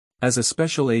As a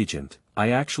special agent,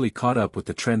 I actually caught up with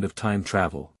the trend of time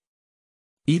travel.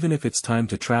 Even if it's time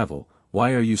to travel,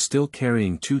 why are you still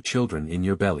carrying 2 children in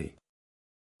your belly?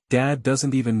 Dad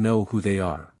doesn't even know who they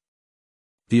are.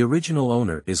 The original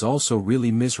owner is also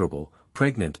really miserable,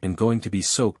 pregnant and going to be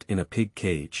soaked in a pig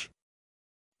cage.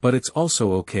 But it's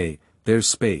also okay, there's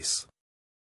space.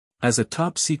 As a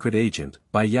top-secret agent,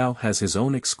 Bai Yao has his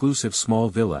own exclusive small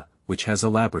villa, which has a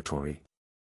laboratory.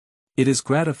 It is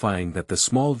gratifying that the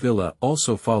small villa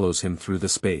also follows him through the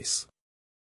space.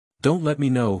 Don't let me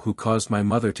know who caused my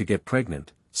mother to get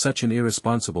pregnant, such an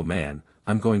irresponsible man,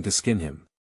 I'm going to skin him.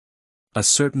 A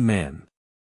certain man.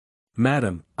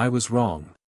 Madam, I was wrong.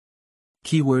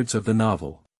 Keywords of the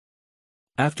novel.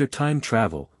 After time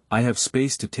travel, I have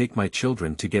space to take my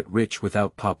children to get rich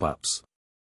without pop-ups.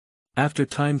 After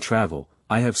time travel,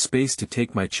 I have space to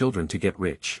take my children to get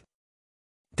rich.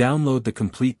 Download the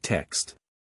complete text.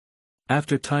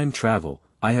 After time travel,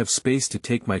 I have space to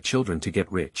take my children to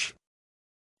get rich.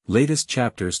 Latest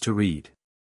chapters to read.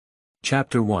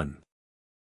 Chapter 1.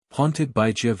 Haunted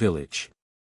Baijia Village.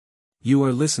 You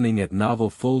are listening at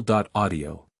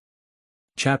novelfull.audio.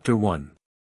 Chapter 1.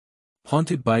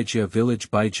 Haunted Baijia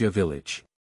Village. Baijia Village.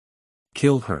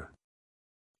 Kill her.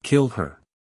 Kill her.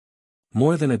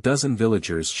 More than a dozen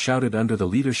villagers shouted under the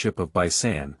leadership of Bai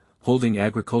San, holding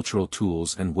agricultural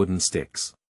tools and wooden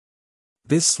sticks.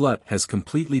 This slut has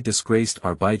completely disgraced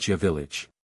our Baijia village.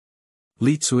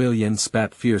 Li Tzuilian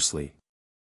spat fiercely.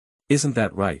 Isn't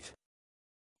that right?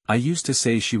 I used to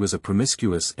say she was a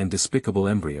promiscuous and despicable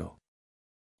embryo.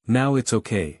 Now it's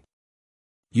okay.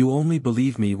 You only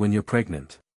believe me when you're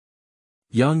pregnant.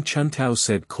 Yang Chuntao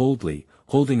said coldly,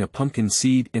 holding a pumpkin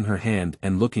seed in her hand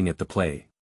and looking at the play.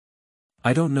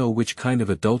 I don't know which kind of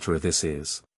adulterer this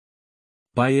is.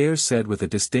 Bayer said with a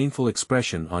disdainful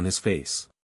expression on his face.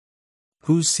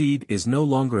 Whose seed is no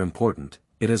longer important,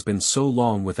 it has been so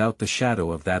long without the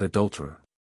shadow of that adulterer.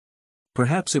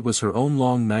 Perhaps it was her own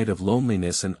long night of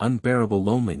loneliness and unbearable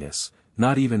loneliness,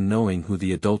 not even knowing who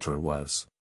the adulterer was.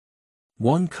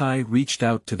 Wang Kai reached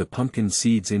out to the pumpkin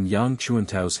seeds in Yang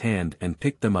Chuantao's hand and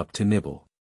picked them up to nibble.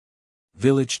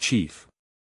 Village chief.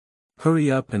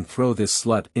 Hurry up and throw this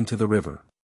slut into the river.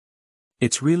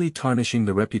 It's really tarnishing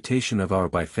the reputation of our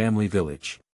Bai family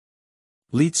village.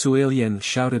 Li Tzuilian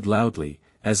shouted loudly,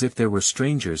 as if there were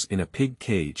strangers in a pig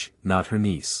cage, not her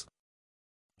niece.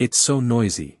 It's so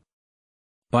noisy.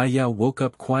 Bai Yao woke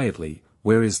up quietly.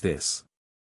 Where is this?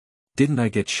 Didn't I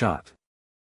get shot?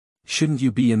 Shouldn't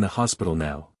you be in the hospital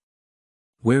now?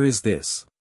 Where is this?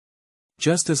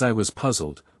 Just as I was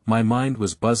puzzled, my mind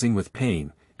was buzzing with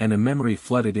pain, and a memory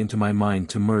flooded into my mind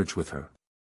to merge with her.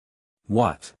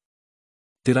 What?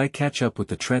 Did I catch up with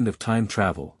the trend of time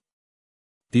travel?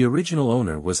 The original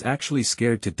owner was actually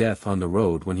scared to death on the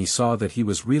road when he saw that he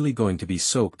was really going to be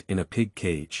soaked in a pig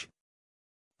cage.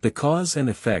 The cause and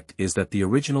effect is that the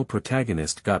original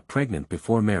protagonist got pregnant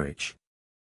before marriage.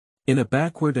 In a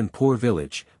backward and poor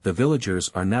village, the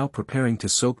villagers are now preparing to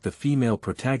soak the female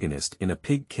protagonist in a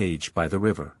pig cage by the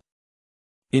river.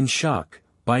 In shock,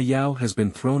 Bai Yao has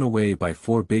been thrown away by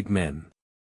 4 big men.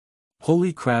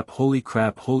 Holy crap, holy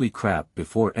crap, holy crap!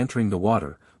 Before entering the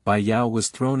water, Bai Yao was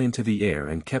thrown into the air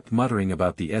and kept muttering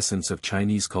about the essence of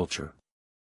Chinese culture.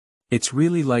 It's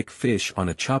really like fish on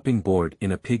a chopping board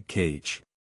in a pig cage.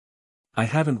 I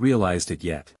haven't realized it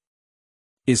yet.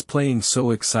 Is playing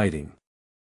so exciting.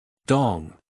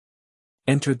 Dong.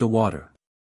 Entered the water.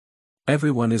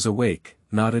 Everyone is awake,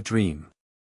 not a dream.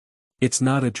 It's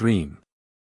not a dream.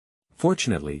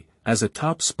 Fortunately, as a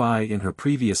top spy in her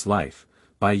previous life,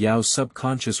 Bai Yao's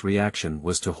subconscious reaction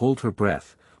was to hold her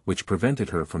breath, which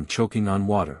prevented her from choking on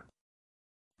water.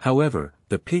 However,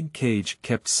 the pig cage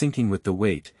kept sinking with the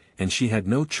weight, and she had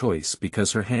no choice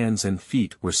because her hands and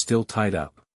feet were still tied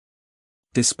up.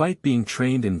 Despite being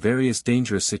trained in various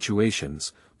dangerous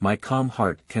situations, my calm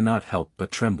heart cannot help but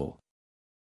tremble.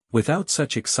 Without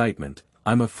such excitement,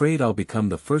 I'm afraid I'll become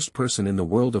the first person in the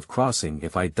world of crossing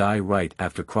if I die right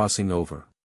after crossing over.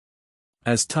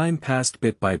 As time passed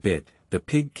bit by bit, the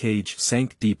pig cage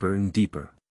sank deeper and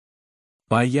deeper.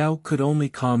 Bai Yao could only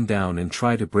calm down and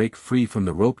try to break free from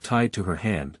the rope tied to her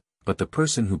hand, but the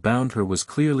person who bound her was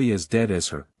clearly as dead as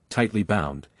her, tightly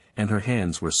bound, and her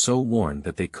hands were so worn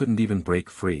that they couldn't even break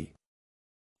free.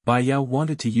 Bai Yao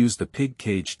wanted to use the pig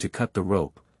cage to cut the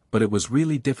rope, but it was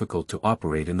really difficult to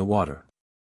operate in the water.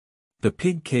 The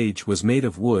pig cage was made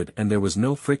of wood and there was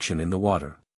no friction in the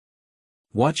water.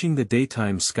 Watching the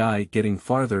daytime sky getting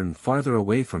farther and farther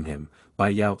away from him, Bai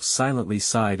Yao silently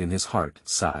sighed in his heart.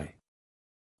 Sigh.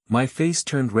 My face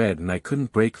turned red and I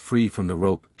couldn't break free from the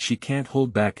rope. She can't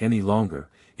hold back any longer,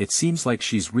 it seems like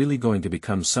she's really going to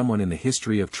become someone in the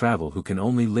history of travel who can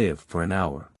only live for an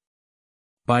hour.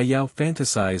 Bai Yao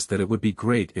fantasized that it would be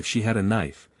great if she had a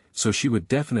knife, so she would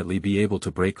definitely be able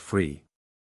to break free.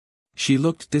 She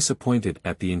looked disappointed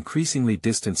at the increasingly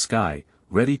distant sky,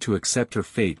 ready to accept her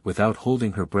fate without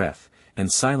holding her breath,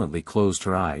 and silently closed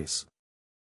her eyes.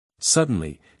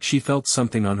 Suddenly, she felt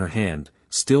something on her hand,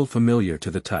 still familiar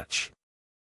to the touch.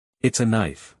 It's a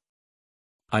knife.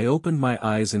 I opened my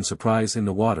eyes in surprise. In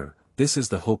the water, this is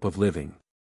the hope of living.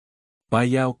 Bai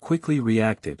Yao quickly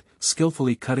reacted,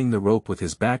 skillfully cutting the rope with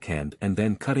his backhand and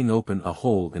then cutting open a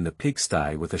hole in the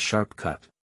pigsty with a sharp cut.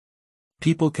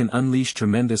 People can unleash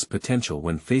tremendous potential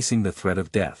when facing the threat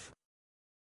of death.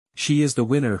 She is the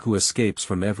winner who escapes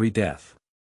from every death.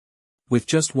 With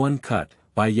just one cut,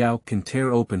 Bai Yao can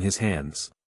tear open his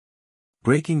hands.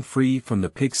 Breaking free from the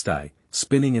pigsty,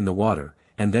 spinning in the water,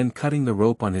 and then cutting the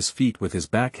rope on his feet with his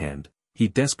backhand, he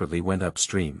desperately went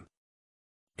upstream.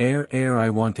 Air, air,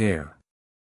 I want air.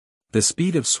 The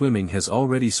speed of swimming has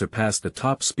already surpassed the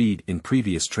top speed in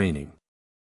previous training.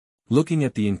 Looking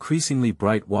at the increasingly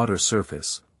bright water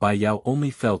surface, Bai Yao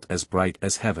only felt as bright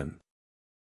as heaven.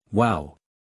 Wow!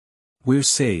 We're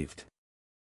saved.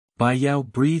 Bai Yao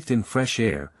breathed in fresh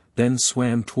air, then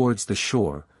swam towards the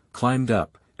shore, climbed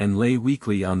up, and lay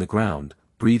weakly on the ground,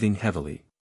 breathing heavily.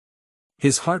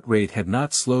 His heart rate had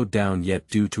not slowed down yet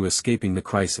due to escaping the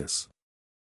crisis.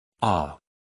 Ah!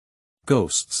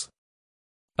 Ghosts!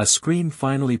 A scream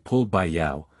finally pulled Bai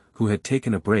Yao, who had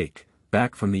taken a break,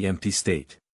 back from the empty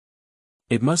state.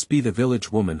 It must be the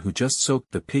village woman who just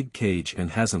soaked the pig cage and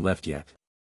hasn't left yet.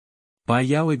 Bai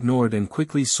Yao ignored and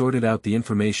quickly sorted out the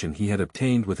information he had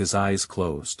obtained with his eyes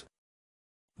closed.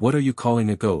 What are you calling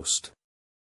a ghost?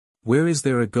 Where is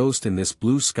there a ghost in this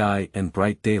blue sky and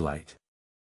bright daylight?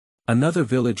 Another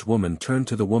village woman turned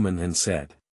to the woman and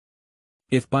said.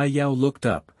 If Bai Yao looked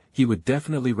up, he would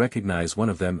definitely recognize one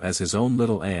of them as his own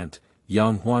little aunt,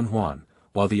 Yunxuan,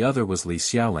 while the other was Li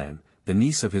Xiaolan, the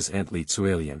niece of his aunt Li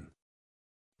Zuelian.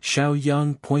 Xiao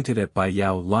Yang pointed at Bai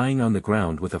Yao lying on the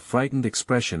ground with a frightened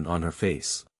expression on her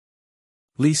face.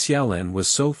 Li Xiaolan was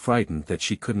so frightened that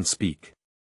she couldn't speak.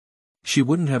 She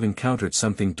wouldn't have encountered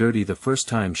something dirty the first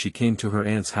time she came to her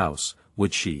aunt's house,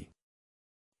 would she?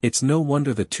 It's no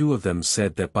wonder the two of them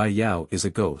said that Bai Yao is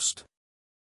a ghost.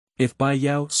 If Bai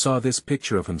Yao saw this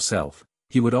picture of himself,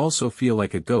 he would also feel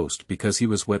like a ghost because he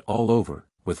was wet all over,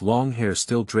 with long hair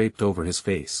still draped over his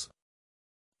face.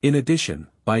 In addition,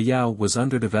 Bai Yao was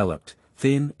underdeveloped,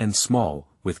 thin and small,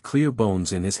 with clear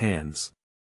bones in his hands.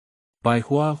 Bai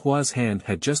Hua's hand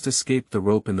had just escaped the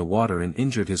rope in the water and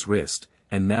injured his wrist,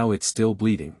 and now it's still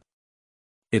bleeding.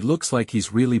 It looks like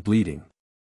he's really bleeding.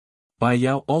 Bai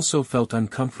Yao also felt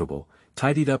uncomfortable,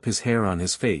 tidied up his hair on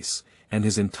his face, and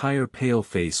his entire pale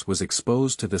face was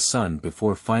exposed to the sun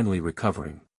before finally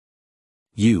recovering.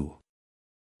 You!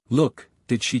 Look,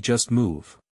 did she just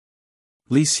move?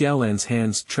 Li Xiaolan's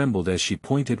hands trembled as she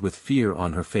pointed with fear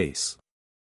on her face.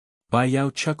 Bai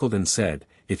Yao chuckled and said,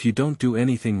 if you don't do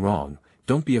anything wrong,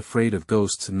 don't be afraid of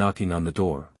ghosts knocking on the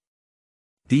door.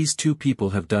 These two people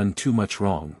have done too much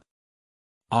wrong.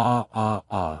 Ah ah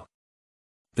ah.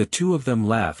 The two of them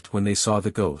laughed when they saw the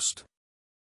ghost.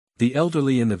 The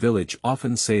elderly in the village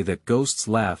often say that ghosts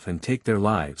laugh and take their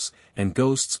lives, and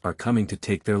ghosts are coming to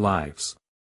take their lives.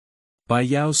 Bai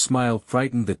Yao's smile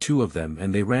frightened the two of them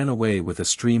and they ran away with a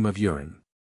stream of urine.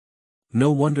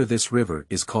 No wonder this river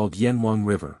is called Yanwang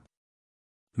River.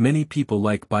 Many people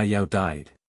like Bai Yao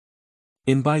died.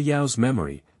 In Bai Yao's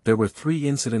memory, there were 3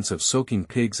 incidents of soaking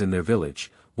pigs in their village,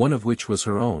 one of which was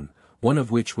her own, one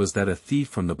of which was that a thief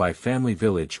from the Bai family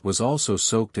village was also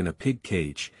soaked in a pig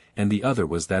cage, and the other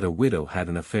was that a widow had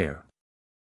an affair.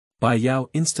 Bai Yao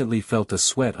instantly felt a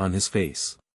sweat on his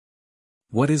face.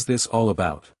 What is this all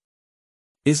about?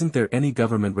 Isn't there any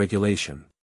government regulation?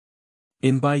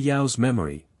 In Bai Yao's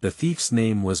memory, the thief's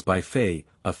name was Bai Fei,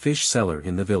 a fish seller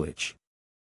in the village.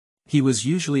 He was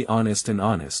usually honest,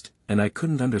 and I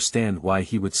couldn't understand why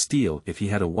he would steal if he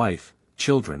had a wife,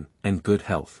 children, and good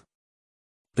health.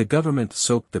 The government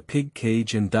soaked the pig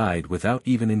cage and died without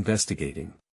even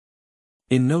investigating.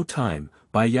 In no time,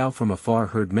 Bai Yao from afar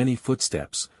heard many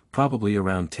footsteps, probably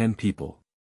around 10 people.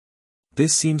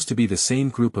 This seems to be the same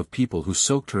group of people who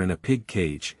soaked her in a pig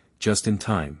cage, just in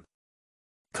time.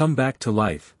 Come back to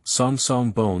life, Song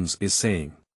Song Bones is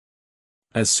saying.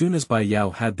 As soon as Bai Yao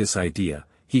had this idea,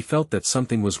 he felt that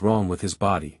something was wrong with his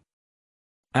body.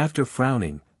 After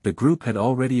frowning, the group had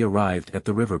already arrived at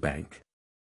the riverbank.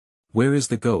 Where is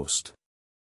the ghost?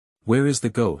 Where is the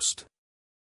ghost?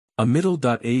 A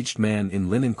middle-aged man in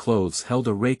linen clothes held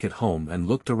a rake at home and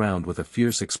looked around with a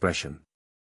fierce expression.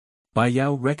 Bai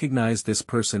Yao recognized this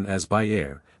person as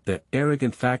Baijia, the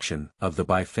arrogant faction of the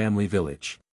Bai family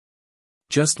village.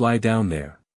 Just lie down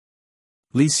there.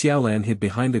 Li Xiaolan hid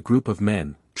behind a group of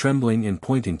men, trembling and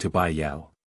pointing to Bai Yao.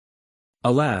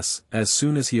 Alas, as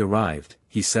soon as he arrived,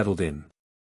 he settled in.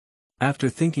 After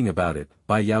thinking about it,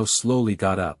 Bai Yao slowly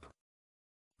got up.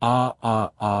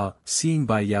 Seeing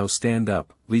Bai Yao stand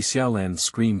up, Li Xiaolan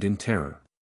screamed in terror.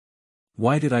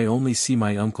 Why did I only see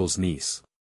my uncle's niece?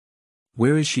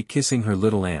 Where is she kissing her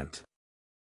little aunt?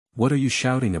 What are you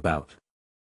shouting about?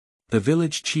 The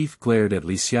village chief glared at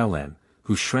Li Xiaolan,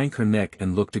 who shrank her neck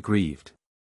and looked aggrieved.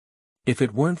 If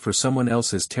it weren't for someone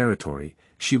else's territory,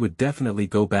 she would definitely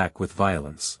go back with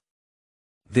violence.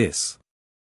 This.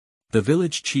 The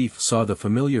village chief saw the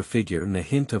familiar figure and a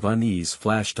hint of unease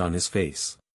flashed on his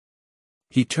face.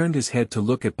 He turned his head to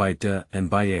look at Baijia and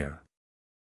Baijia.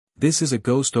 This is a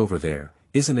ghost over there,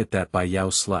 isn't it, that Bai Yao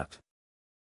slut?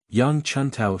 Yang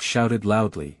Chuntao shouted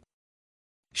loudly.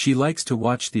 She likes to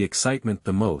watch the excitement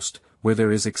the most, where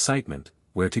there is excitement,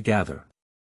 where to gather.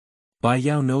 Bai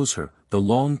Yao knows her, the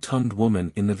long-tongued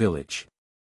woman in the village.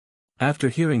 After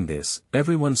hearing this,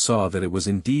 everyone saw that it was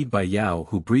indeed Bai Yao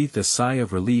who breathed a sigh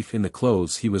of relief in the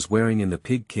clothes he was wearing in the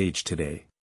pig cage today.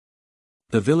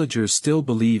 The villagers still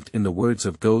believed in the words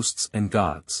of ghosts and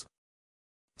gods.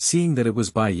 Seeing that it was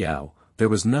Bai Yao, there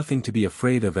was nothing to be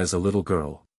afraid of as a little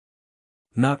girl.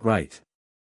 Not right.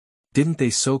 Didn't they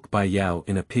soak Bai Yao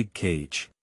in a pig cage?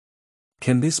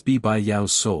 Can this be Bai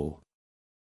Yao's soul?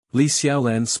 Li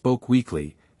Xiaolan spoke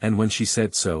weakly, and when she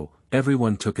said so,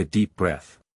 everyone took a deep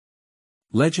breath.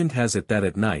 Legend has it that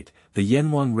at night, the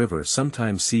Yanwang River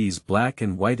sometimes sees black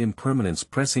and white impermanence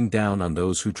pressing down on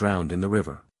those who drowned in the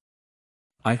river.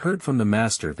 I heard from the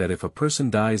master that if a person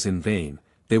dies in vain,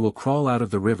 they will crawl out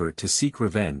of the river to seek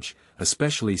revenge,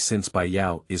 especially since Bai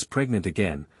Yao is pregnant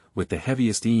again, with the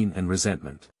heaviest yin and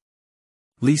resentment.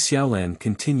 Li Xiaolan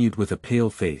continued with a pale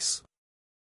face.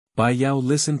 Bai Yao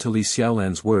listened to Li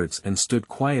Xiaolan's words and stood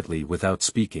quietly without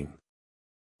speaking.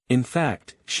 In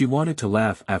fact, she wanted to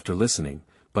laugh after listening,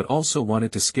 but also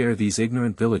wanted to scare these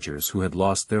ignorant villagers who had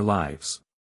lost their lives.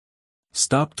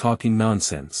 Stop talking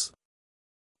nonsense.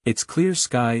 It's clear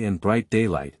sky and bright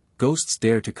daylight, ghosts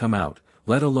dare to come out,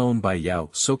 let alone Bai Yao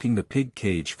soaking the pig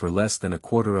cage for less than a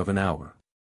quarter of an hour.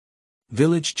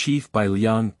 Village chief Bai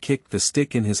Liang kicked the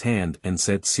stick in his hand and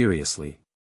said seriously.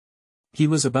 He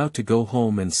was about to go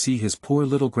home and see his poor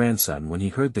little grandson when he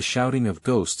heard the shouting of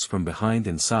ghosts from behind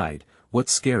and sighed.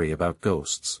 What's scary about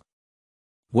ghosts?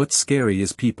 What's scary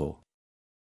is people.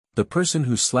 The person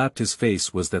who slapped his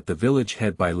face was that the village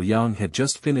head Bai Liang had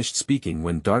just finished speaking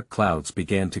when dark clouds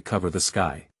began to cover the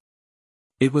sky.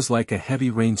 It was like a heavy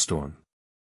rainstorm.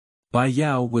 Bai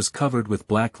Yao was covered with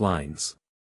black lines.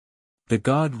 The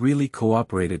god really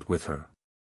cooperated with her.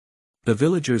 The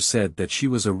villagers said that she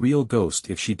was a real ghost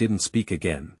if she didn't speak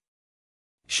again.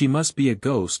 She must be a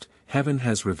ghost, heaven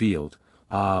has revealed.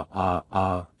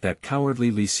 That cowardly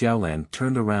Li Xiaolan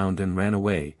turned around and ran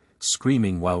away,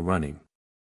 screaming while running.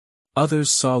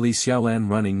 Others saw Li Xiaolan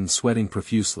running and sweating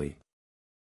profusely.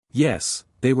 Yes,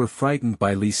 they were frightened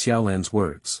by Li Xiaolan's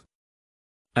words.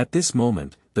 At this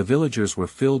moment, the villagers were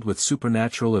filled with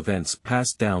supernatural events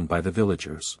passed down by the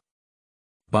villagers.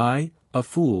 Bai, a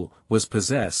fool, was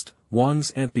possessed.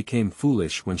 Wang's aunt became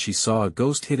foolish when she saw a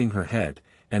ghost hitting her head,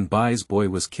 and Bai's boy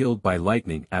was killed by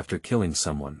lightning after killing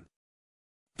someone.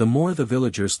 The more the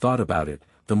villagers thought about it,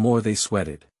 the more they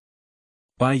sweated.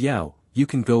 Bai Yao, you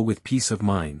can go with peace of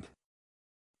mind.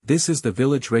 This is the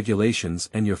village regulations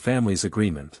and your family's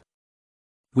agreement.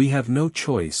 We have no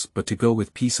choice but to go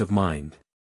with peace of mind.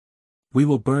 We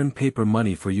will burn paper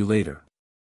money for you later.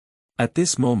 At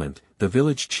this moment, the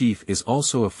village chief is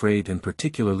also afraid and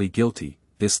particularly guilty.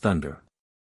 This thunder.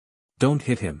 Don't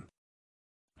hit him.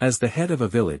 As the head of a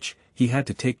village, he had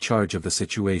to take charge of the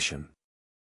situation.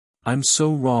 I'm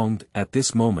so wronged. At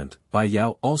this moment, Bai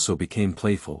Yao also became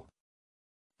playful.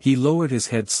 He lowered his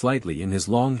head slightly and his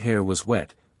long hair was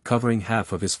wet, covering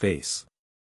half of his face.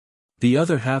 The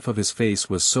other half of his face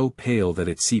was so pale that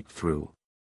it seeped through.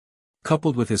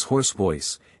 Coupled with his hoarse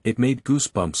voice, it made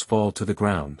goosebumps fall to the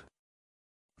ground.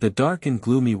 The dark and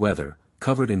gloomy weather,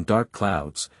 covered in dark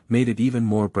clouds, made it even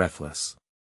more breathless.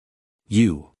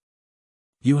 You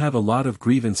have a lot of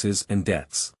grievances and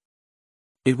debts.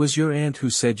 It was your aunt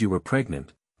who said you were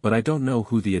pregnant, but I don't know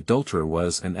who the adulterer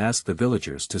was and asked the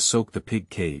villagers to soak the pig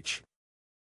cage.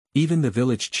 Even the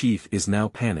village chief is now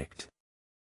panicked.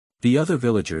 The other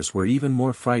villagers were even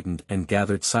more frightened and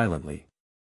gathered silently.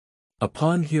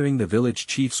 Upon hearing the village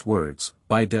chief's words,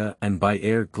 Baijia and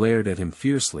Baijia glared at him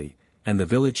fiercely, and the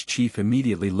village chief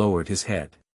immediately lowered his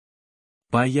head.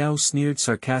 Bai Yao sneered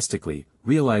sarcastically,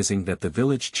 realizing that the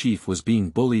village chief was being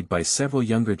bullied by several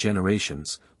younger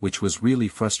generations, which was really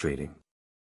frustrating.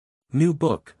 New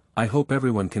book, I hope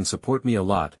everyone can support me a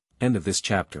lot, end of this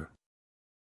chapter.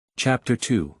 Chapter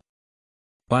 2.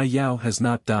 Bai Yao has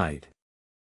not died.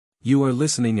 You are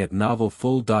listening at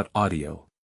novelfull.audio.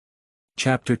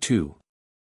 Chapter 2.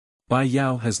 Bai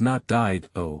Yao has not died,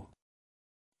 oh.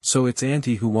 So it's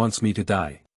Auntie who wants me to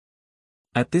die.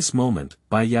 At this moment,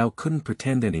 Bai Yao couldn't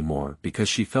pretend anymore because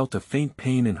she felt a faint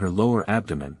pain in her lower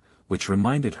abdomen, which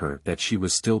reminded her that she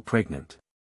was still pregnant.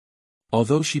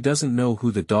 Although she doesn't know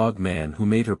who the dog man who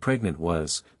made her pregnant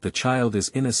was, the child is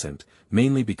innocent,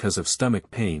 mainly because of stomach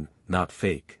pain, not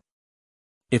fake.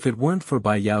 If it weren't for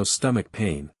Bai Yao's stomach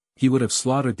pain, he would have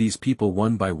slaughtered these people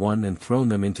one by one and thrown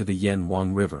them into the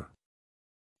Yunxuan River.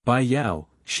 Bai Yao,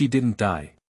 she didn't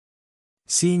die.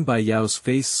 Seeing Bai Yao's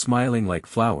face smiling like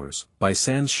flowers, Bai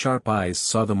San's sharp eyes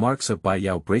saw the marks of Bai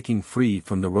Yao breaking free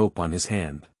from the rope on his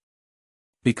hand.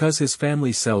 Because his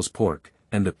family sells pork,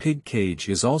 and the pig cage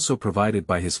is also provided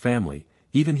by his family,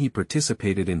 even he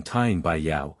participated in tying Bai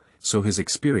Yao, so his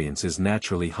experience is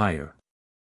naturally higher.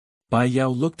 Bai Yao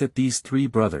looked at these three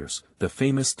brothers, the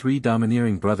famous three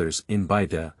domineering brothers in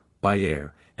Baijia,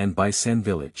 Baijia, and Bai San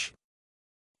village.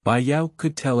 Bai Yao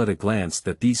could tell at a glance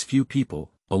that these few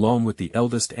people, along with the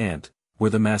eldest aunt, were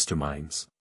the masterminds.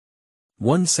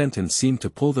 One sentence seemed to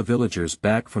pull the villagers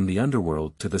back from the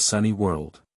underworld to the sunny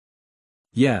world.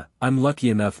 Yeah, I'm lucky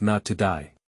enough not to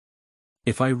die.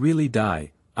 If I really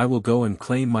die, I will go and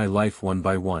claim my life one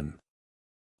by one.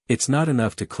 It's not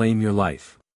enough to claim your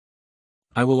life.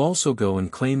 I will also go and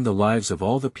claim the lives of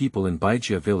all the people in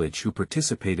Baijia village who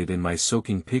participated in my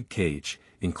soaking pig cage,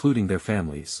 including their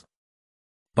families.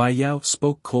 Bai Yao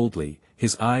spoke coldly,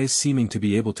 his eyes seeming to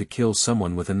be able to kill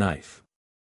someone with a knife.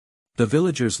 The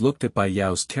villagers looked at Bai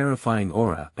Yao's terrifying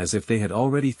aura as if they had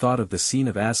already thought of the scene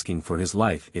of asking for his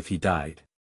life if he died.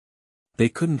 They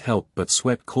couldn't help but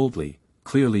sweat coldly,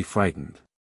 clearly frightened.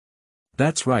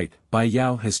 That's right, Bai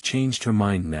Yao has changed her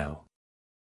mind now.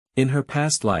 In her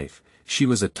past life, she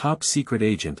was a top-secret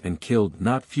agent and killed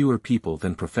not fewer people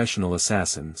than professional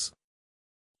assassins.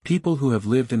 People who have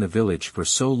lived in a village for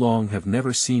so long have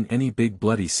never seen any big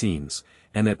bloody scenes,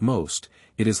 and at most,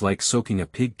 it is like soaking a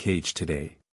pig cage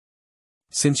today.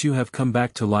 Since you have come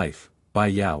back to life, Bai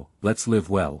Yao, let's live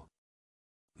well.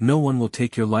 No one will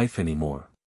take your life anymore.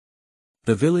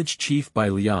 The village chief Bai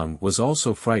Liang was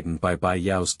also frightened by Bai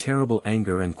Yao's terrible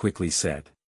anger and quickly said.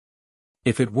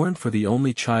 If it weren't for the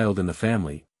only child in the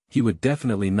family, he would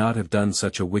definitely not have done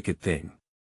such a wicked thing.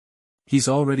 He's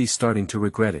already starting to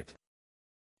regret it.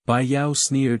 Bai Yao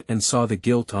sneered and saw the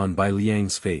guilt on Bai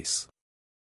Liang's face.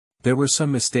 There were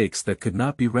some mistakes that could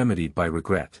not be remedied by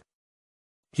regret.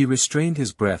 He restrained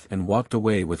his breath and walked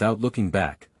away without looking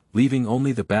back, leaving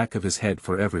only the back of his head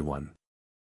for everyone.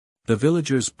 The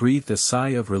villagers breathed a sigh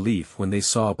of relief when they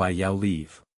saw Bai Yao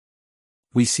leave.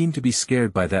 We seem to be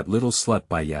scared by that little slut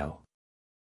Bai Yao.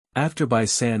 After Bai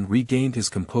San regained his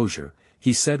composure,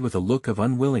 he said with a look of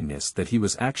unwillingness that he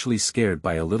was actually scared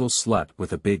by a little slut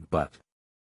with a big butt.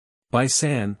 Bai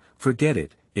San, forget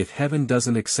it, if heaven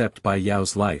doesn't accept Bai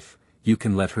Yao's life, you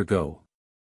can let her go.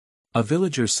 A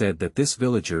villager said that this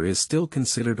villager is still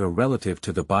considered a relative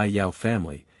to the Bai Yao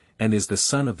family, and is the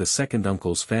son of the second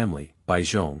uncle's family, Bai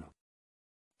Zhong.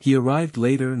 He arrived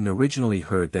later and originally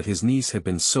heard that his niece had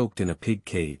been soaked in a pig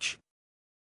cage.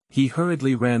 He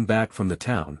hurriedly ran back from the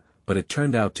town, but it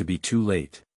turned out to be too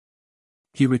late.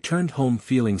 He returned home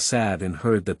feeling sad and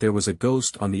heard that there was a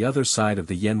ghost on the other side of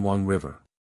the Yunxuan River.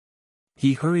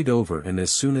 He hurried over and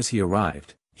as soon as he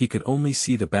arrived, he could only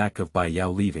see the back of Bai Yao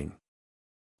leaving.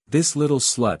 This little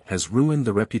slut has ruined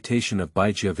the reputation of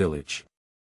Baijia village.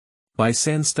 Bai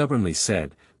San stubbornly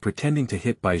said, pretending to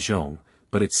hit Bai Zhong,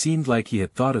 but it seemed like he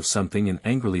had thought of something and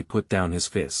angrily put down his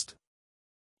fist.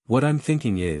 What I'm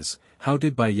thinking is, how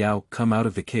did Bai Yao come out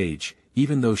of the cage,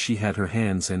 even though she had her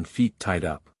hands and feet tied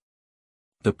up?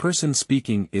 The person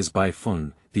speaking is Bai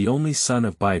Feng, the only son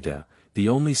of Baijia, the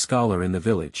only scholar in the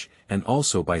village, and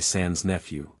also Bai San's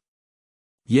nephew.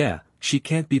 Yeah, she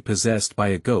can't be possessed by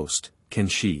a ghost, can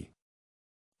she?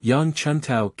 Yang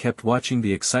Chuntao kept watching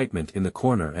the excitement in the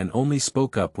corner and only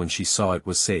spoke up when she saw it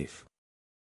was safe.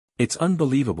 It's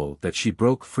unbelievable that she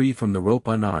broke free from the rope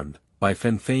unarmed, Bai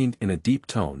Fen feigned in a deep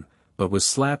tone, but was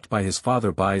slapped by his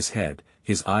father Bai's head,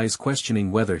 his eyes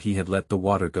questioning whether he had let the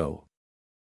water go.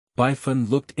 Bai Fen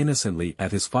looked innocently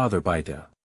at his father Baijia.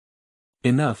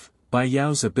 Enough, Bai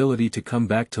Yao's ability to come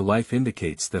back to life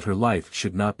indicates that her life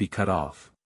should not be cut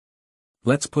off.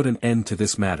 Let's put an end to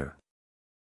this matter.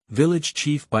 Village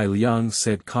Chief Bai Liang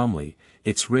said calmly,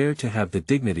 it's rare to have the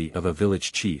dignity of a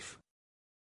village chief.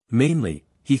 Mainly,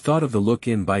 He thought of the look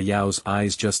in Bai Yao's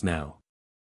eyes just now.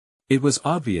 It was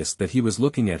obvious that he was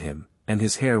looking at him, and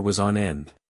his hair was on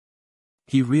end.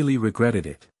 He really regretted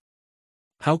it.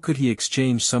 How could he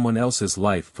exchange someone else's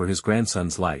life for his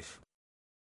grandson's life?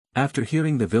 After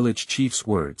hearing the village chief's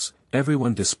words,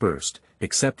 everyone dispersed,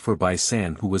 except for Bai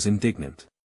San, who was indignant.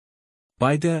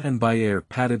 Baijia and Bayer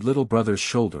patted little brother's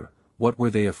shoulder. What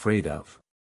were they afraid of?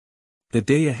 The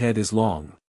day ahead is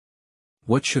long.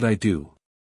 What should I do?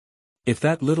 If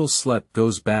that little slut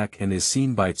goes back and is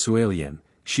seen by Zuelian,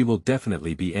 she will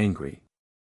definitely be angry.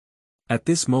 At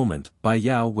this moment, Bai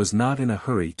Yao was not in a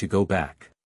hurry to go back.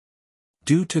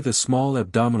 Due to the small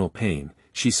abdominal pain,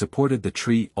 she supported the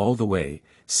tree all the way,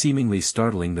 seemingly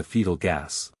startling the fetal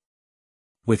gas.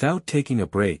 Without taking a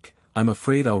break, I'm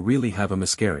afraid I'll really have a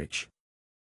miscarriage.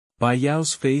 Bai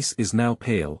Yao's face is now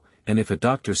pale, and if a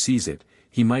doctor sees it,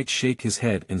 he might shake his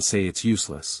head and say it's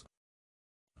useless.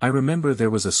 I remember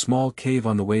there was a small cave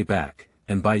on the way back,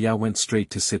 and Bai Yao went straight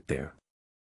to sit there.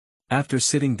 After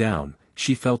sitting down,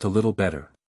 she felt a little better.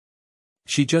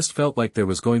 She just felt like there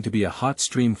was going to be a hot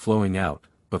stream flowing out,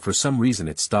 but for some reason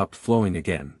it stopped flowing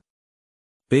again.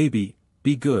 Baby,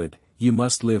 be good, you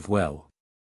must live well.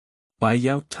 Bai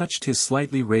Yao touched his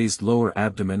slightly raised lower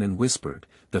abdomen and whispered,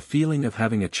 the feeling of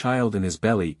having a child in his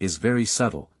belly is very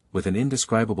subtle, with an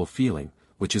indescribable feeling,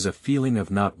 which is a feeling of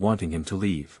not wanting him to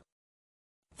leave.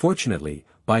 Fortunately,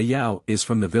 Bai Yao is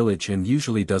from the village and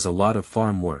usually does a lot of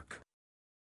farm work.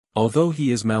 Although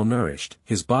he is malnourished,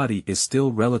 his body is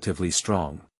still relatively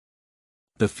strong.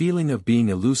 The feeling of being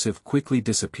elusive quickly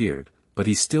disappeared, but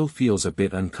he still feels a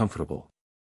bit uncomfortable.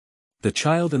 The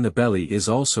child in the belly is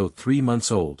also 3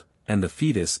 months old, and the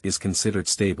fetus is considered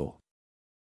stable.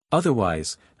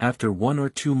 Otherwise, after 1 or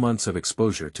 2 months of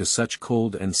exposure to such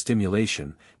cold and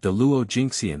stimulation, the Luo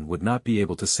Jingxian would not be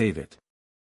able to save it.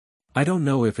 I don't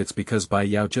know if it's because Bai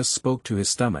Yao just spoke to his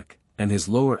stomach, and his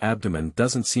lower abdomen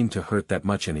doesn't seem to hurt that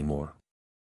much anymore.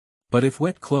 But if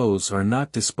wet clothes are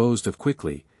not disposed of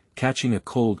quickly, catching a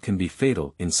cold can be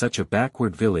fatal in such a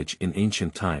backward village in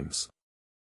ancient times.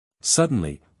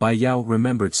 Suddenly, Bai Yao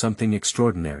remembered something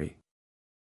extraordinary.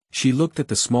 She looked at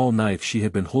the small knife she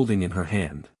had been holding in her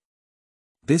hand.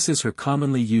 This is her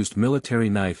commonly used military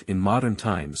knife in modern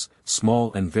times,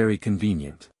 small and very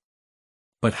convenient.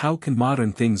 But how can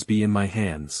modern things be in my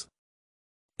hands?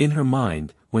 In her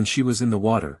mind, when she was in the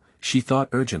water, she thought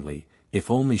urgently, if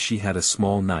only she had a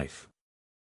small knife.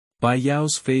 Bai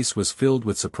Yao's face was filled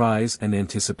with surprise and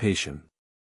anticipation.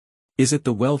 Is it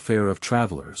the welfare of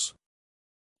travelers?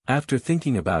 After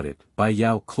thinking about it, Bai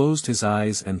Yao closed his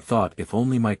eyes and thought, if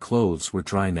only my clothes were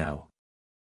dry now.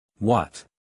 What?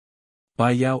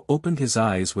 Bai Yao opened his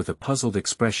eyes with a puzzled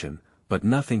expression, but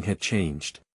nothing had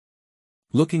changed.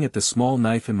 Looking at the small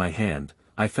knife in my hand,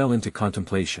 I fell into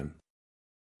contemplation.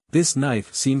 This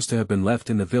knife seems to have been left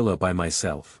in the villa by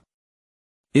myself.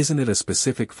 Isn't it a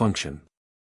specific function?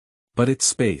 But it's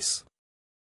space.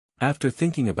 After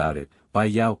thinking about it, Bai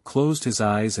Yao closed his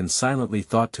eyes and silently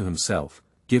thought to himself,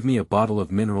 give me a bottle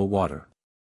of mineral water.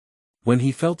 When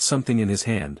he felt something in his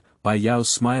hand, Bai Yao's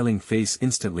smiling face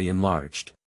instantly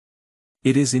enlarged.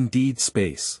 It is indeed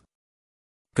space.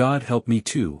 God help me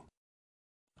too.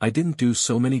 I didn't do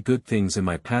so many good things in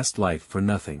my past life for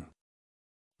nothing.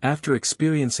 After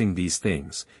experiencing these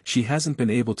things, she hasn't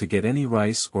been able to get any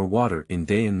rice or water in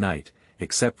day and night,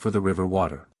 except for the river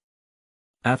water.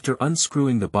 After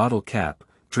unscrewing the bottle cap,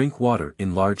 drink water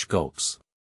in large gulps.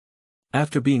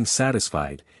 After being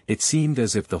satisfied, it seemed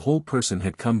as if the whole person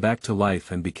had come back to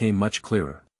life and became much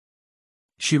clearer.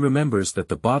 She remembers that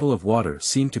the bottle of water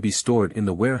seemed to be stored in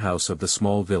the warehouse of the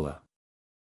small villa.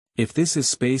 If this is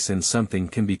space and something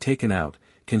can be taken out,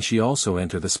 can she also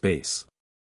enter the space?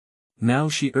 Now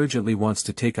she urgently wants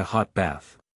to take a hot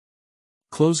bath.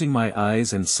 Closing my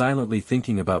eyes and silently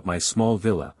thinking about my small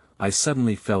villa, I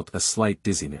suddenly felt a slight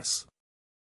dizziness.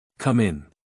 Come in.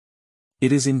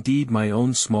 It is indeed my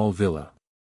own small villa.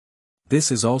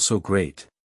 This is also great.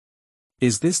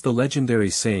 Is this the legendary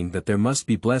saying that there must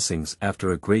be blessings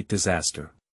after a great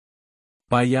disaster?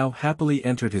 Bai Yao happily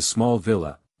entered his small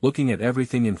villa, looking at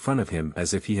everything in front of him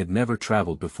as if he had never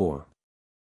traveled before.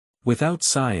 Without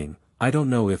sighing, I don't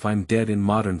know if I'm dead in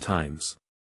modern times.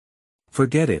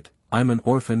 Forget it, I'm an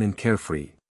orphan and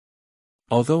carefree.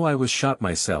 Although I was shot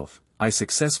myself, I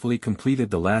successfully completed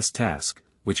the last task,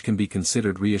 which can be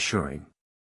considered reassuring.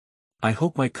 I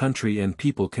hope my country and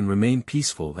people can remain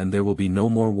peaceful and there will be no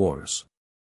more wars.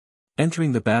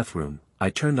 Entering the bathroom, I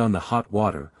turned on the hot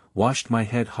water, washed my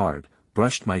head hard,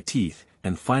 brushed my teeth,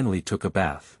 and finally took a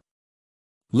bath.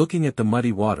 Looking at the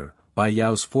muddy water, Bai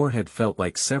Yao's forehead felt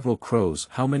like several crows.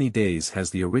 How many days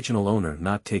has the original owner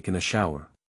not taken a shower?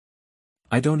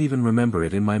 I don't even remember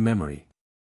it in my memory.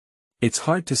 It's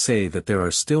hard to say that there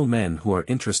are still men who are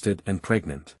interested and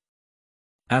pregnant.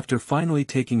 After finally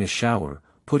taking a shower,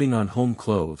 putting on home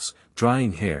clothes,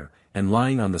 drying hair, and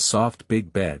lying on the soft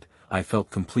big bed, I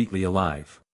felt completely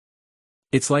alive.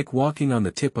 It's like walking on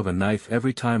the tip of a knife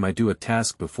every time I do a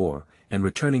task before, and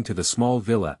returning to the small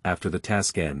villa after the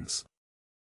task ends.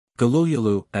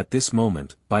 Galulalu, at this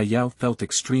moment, Bai Yao felt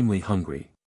extremely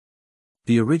hungry.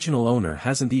 The original owner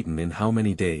hasn't eaten in how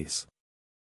many days?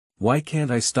 Why can't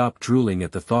I stop drooling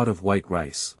at the thought of white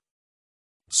rice?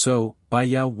 So, Bai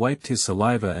Yao wiped his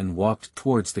saliva and walked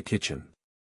towards the kitchen.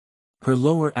 Her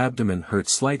lower abdomen hurt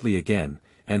slightly again,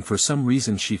 and for some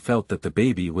reason she felt that the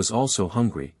baby was also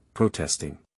hungry,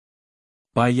 protesting.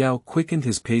 Bai Yao quickened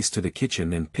his pace to the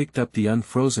kitchen and picked up the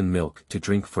unfrozen milk to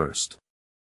drink first.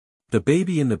 The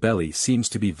baby in the belly seems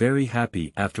to be very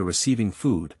happy after receiving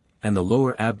food, and the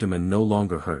lower abdomen no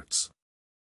longer hurts.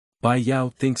 Bai Yao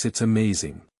thinks it's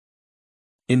amazing.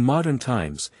 In modern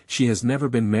times, she has never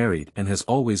been married and has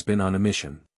always been on a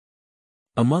mission.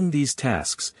 Among these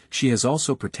tasks, she has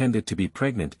also pretended to be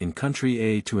pregnant in country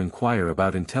A to inquire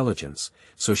about intelligence,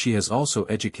 so she has also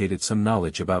educated some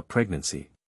knowledge about pregnancy.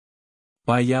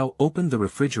 Bai Yao opened the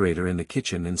refrigerator in the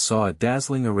kitchen and saw a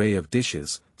dazzling array of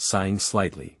dishes, sighing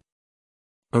slightly.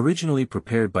 Originally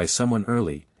prepared by someone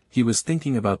early, he was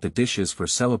thinking about the dishes for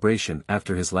celebration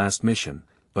after his last mission,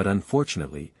 but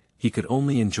unfortunately, he could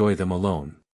only enjoy them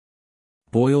alone.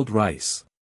 Boiled rice.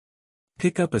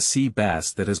 Pick up a sea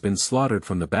bass that has been slaughtered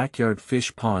from the backyard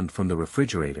fish pond from the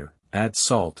refrigerator, add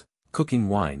salt, cooking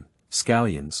wine,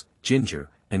 scallions, ginger,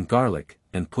 and garlic,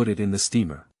 and put it in the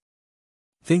steamer.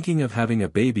 Thinking of having a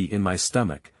baby in my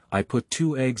stomach, I put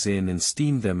 2 eggs in and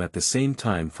steamed them at the same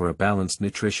time for a balanced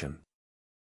nutrition.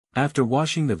 After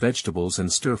washing the vegetables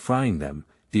and stir-frying them,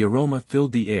 the aroma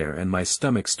filled the air and my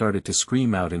stomach started to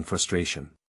scream out in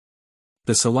frustration.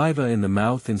 The saliva in the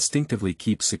mouth instinctively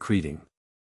keeps secreting.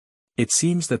 It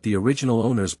seems that the original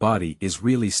owner's body is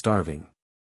really starving.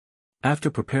 After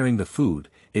preparing the food,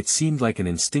 it seemed like an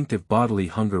instinctive bodily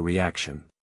hunger reaction.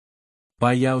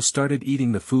 Bai Yao started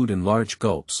eating the food in large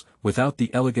gulps, without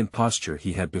the elegant posture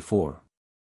he had before.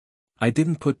 I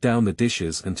didn't put down the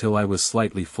dishes until I was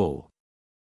slightly full.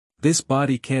 This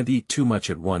body can't eat too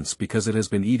much at once because it has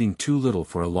been eating too little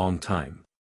for a long time.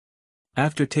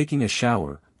 After taking a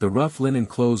shower, the rough linen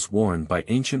clothes worn by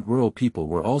ancient rural people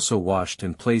were also washed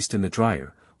and placed in the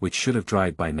dryer, which should have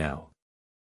dried by now.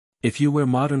 If you wear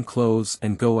modern clothes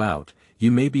and go out, you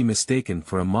may be mistaken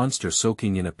for a monster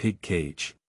soaking in a pig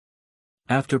cage.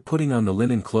 After putting on the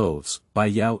linen clothes, Bai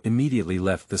Yao immediately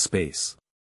left the space.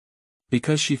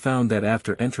 Because she found that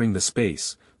after entering the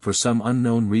space, for some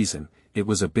unknown reason, it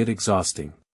was a bit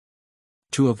exhausting.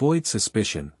 To avoid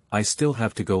suspicion, I still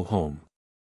have to go home.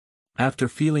 After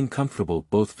feeling comfortable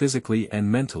both physically and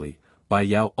mentally, Bai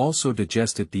Yao also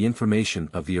digested the information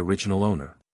of the original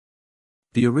owner.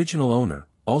 The original owner,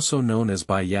 also known as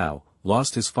Bai Yao,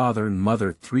 lost his father and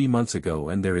mother 3 months ago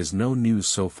and there is no news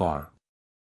so far.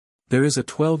 There is a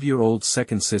 12-year-old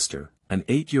second sister, an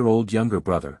 8-year-old younger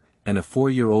brother, and a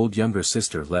 4-year-old younger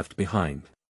sister left behind.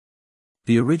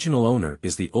 The original owner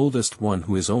is the oldest one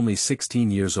who is only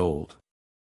 16 years old.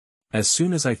 As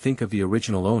soon as I think of the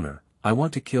original owner, I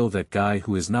want to kill that guy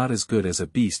who is not as good as a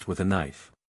beast with a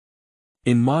knife.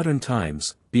 In modern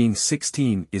times, being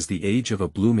 16 is the age of a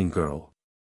blooming girl.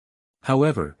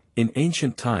 However, in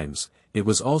ancient times, it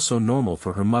was also normal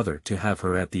for her mother to have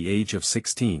her at the age of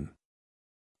 16.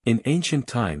 In ancient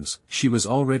times, she was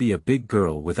already a big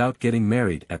girl without getting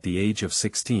married at the age of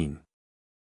 16.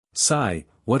 Sigh,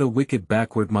 what a wicked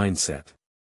backward mindset.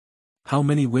 How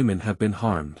many women have been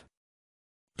harmed?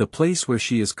 The place where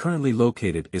she is currently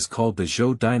located is called the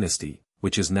Zhou dynasty,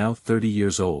 which is now 30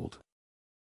 years old.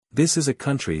 This is a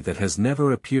country that has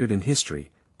never appeared in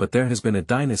history, but there has been a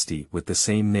dynasty with the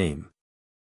same name.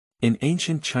 In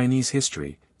ancient Chinese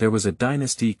history, there was a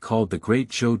dynasty called the Great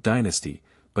Zhou dynasty,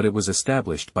 but it was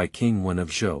established by King Wen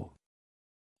of Zhou.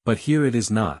 But here it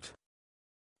is not.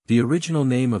 The original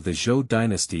name of the Zhou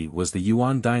dynasty was the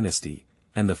Yuan dynasty,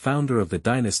 and the founder of the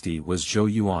dynasty was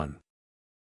Zhou Yuan.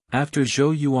 After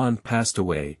Zhou Yuan passed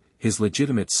away, his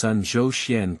legitimate son Zhou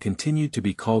Xian continued to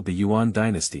be called the Yuan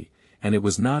dynasty, and it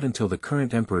was not until the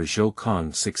current emperor Zhou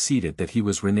Kong succeeded that he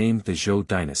was renamed the Zhou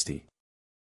dynasty.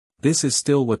 This is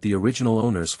still what the original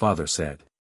owner's father said.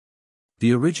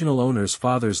 The original owner's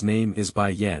father's name is Bai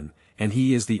Yan, and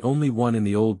he is the only one in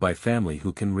the old Bai family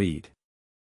who can read.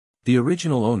 The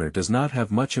original owner does not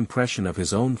have much impression of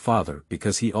his own father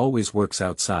because he always works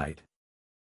outside.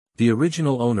 The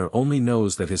original owner only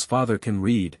knows that his father can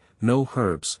read, know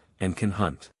herbs, and can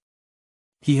hunt.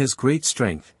 He has great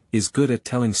strength, is good at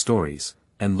telling stories,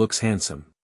 and looks handsome.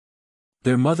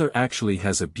 Their mother actually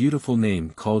has a beautiful name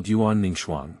called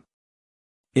Yunxuan.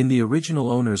 In the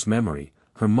original owner's memory,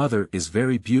 her mother is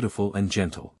very beautiful and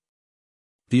gentle.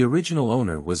 The original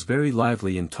owner was very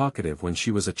lively and talkative when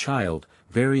she was a child,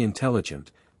 very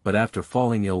intelligent, but after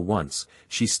falling ill once,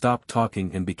 she stopped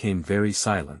talking and became very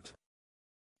silent.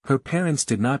 Her parents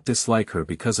did not dislike her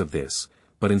because of this,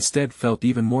 but instead felt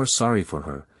even more sorry for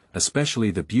her,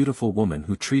 especially the beautiful woman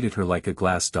who treated her like a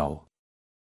glass doll.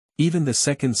 Even the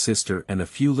second sister and a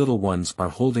few little ones are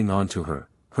holding on to her,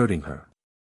 hurting her.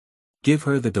 Give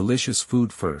her the delicious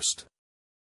food first.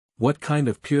 What kind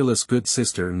of peerless good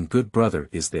sister and good brother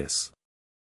is this?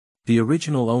 The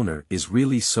original owner is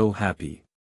really so happy.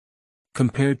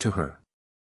 Compared to her.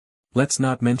 Let's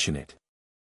not mention it.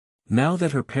 Now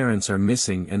that her parents are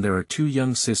missing and there are 2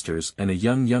 young sisters and a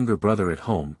younger brother at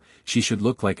home, she should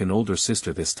look like an older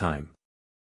sister this time.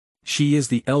 She is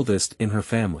the eldest in her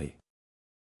family.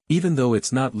 Even though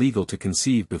it's not legal to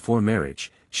conceive before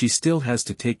marriage, she still has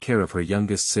to take care of her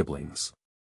youngest siblings.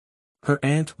 Her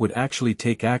aunt would actually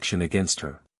take action against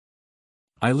her.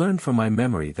 I learned from my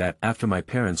memory that after my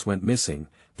parents went missing,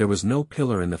 there was no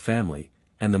pillar in the family,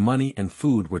 and the money and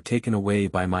food were taken away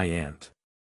by my aunt.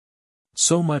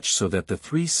 So much so that the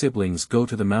 3 siblings go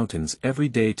to the mountains every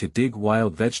day to dig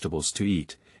wild vegetables to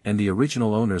eat, and the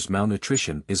original owner's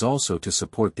malnutrition is also to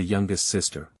support the youngest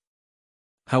sister.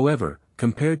 However,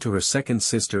 compared to her second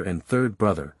sister and third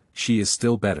brother, she is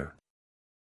still better.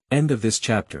 End of this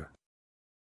chapter.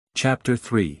 Chapter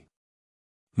 3.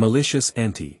 Malicious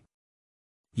Auntie.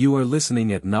 You are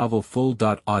listening at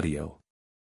novelfull.audio.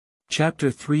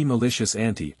 Chapter 3 Malicious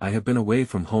Auntie. I have been away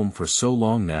from home for so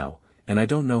long now, and I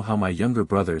don't know how my younger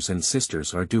brothers and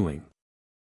sisters are doing.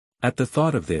 At the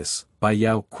thought of this, Bai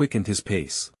Yao quickened his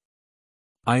pace.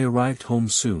 I arrived home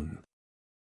soon.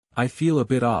 I feel a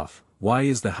bit off. Why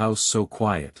is the house so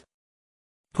quiet?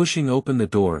 Pushing open the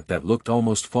door that looked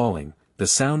almost falling, the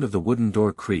sound of the wooden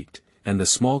door creaked, and the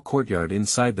small courtyard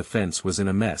inside the fence was in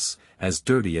a mess, as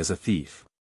dirty as a thief.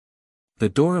 The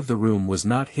door of the room was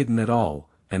not hidden at all,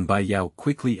 and Bai Yao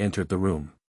quickly entered the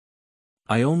room.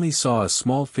 I only saw a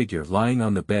small figure lying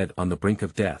on the bed on the brink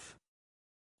of death.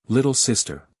 Little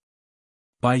sister.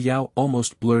 Bai Yao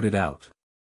almost blurted out.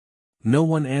 No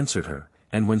one answered her,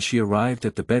 and when she arrived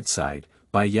at the bedside,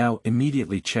 Bai Yao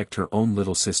immediately checked her own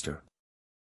little sister.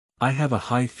 I have a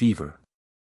high fever.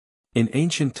 In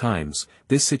ancient times,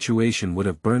 this situation would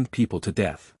have burned people to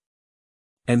death.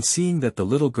 And seeing that the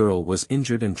little girl was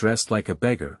injured and dressed like a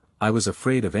beggar, I was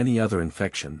afraid of any other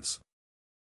infections.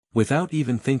 Without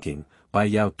even thinking, Bai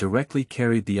Yao directly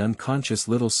carried the unconscious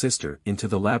little sister into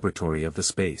the laboratory of the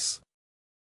space.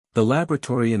 The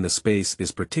laboratory in the space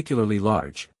is particularly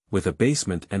large, with a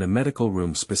basement and a medical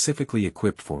room specifically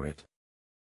equipped for it.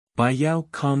 Bai Yao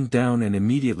calmed down and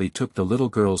immediately took the little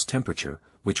girl's temperature,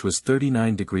 which was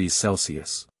 39 degrees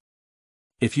Celsius.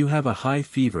 If you have a high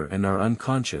fever and are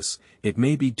unconscious, it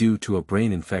may be due to a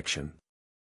brain infection.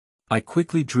 I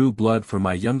quickly drew blood for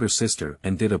my younger sister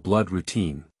and did a blood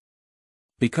routine.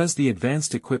 Because the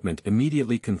advanced equipment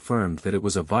immediately confirmed that it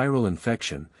was a viral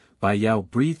infection, Bai Yao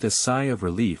breathed a sigh of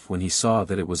relief when he saw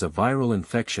that it was a viral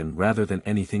infection rather than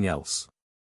anything else.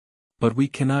 But we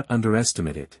cannot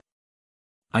underestimate it.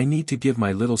 I need to give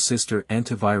my little sister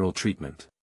antiviral treatment.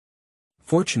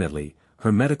 Fortunately,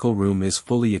 her medical room is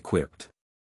fully equipped.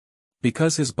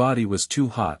 Because his body was too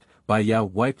hot, Bai Yao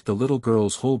wiped the little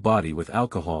girl's whole body with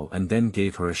alcohol and then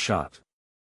gave her a shot.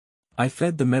 I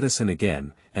fed the medicine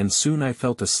again, and soon I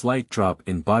felt a slight drop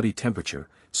in body temperature,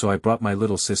 so I brought my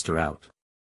little sister out.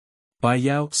 Bai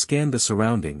Yao scanned the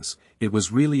surroundings. It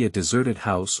was really a deserted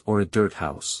house or a dirt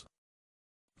house.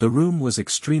 The room was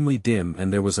extremely dim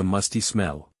and there was a musty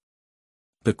smell.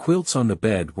 The quilts on the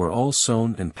bed were all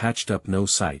sewn and patched up. No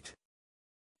sight.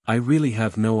 I really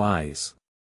have no eyes.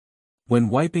 When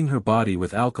wiping her body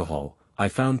with alcohol, I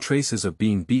found traces of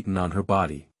being beaten on her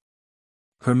body.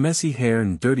 Her messy hair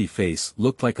and dirty face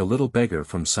looked like a little beggar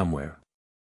from somewhere.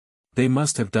 They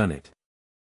must have done it.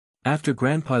 After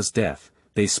Grandpa's death,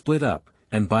 they split up,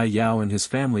 and Bai Yao and his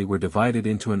family were divided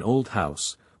into an old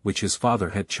house, which his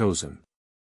father had chosen.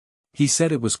 He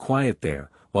said it was quiet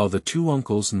there, while the 2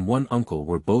 uncles and 1 uncle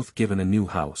were both given a new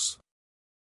house.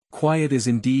 Quiet is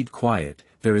indeed quiet,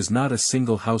 there is not a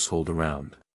single household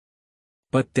around.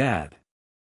 But Dad.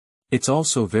 It's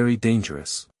also very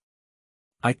dangerous.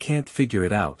 I can't figure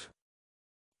it out.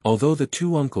 Although the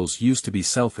 2 uncles used to be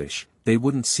selfish, they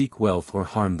wouldn't seek wealth or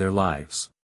harm their lives.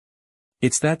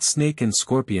 It's that snake and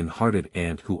scorpion-hearted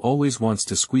aunt who always wants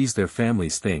to squeeze their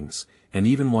family's things, and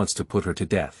even wants to put her to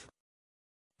death.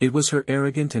 It was her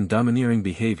arrogant and domineering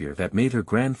behavior that made her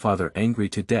grandfather angry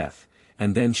to death,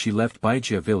 and then she left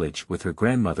Baijia village with her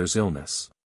grandmother's illness.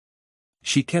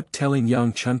 She kept telling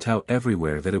young Chuntao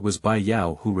everywhere that it was Bai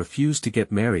Yao who refused to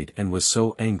get married and was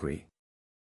so angry.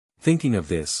 Thinking of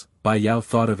this, Bai Yao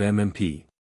thought of MMP.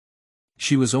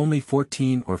 She was only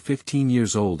 14 or 15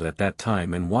 years old at that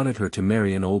time and wanted her to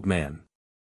marry an old man.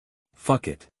 Fuck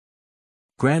it.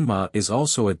 Grandma is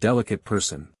also a delicate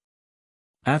person.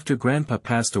 After Grandpa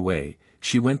passed away,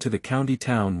 she went to the county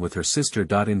town with her sister.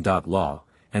 Law,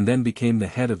 and then became the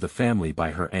head of the family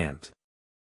by her aunt.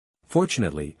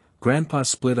 Fortunately, Grandpa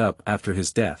split up after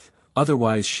his death,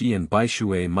 otherwise she and Bai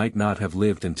Shui might not have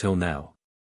lived until now.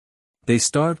 They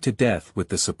starved to death with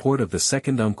the support of the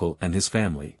second uncle and his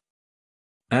family.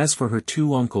 As for her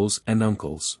two uncles and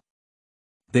uncles,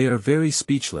 they are very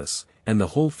speechless, and the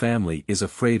whole family is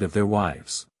afraid of their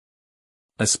wives.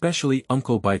 Especially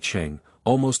Uncle Bai Cheng,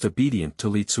 almost obedient to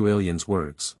Li Tzuelian's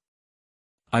words.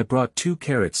 I brought 2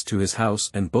 carrots to his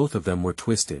house and both of them were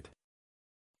twisted.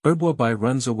 Erbo Bai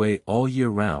runs away all year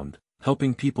round,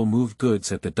 helping people move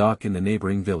goods at the dock in the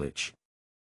neighboring village.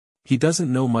 He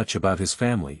doesn't know much about his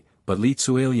family, but Li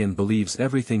Tzuelian believes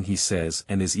everything he says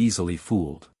and is easily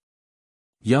fooled.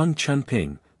 Yang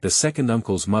Chunping, the second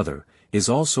uncle's mother, is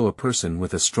also a person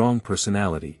with a strong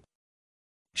personality.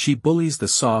 She bullies the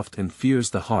soft and fears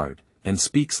the hard, and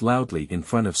speaks loudly in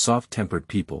front of soft-tempered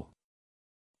people.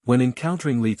 When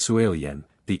encountering Li Tzuelian,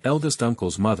 the eldest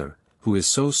uncle's mother, who is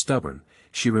so stubborn,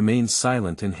 she remains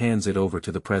silent and hands it over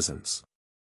to the presents.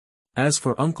 As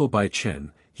for Uncle Bai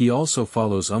Chen, he also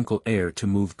follows Uncle Air to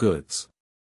move goods.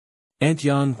 Aunt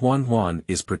Yan Huan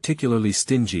is particularly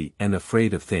stingy and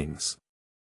afraid of things.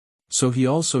 So he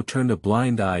also turned a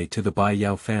blind eye to the Bai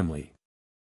Yao family.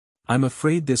 I'm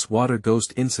afraid this water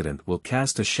ghost incident will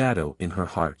cast a shadow in her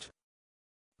heart.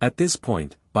 At this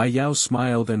point, Bai Yao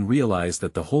smiled and realized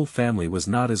that the whole family was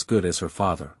not as good as her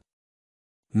father.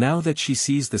 Now that she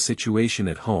sees the situation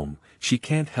at home, she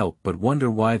can't help but wonder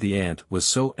why the aunt was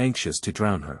so anxious to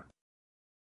drown her.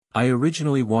 I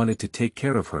originally wanted to take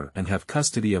care of her and have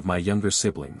custody of my younger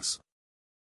siblings.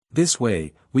 This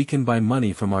way, we can buy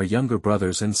money from our younger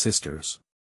brothers and sisters.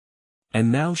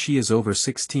 And now she is over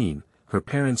 16, her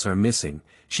parents are missing,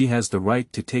 she has the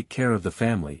right to take care of the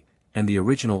family, and the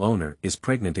original owner is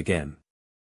pregnant again.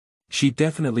 She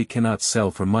definitely cannot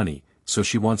sell for money, so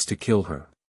she wants to kill her.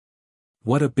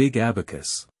 What a big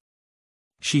abacus.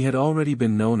 She had already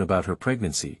been known about her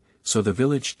pregnancy, so the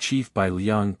village chief Bai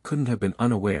Liang couldn't have been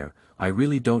unaware. I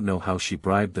really don't know how she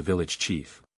bribed the village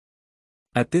chief.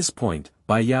 At this point,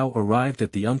 Bai Yao arrived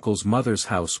at the uncle's mother's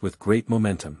house with great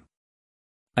momentum.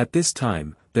 At this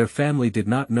time, their family did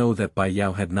not know that Bai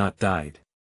Yao had not died.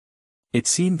 It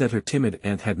seemed that her timid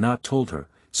aunt had not told her,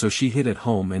 so she hid at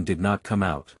home and did not come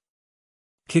out.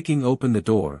 Kicking open the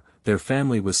door, their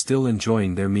family was still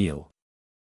enjoying their meal.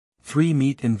 3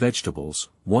 meat and vegetables,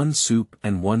 1 soup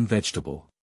and 1 vegetable.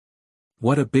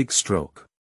 What a big stroke.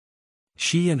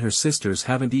 She and her sisters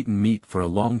haven't eaten meat for a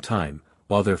long time,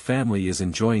 while their family is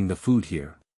enjoying the food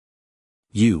here.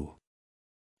 You.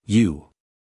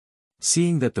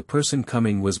 Seeing that the person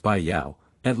coming was Bai Yao,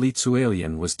 Aunt Li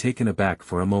Tzuelian was taken aback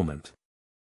for a moment.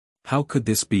 How could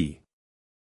this be?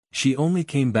 She only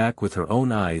came back with her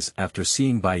own eyes after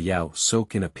seeing Bai Yao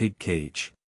soak in a pig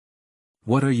cage.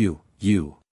 What are you?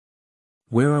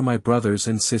 Where are my brothers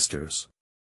and sisters?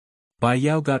 Bai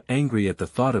Yao got angry at the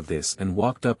thought of this and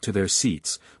walked up to their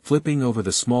seats, flipping over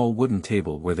the small wooden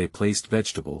table where they placed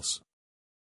vegetables.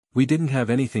 We didn't have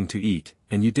anything to eat,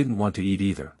 and you didn't want to eat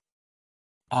either.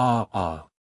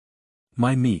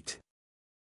 My meat.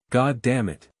 God damn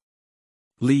it.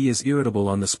 Li is irritable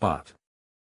on the spot.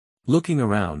 Looking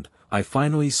around, I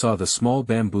finally saw the small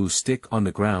bamboo stick on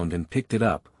the ground and picked it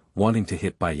up, wanting to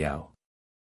hit Bai Yao.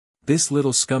 This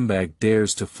little scumbag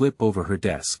dares to flip over her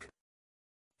desk.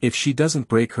 If she doesn't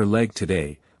break her leg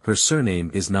today, her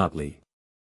surname is not Li.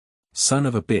 Son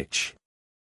of a bitch.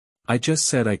 I just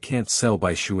said I can't sell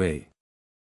Bai Shui.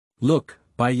 Look,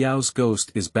 Bai Yao's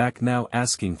ghost is back now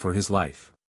asking for his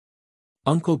life.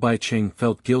 Uncle Bai Cheng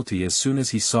felt guilty as soon as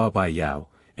he saw Bai Yao,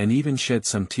 and even shed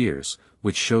some tears,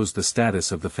 which shows the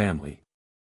status of the family.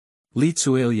 Li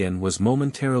Tzuelian was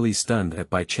momentarily stunned at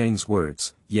Bai Cheng's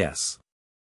words. Yes.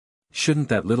 Shouldn't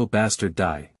that little bastard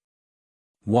die?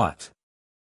 What?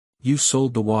 You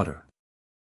sold the water.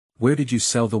 Where did you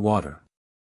sell the water?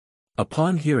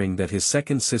 Upon hearing that his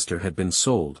second sister had been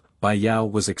sold, Bai Yao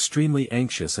was extremely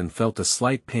anxious and felt a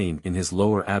slight pain in his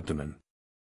lower abdomen.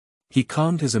 He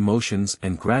calmed his emotions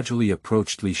and gradually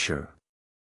approached Li Shi.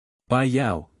 Bai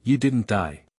Yao, you didn't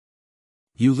die.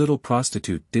 You little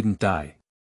prostitute didn't die.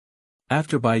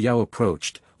 After Bai Yao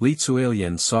approached, Li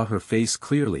Zuelian saw her face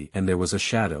clearly and there was a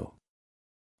shadow.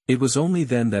 It was only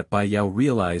then that Bai Yao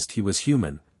realized he was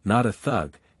human, not a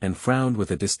thug, and frowned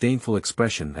with a disdainful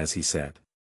expression as he said.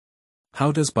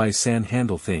 How does Bai San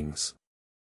handle things?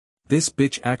 This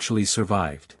bitch actually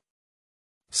survived.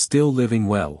 Still living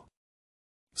well.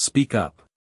 Speak up.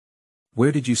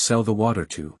 Where did you sell the water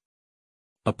to?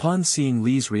 Upon seeing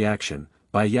Li's reaction,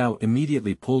 Bai Yao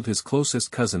immediately pulled his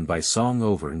closest cousin Bai Song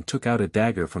over and took out a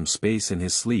dagger from space in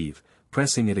his sleeve,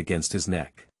 pressing it against his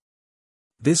neck.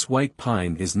 This white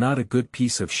pine is not a good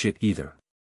piece of shit either.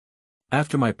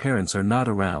 After my parents are not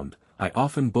around, I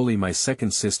often bully my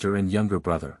second sister and younger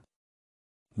brother.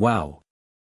 Wow.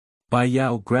 Bai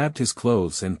Yao grabbed his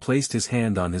clothes and placed his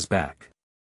hand on his back.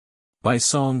 Bai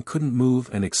Song couldn't move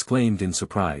and exclaimed in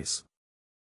surprise.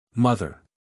 Mother.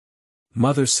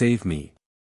 Mother, save me.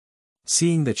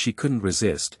 Seeing that she couldn't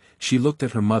resist, she looked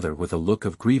at her mother with a look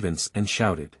of grievance and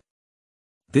shouted.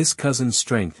 This cousin's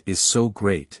strength is so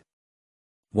great.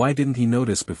 Why didn't he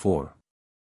notice before?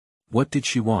 What did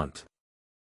she want?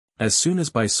 As soon as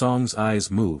Bai Song's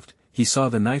eyes moved, he saw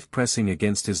the knife pressing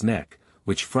against his neck,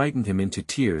 which frightened him into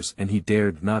tears and he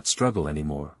dared not struggle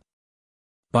anymore.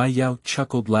 Bai Yao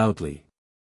chuckled loudly.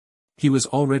 He was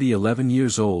already 11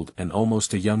 years old and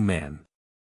almost a young man.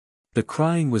 The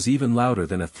crying was even louder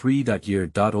than a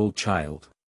 3-year-old child.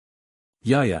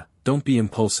 Yaya, don't be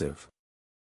impulsive.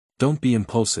 Don't be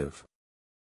impulsive.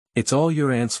 It's all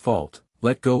your aunt's fault,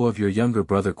 let go of your younger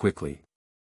brother quickly.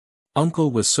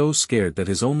 Uncle was so scared that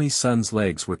his only son's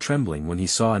legs were trembling when he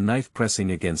saw a knife pressing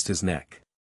against his neck.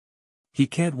 He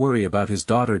can't worry about his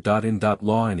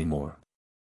daughter-in-law anymore.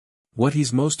 What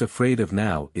he's most afraid of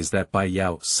now is that Bai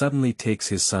Yao suddenly takes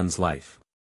his son's life.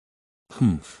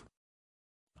 Humph.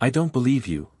 I don't believe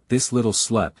you, this little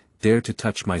slut, dare to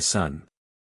touch my son.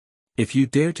 If you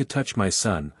dare to touch my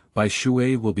son, Bai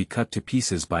Shui will be cut to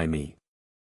pieces by me.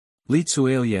 Li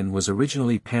Zuelian was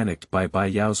originally panicked by Bai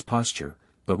Yao's posture,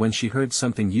 but when she heard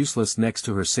something useless next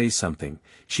to her say something,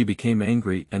 she became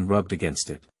angry and rubbed against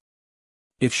it.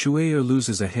 If Shui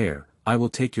loses a hair, I will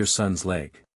take your son's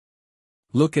leg.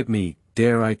 Look at me,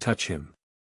 dare I touch him?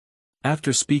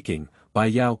 After speaking, Bai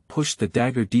Yao pushed the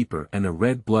dagger deeper and a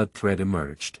red blood thread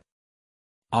emerged.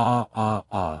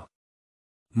 Ah.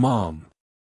 Mom.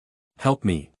 Help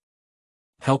me.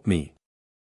 Help me.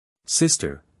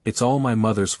 Sister, it's all my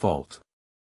mother's fault.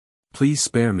 Please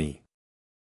spare me.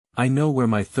 I know where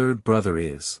my third brother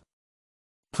is.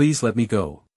 Please let me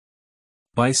go.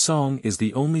 Bai Song is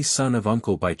the only son of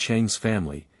Uncle Bai Cheng's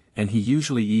family, and he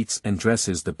usually eats and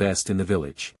dresses the best in the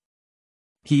village.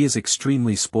 He is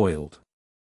extremely spoiled.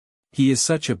 He is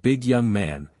such a big young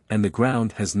man, and the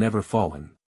ground has never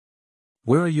fallen.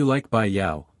 Where are you like Bai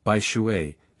Yao, Bai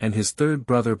Shui, and his third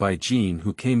brother Bai Jin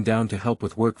who came down to help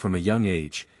with work from a young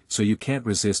age, so you can't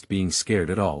resist being scared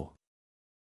at all?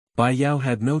 Bai Yao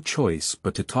had no choice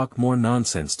but to talk more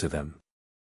nonsense to them.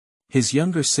 His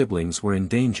younger siblings were in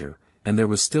danger, and there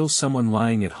was still someone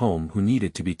lying at home who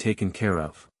needed to be taken care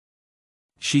of.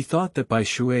 She thought that Bai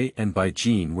Shui and Bai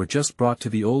Jin were just brought to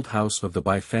the old house of the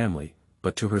Bai family,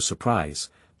 but to her surprise,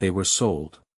 they were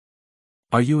sold.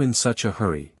 Are you in such a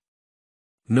hurry?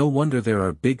 No wonder there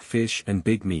are big fish and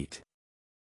big meat.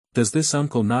 Does this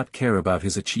uncle not care about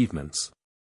his achievements?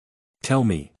 Tell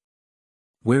me.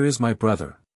 Where is my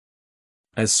brother?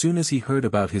 As soon as he heard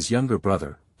about his younger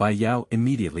brother, Bai Yao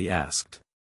immediately asked.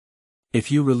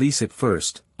 If you release it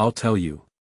first, I'll tell you.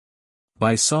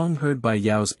 Bai Song heard Bai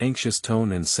Yao's anxious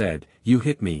tone and said, You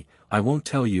hit me, I won't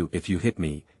tell you if you hit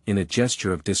me, in a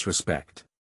gesture of disrespect.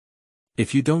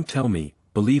 If you don't tell me,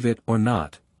 believe it or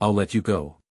not, I'll let you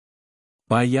go.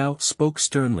 Bai Yao spoke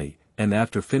sternly, and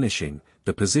after finishing,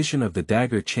 the position of the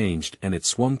dagger changed and it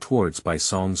swung towards Bai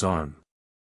Song's arm.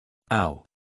 Ow!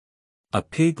 A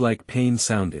pig-like pain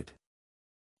sounded.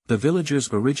 The villagers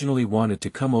originally wanted to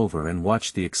come over and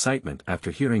watch the excitement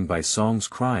after hearing Bai Song's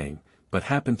crying, but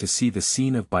happened to see the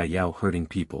scene of Bai Yao hurting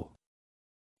people.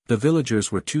 The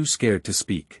villagers were too scared to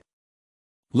speak.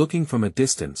 Looking from a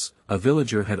distance, a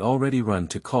villager had already run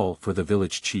to call for the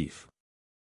village chief.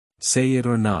 Say it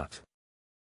or not.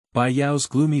 Bai Yao's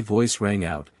gloomy voice rang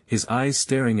out, his eyes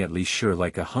staring at Li Shi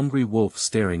like a hungry wolf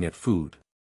staring at food.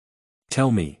 Tell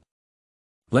me.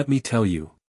 Let me tell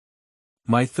you.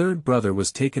 My third brother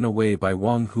was taken away by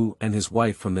Wang Hu and his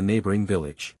wife from the neighboring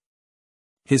village.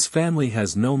 His family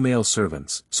has no male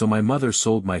servants, so my mother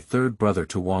sold my third brother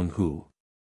to Wang Hu.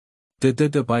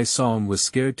 Bai Song was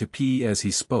scared to pee as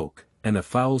he spoke, and a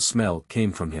foul smell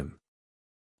came from him.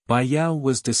 Bai Yao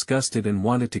was disgusted and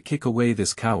wanted to kick away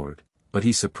this coward, but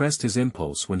he suppressed his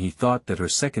impulse when he thought that her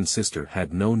second sister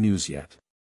had no news yet.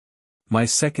 My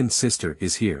second sister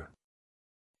is here.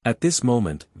 At this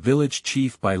moment, village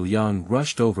chief Bai Yao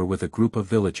rushed over with a group of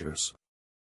villagers.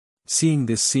 Seeing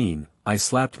this scene, I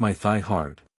slapped my thigh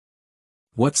hard.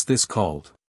 What's this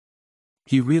called?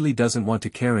 He really doesn't want to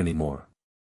care anymore.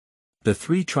 The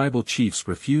three tribal chiefs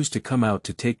refused to come out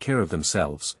to take care of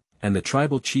themselves, and the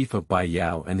tribal chief of Bai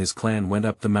Yao and his clan went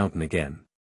up the mountain again.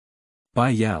 Bai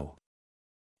Yao.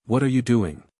 What are you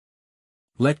doing?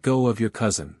 Let go of your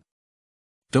cousin.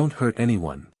 Don't hurt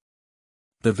anyone.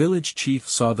 The village chief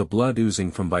saw the blood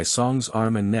oozing from Bai Song's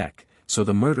arm and neck, so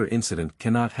the murder incident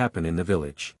cannot happen in the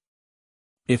village.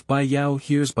 If Bai Yao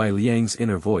hears Bai Liang's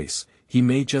inner voice, he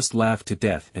may just laugh to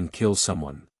death and kill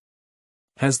someone.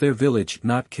 Has their village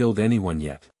not killed anyone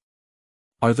yet?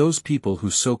 Are those people who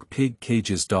soak pig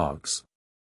cages dogs?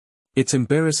 It's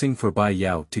embarrassing for Bai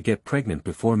Yao to get pregnant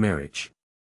before marriage.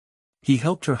 He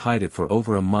helped her hide it for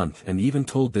over a month and even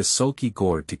told this sulky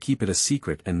gourd to keep it a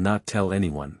secret and not tell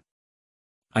anyone.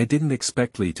 I didn't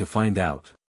expect Li to find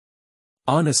out.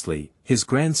 Honestly, his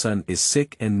grandson is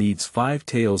sick and needs 5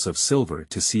 taels of silver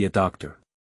to see a doctor.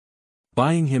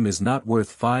 Buying him is not worth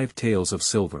 5 taels of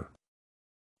silver.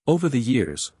 Over the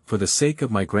years, for the sake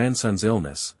of my grandson's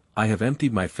illness, I have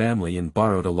emptied my family and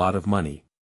borrowed a lot of money.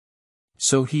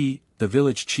 So he, the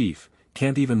village chief,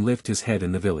 can't even lift his head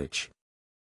in the village.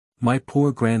 My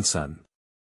poor grandson.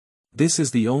 This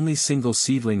is the only single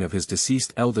seedling of his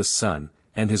deceased eldest son,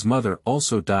 and his mother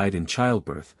also died in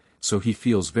childbirth, so he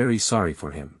feels very sorry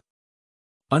for him.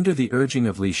 Under the urging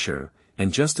of Li Shi,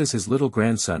 and just as his little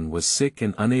grandson was sick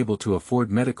and unable to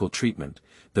afford medical treatment,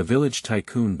 the village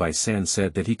tycoon Bai San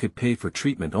said that he could pay for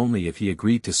treatment only if he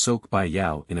agreed to soak Bai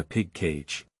Yao in a pig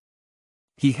cage.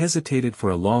 He hesitated for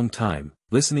a long time,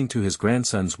 listening to his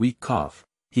grandson's weak cough.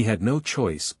 He had no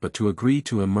choice but to agree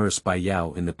to immerse Bai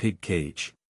Yao in the pig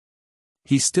cage.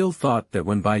 He still thought that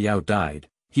when Bai Yao died,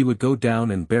 he would go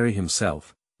down and bury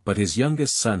himself, but his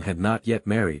youngest son had not yet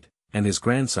married, and his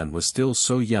grandson was still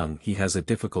so young he has a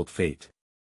difficult fate.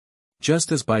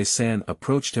 Just as Bai San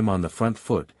approached him on the front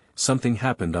foot, something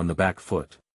happened on the back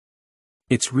foot.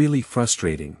 It's really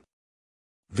frustrating.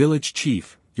 Village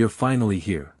chief, you're finally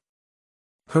here.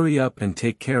 Hurry up and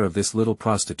take care of this little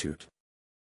prostitute.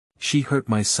 She hurt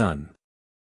my son.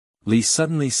 Li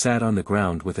suddenly sat on the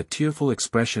ground with a tearful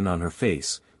expression on her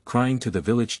face, crying to the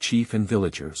village chief and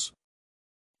villagers.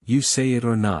 You say it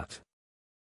or not.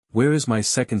 Where is my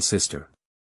second sister?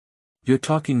 You're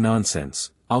talking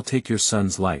nonsense, I'll take your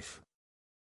son's life.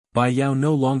 Bai Yao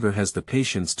no longer has the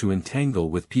patience to entangle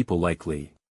with people like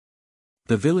Li.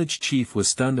 The village chief was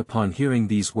stunned upon hearing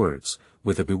these words,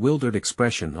 with a bewildered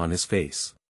expression on his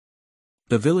face.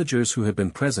 The villagers who had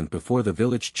been present before the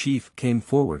village chief came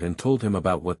forward and told him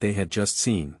about what they had just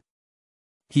seen.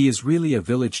 He is really a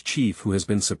village chief who has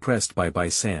been suppressed by Bai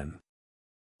San.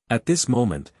 At this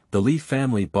moment, the Li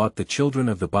family bought the children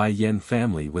of the Bai Yan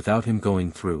family without him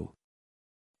going through.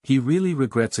 He really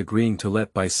regrets agreeing to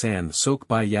let Bai San soak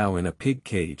Bai Yao in a pig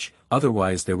cage,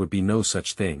 otherwise there would be no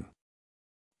such thing.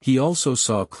 He also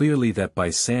saw clearly that Bai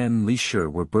San and Li Shi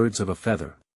were birds of a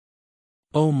feather.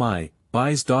 Oh my,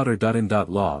 Bai's daughter.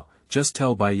 Just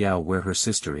tell Bai Yao where her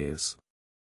sister is.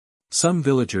 Some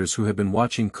villagers who had been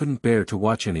watching couldn't bear to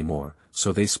watch anymore,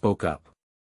 so they spoke up.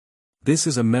 This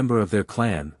is a member of their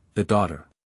clan, the daughter.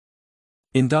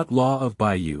 In law of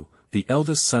Bai Yu, the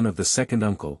eldest son of the second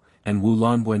uncle, and Wu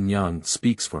Lanwen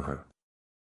speaks for her.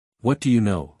 What do you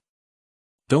know?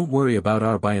 Don't worry about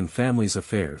our Baiyan family's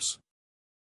affairs.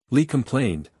 Li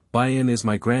complained, Baiyan is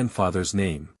my grandfather's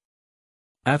name.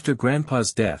 After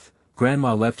grandpa's death,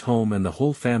 grandma left home and the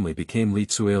whole family became Li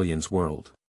Tsualian's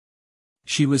world.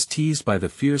 She was teased by the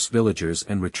fierce villagers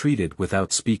and retreated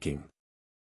without speaking.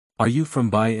 Are you from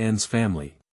Bai Yan's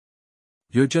family?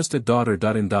 You're just a daughter.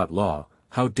 Law,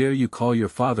 how dare you call your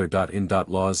father.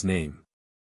 Law's name?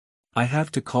 I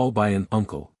have to call Bai Yan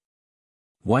uncle.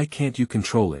 Why can't you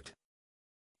control it?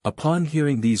 Upon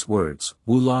hearing these words,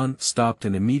 Wu Lan stopped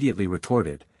and immediately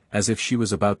retorted, as if she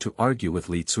was about to argue with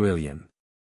Li Tsualian.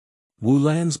 Wu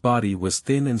Lan's body was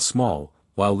thin and small,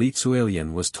 while Li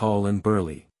Tsualian was tall and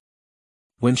burly.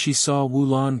 When she saw Wu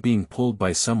Lan being pulled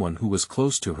by someone who was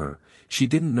close to her, she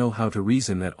didn't know how to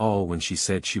reason at all when she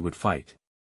said she would fight.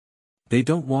 They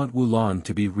don't want Wu Lan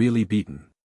to be really beaten.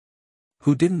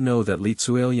 Who didn't know that Li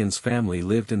Tsualian's family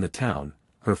lived in the town?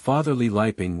 Her father Li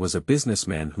Liping was a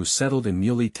businessman who settled in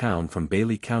Muley town from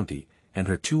Bailey County, and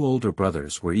her 2 older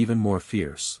brothers were even more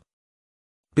fierce.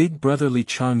 Big brother Li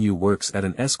Changyu works at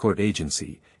an escort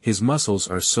agency, his muscles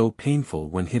are so painful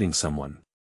when hitting someone.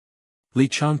 Li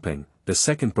Changpeng, the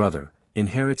second brother,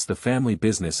 inherits the family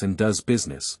business and does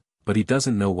business, but he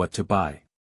doesn't know what to buy.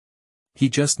 He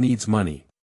just needs money.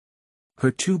 Her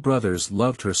two brothers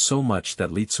loved her so much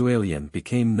that Li Tzuelian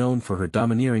became known for her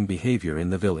domineering behavior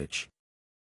in the village.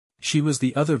 She was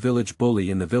the other village bully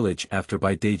in the village after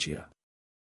Baijia.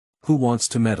 Who wants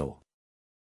to meddle?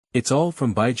 It's all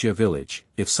from Baijia village.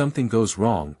 If something goes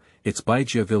wrong, it's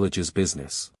Baijia village's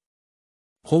business.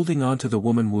 Holding on to the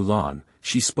woman Wulan,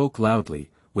 she spoke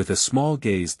loudly, with a small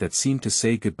gaze that seemed to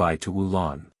say goodbye to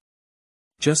Wulan.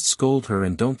 Just scold her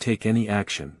and don't take any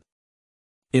action.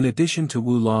 In addition to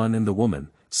Wulan and the woman,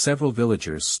 several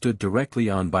villagers stood directly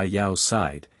on Bai Yao's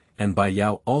side, and Bai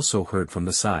Yao also heard from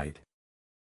the side.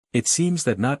 It seems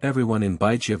that not everyone in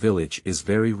Baijia village is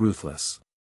very ruthless.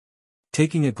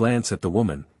 Taking a glance at the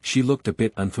woman, she looked a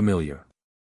bit unfamiliar.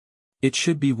 It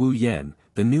should be Wu Yan,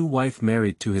 the new wife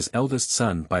married to his eldest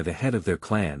son by the head of their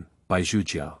clan,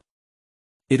 Baijia.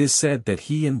 It is said that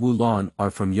he and Wulan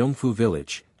are from Yongfu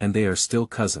village, and they are still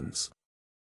cousins.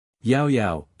 Yao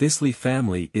Yao, this Li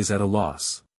family is at a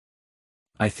loss.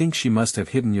 I think she must have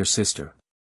hidden your sister.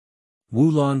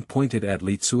 Wulan pointed at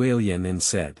Li Tzuelian and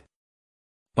said.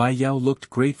 Bai Yao looked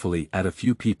gratefully at a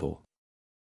few people.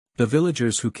 The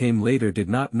villagers who came later did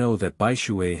not know that Bai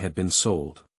Shui had been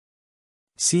sold.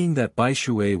 Seeing that Bai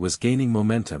Shui was gaining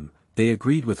momentum, they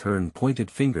agreed with her and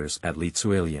pointed fingers at Li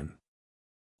Tzuelian.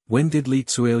 When did Li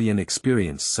Tzuelian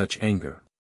experience such anger?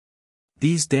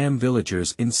 These damn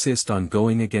villagers insist on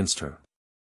going against her.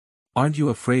 Aren't you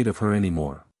afraid of her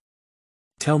anymore?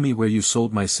 Tell me where you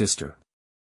sold my sister.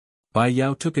 Bai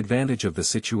Yao took advantage of the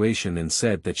situation and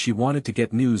said that she wanted to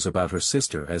get news about her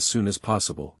sister as soon as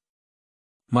possible.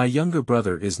 My younger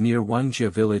brother is near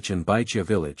Wangjia village and Baijia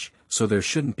village, so there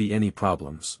shouldn't be any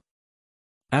problems.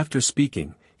 After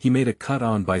speaking, he made a cut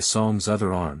on Bai Song's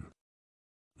other arm.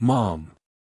 Mom.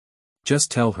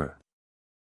 Just tell her.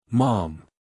 Mom.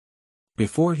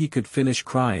 Before he could finish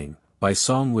crying, Bai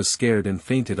Song was scared and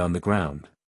fainted on the ground.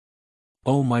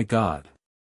 Oh my God.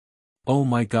 Oh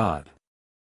my God.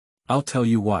 I'll tell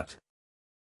you what.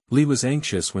 Li was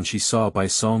anxious when she saw Bai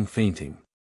Song fainting.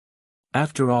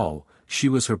 After all, she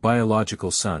was her biological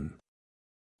son.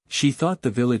 She thought the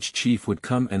village chief would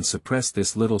come and suppress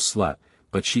this little slut,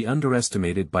 but she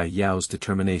underestimated Bai Yao's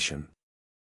determination.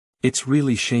 It's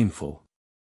really shameful.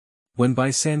 When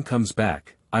Bai San comes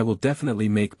back, I will definitely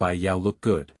make Bai Yao look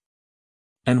good.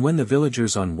 And when the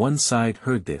villagers on one side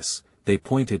heard this, they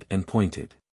pointed and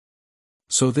pointed.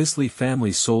 So this Li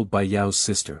family sold Bai Yao's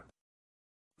sister.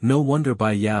 No wonder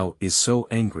Bai Yao is so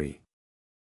angry.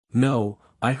 No,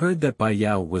 I heard that Bai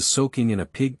Yao was soaking in a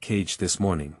pig cage this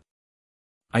morning.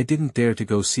 I didn't dare to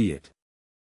go see it.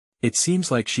 It seems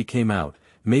like she came out,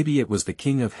 maybe it was the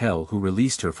king of hell who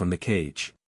released her from the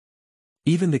cage.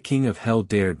 Even the king of hell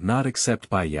dared not accept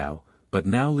Bai Yao, but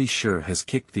now Li Shi has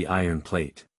kicked the iron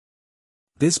plate.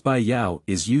 This Bai Yao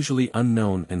is usually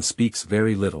unknown and speaks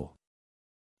very little.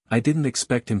 I didn't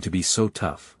expect him to be so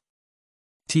tough.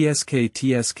 TSK,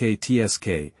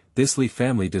 this Li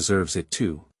family deserves it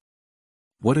too.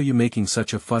 What are you making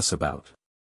such a fuss about?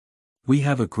 We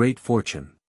have a great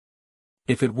fortune.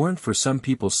 If it weren't for some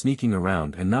people sneaking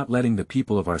around and not letting the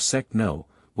people of our sect know,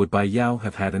 would Bai Yao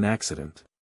have had an accident?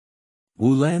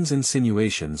 Wu Lan's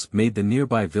insinuations made the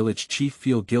nearby village chief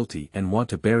feel guilty and want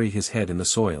to bury his head in the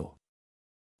soil.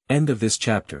 End of this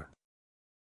chapter.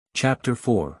 Chapter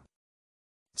 4.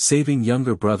 Saving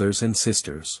Younger Brothers and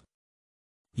Sisters.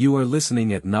 You are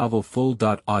listening at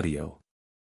novelfull.audio.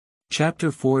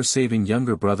 Chapter 4 Saving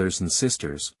Younger Brothers and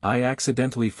Sisters. I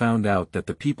accidentally found out that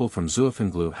the people from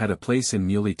Zuofenglu had a place in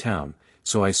Muley Town,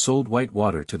 so I sold white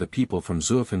water to the people from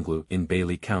Zuofenglu in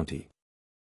Bailey County.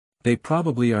 They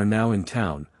probably are now in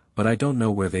town, but I don't know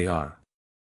where they are.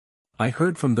 I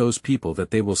heard from those people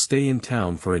that they will stay in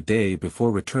town for a day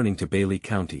before returning to Bailey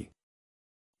County.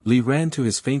 Li ran to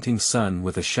his fainting son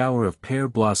with a shower of pear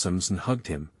blossoms and hugged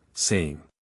him, saying,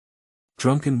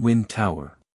 Drunken Wind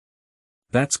Tower.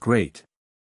 That's great.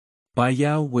 Bai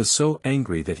Yao was so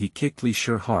angry that he kicked Li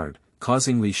Shi hard,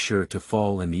 causing Li Shi to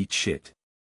fall and eat shit.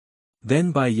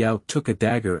 Then Bai Yao took a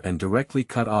dagger and directly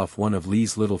cut off one of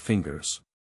Li's little fingers.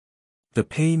 The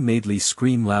pain made Li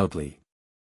scream loudly.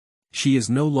 She is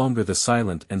no longer the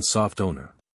silent and soft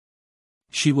owner.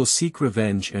 She will seek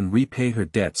revenge and repay her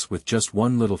debts with just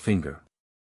one little finger.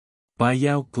 Bai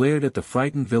Yao glared at the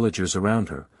frightened villagers around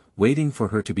her, waiting for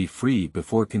her to be free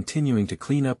before continuing to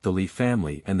clean up the Li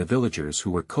family and the villagers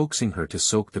who were coaxing her to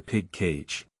soak the pig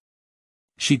cage.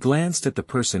 She glanced at the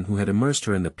person who had immersed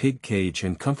her in the pig cage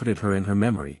and comforted her in her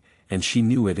memory, and she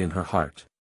knew it in her heart.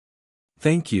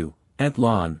 Thank you, Aunt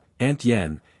Lan, Aunt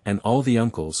Yen, and all the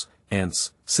uncles,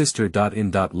 aunts,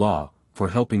 sister.in.law, for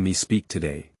helping me speak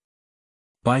today.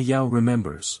 Bai Yao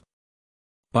remembers.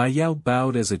 Bai Yao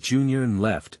bowed as a junior and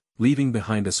left, leaving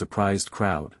behind a surprised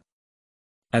crowd.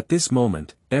 At this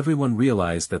moment, everyone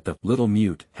realized that the little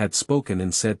mute had spoken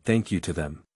and said thank you to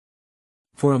them.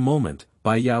 For a moment,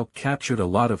 Bai Yao captured a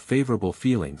lot of favorable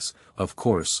feelings. Of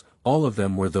course, all of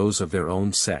them were those of their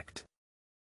own sect.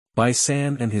 Bai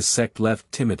San and his sect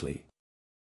left timidly.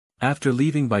 After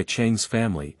leaving Bai Cheng's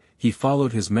family, he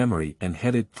followed his memory and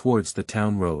headed towards the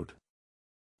town road.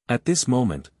 At this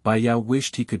moment, Bai Yao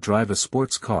wished he could drive a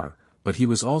sports car, but he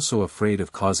was also afraid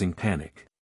of causing panic.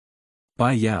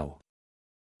 Bai Yao.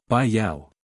 Bai Yao.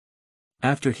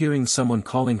 After hearing someone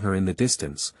calling her in the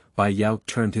distance, Bai Yao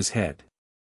turned his head.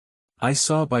 I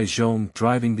saw Bai Zhong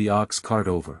driving the ox cart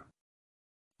over.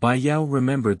 Bai Yao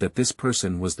remembered that this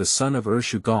person was the son of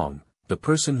Shugong, the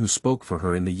person who spoke for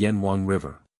her in the Yanwang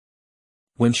River.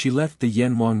 When she left the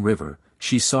Yanwang River,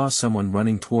 she saw someone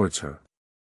running towards her.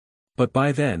 But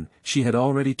by then, she had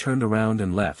already turned around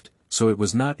and left, so it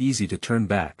was not easy to turn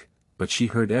back, but she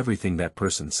heard everything that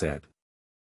person said.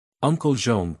 Uncle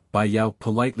Zhong, Bai Yao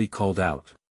politely called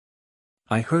out.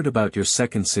 I heard about your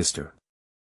second sister.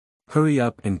 Hurry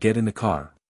up and get in the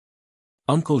car.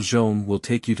 Uncle Zhong will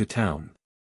take you to town.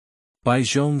 Bai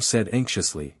Zhong said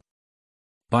anxiously.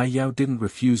 Bai Yao didn't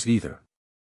refuse either.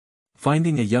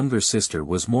 Finding a younger sister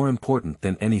was more important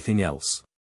than anything else.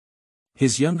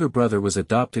 His younger brother was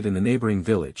adopted in a neighboring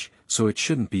village, so it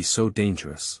shouldn't be so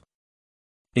dangerous.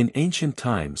 In ancient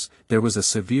times, there was a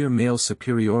severe male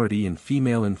superiority and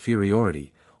female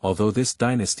inferiority, although this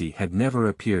dynasty had never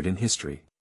appeared in history.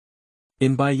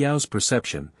 In Bai Yao's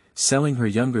perception, selling her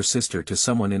younger sister to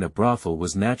someone in a brothel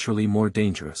was naturally more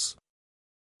dangerous.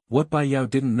 What Bai Yao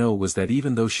didn't know was that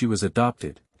even though she was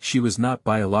adopted, she was not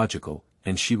biological,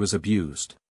 and she was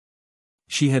abused.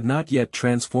 She had not yet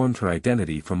transformed her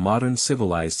identity from modern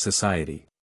civilized society.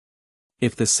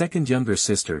 If the second younger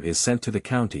sister is sent to the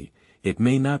county, it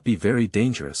may not be very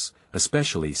dangerous,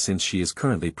 especially since she is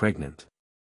currently pregnant.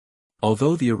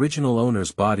 Although the original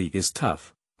owner's body is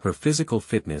tough, her physical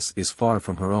fitness is far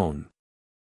from her own.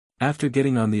 After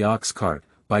getting on the ox cart,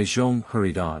 Bai Zhong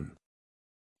hurried on.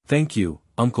 Thank you,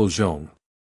 Uncle Zhong.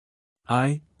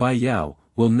 I, Bai Yao,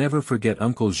 will never forget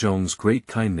Uncle Zhong's great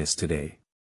kindness today.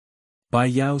 Bai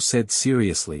Yao said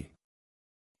seriously.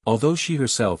 Although she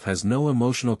herself has no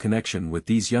emotional connection with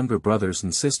these younger brothers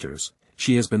and sisters,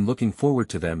 she has been looking forward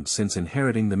to them since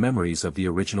inheriting the memories of the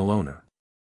original owner.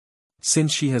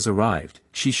 Since she has arrived,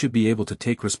 she should be able to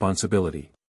take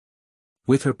responsibility.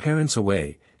 With her parents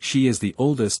away, she is the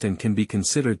oldest and can be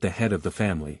considered the head of the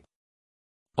family.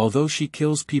 Although she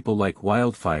kills people like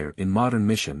wildfire in modern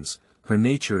missions, her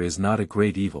nature is not a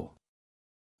great evil.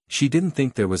 She didn't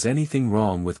think there was anything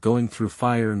wrong with going through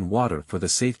fire and water for the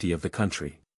safety of the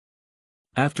country.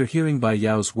 After hearing Bai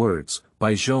Yao's words,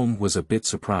 Bai Zhong was a bit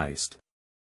surprised.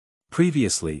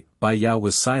 Previously, Bai Yao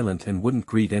was silent and wouldn't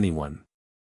greet anyone.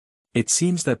 It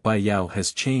seems that Bai Yao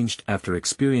has changed after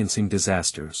experiencing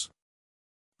disasters.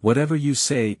 Whatever you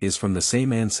say is from the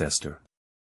same ancestor.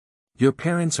 Your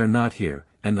parents are not here,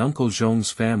 and Uncle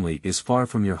Zhong's family is far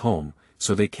from your home,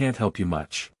 so they can't help you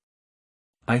much.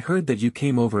 I heard that you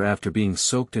came over after being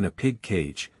soaked in a pig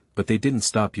cage, but they didn't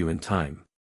stop you in time.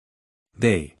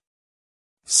 They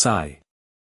sigh.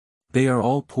 They are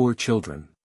all poor children.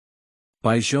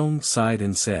 Bai Zhong sighed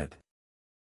and said.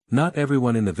 Not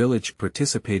everyone in the village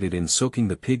participated in soaking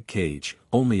the pig cage,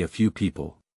 only a few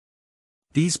people.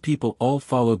 These people all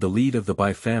followed the lead of the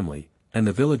Bai family, and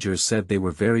the villagers said they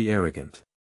were very arrogant.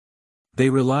 They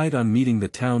relied on meeting the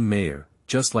town mayor,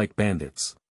 just like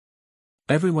bandits.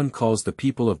 Everyone calls the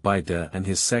people of Baijia and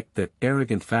his sect the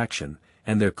arrogant faction,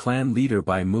 and their clan leader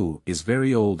Bai Mu is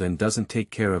very old and doesn't take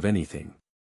care of anything.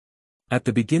 At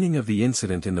the beginning of the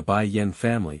incident in the Bai Yan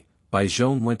family, Bai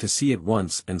Zhong went to see it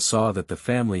once and saw that the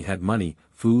family had money,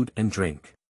 food and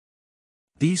drink.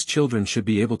 These children should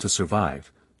be able to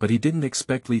survive, but he didn't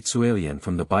expect Li Zuelian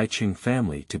from the Bai Qing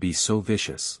family to be so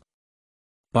vicious.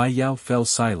 Bai Yao fell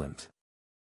silent.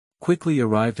 Quickly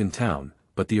arrived in town,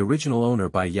 but the original owner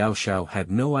Bai Yao Shao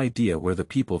had no idea where the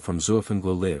people from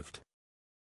Zuofenglo lived.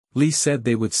 Li said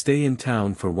they would stay in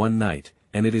town for one night,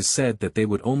 and it is said that they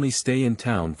would only stay in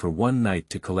town for one night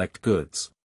to collect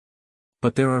goods.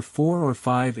 But there are 4 or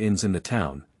 5 inns in the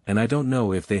town, and I don't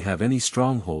know if they have any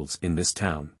strongholds in this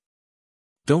town.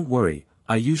 Don't worry,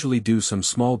 I usually do some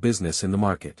small business in the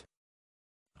market.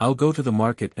 I'll go to the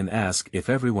market and ask if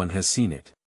everyone has seen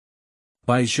it.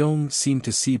 Bai Zhong seemed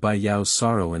to see Bai Yao's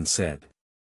sorrow and said.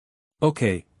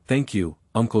 Okay, thank you,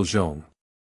 Uncle Zhong.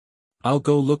 I'll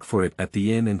go look for it at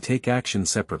the inn and take action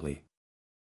separately.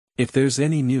 If there's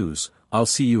any news, I'll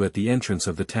see you at the entrance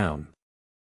of the town.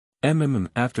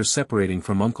 After separating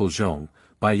from Uncle Zhong,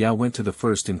 Bai Yao went to the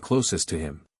first inn closest to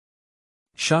him.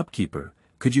 "Shopkeeper,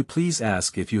 could you please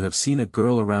ask if you have seen a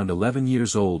girl around 11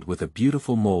 years old with a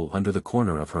beautiful mole under the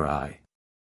corner of her eye?"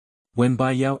 When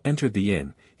Bai Yao entered the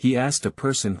inn, he asked a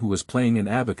person who was playing an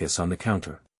abacus on the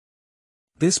counter.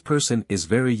 This person is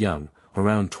very young,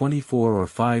 around 24 or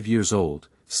 5 years old,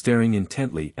 staring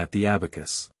intently at the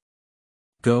abacus.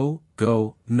 Go,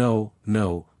 no,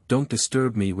 don't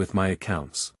disturb me with my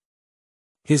accounts.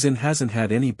 His inn hasn't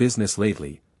had any business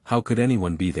lately, how could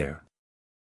anyone be there?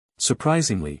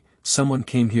 Surprisingly, someone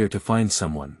came here to find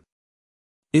someone.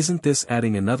 Isn't this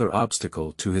adding another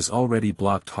obstacle to his already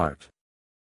blocked heart?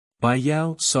 Bai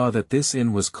Yao saw that this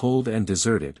inn was cold and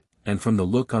deserted, and from the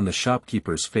look on the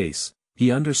shopkeeper's face,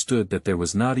 he understood that there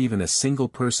was not even a single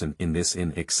person in this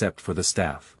inn except for the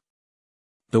staff.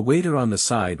 The waiter on the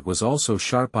side was also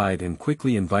sharp-eyed and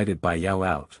quickly invited Bai Yao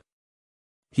out.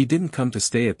 He didn't come to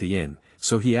stay at the inn,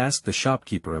 so he asked the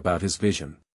shopkeeper about his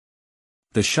vision.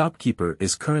 The shopkeeper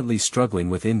is currently struggling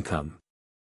with income.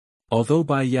 Although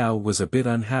Bai Yao was a bit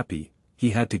unhappy, he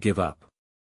had to give up.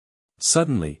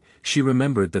 Suddenly, she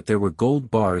remembered that there were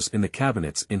gold bars in the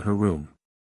cabinets in her room.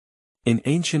 In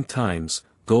ancient times,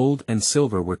 gold and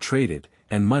silver were traded,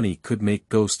 and money could make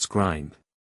ghosts grind.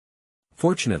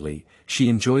 Fortunately, she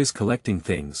enjoys collecting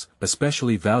things,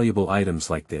 especially valuable items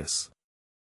like this.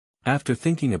 After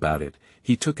thinking about it,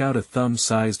 he took out a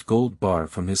thumb-sized gold bar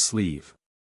from his sleeve.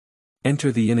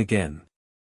 Enter the inn again.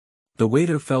 The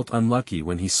waiter felt unlucky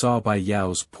when he saw Bai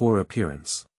Yao's poor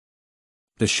appearance.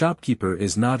 The shopkeeper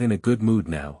is not in a good mood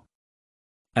now.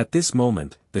 At this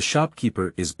moment, the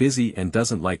shopkeeper is busy and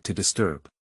doesn't like to disturb.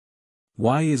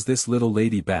 Why is this little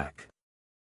lady back?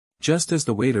 Just as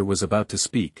the waiter was about to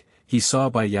speak, he saw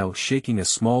Bai Yao shaking a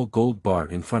small gold bar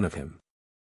in front of him.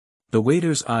 The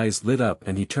waiter's eyes lit up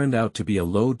and he turned out to be a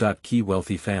low-key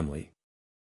wealthy family.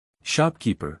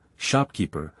 Shopkeeper,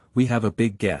 we have a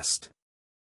big guest.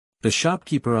 The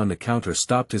shopkeeper on the counter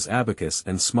stopped his abacus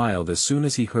and smiled as soon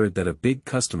as he heard that a big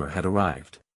customer had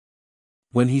arrived.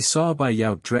 When he saw Bai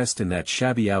Yao dressed in that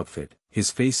shabby outfit,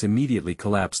 his face immediately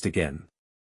collapsed again.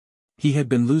 He had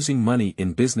been losing money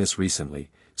in business recently,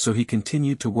 so he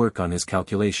continued to work on his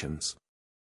calculations.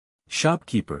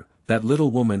 Shopkeeper, that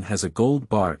little woman has a gold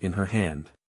bar in her hand.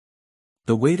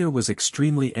 The waiter was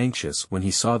extremely anxious when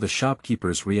he saw the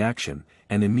shopkeeper's reaction,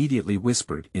 and immediately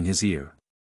whispered in his ear.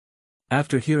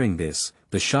 After hearing this,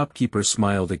 the shopkeeper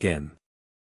smiled again.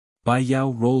 Bai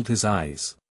Yao rolled his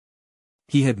eyes.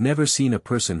 He had never seen a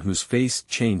person whose face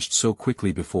changed so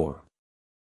quickly before.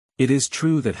 It is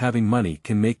true that having money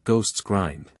can make ghosts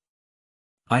grind.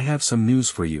 I have some news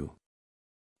for you.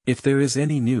 If there is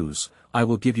any news, I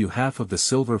will give you half of the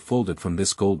silver folded from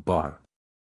this gold bar.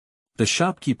 The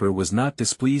shopkeeper was not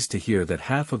displeased to hear that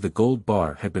half of the gold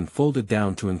bar had been folded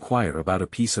down to inquire about a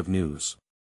piece of news.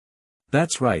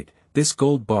 That's right, this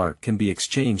gold bar can be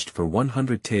exchanged for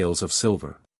 100 taels of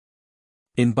silver.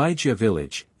 In Baijia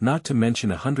village, not to mention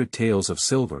 100 taels of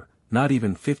silver, not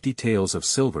even 50 taels of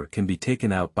silver can be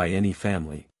taken out by any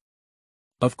family.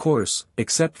 Of course,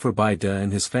 except for Baijia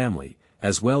and his family,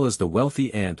 as well as the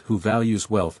wealthy aunt who values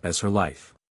wealth as her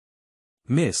life.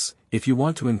 Miss, if you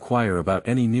want to inquire about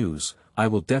any news, I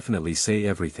will definitely say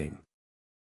everything.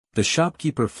 The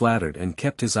shopkeeper flattered and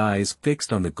kept his eyes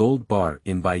fixed on the gold bar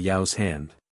in Bai Yao's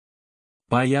hand.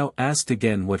 Bai Yao asked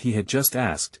again what he had just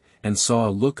asked, and saw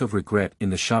a look of regret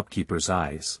in the shopkeeper's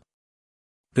eyes.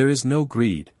 There is no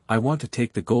greed, I want to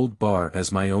take the gold bar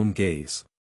as my own gaze.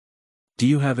 Do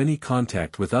you have any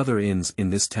contact with other inns in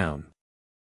this town?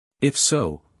 If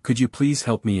so, could you please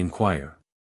help me inquire?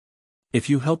 If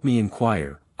you help me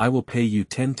inquire, I will pay you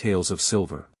 10 taels of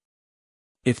silver.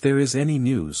 If there is any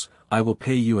news, I will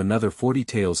pay you another 40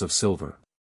 taels of silver.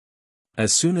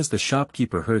 As soon as the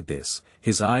shopkeeper heard this,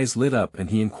 his eyes lit up and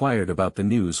he inquired about the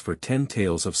news for 10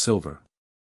 taels of silver.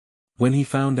 When he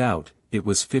found out, it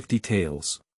was 50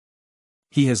 taels.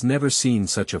 He has never seen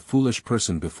such a foolish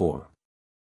person before.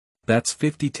 That's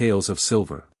 50 taels of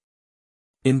silver.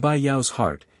 In Bai Yao's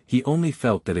heart, he only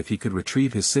felt that if he could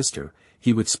retrieve his sister,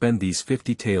 he would spend these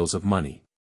 50 taels of money.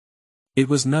 It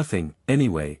was nothing,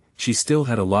 anyway, she still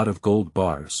had a lot of gold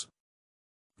bars.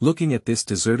 Looking at this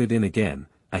deserted inn again,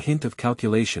 a hint of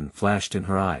calculation flashed in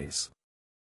her eyes.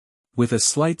 With a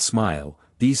slight smile,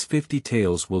 these 50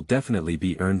 taels will definitely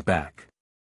be earned back.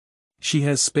 She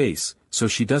has space, so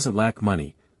she doesn't lack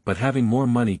money, but having more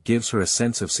money gives her a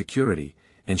sense of security,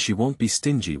 and she won't be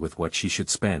stingy with what she should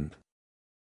spend.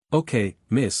 Okay,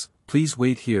 miss, please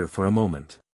wait here for a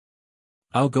moment.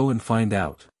 I'll go and find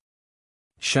out.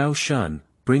 Xiao Shun,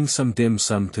 bring some dim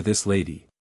sum to this lady.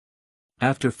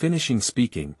 After finishing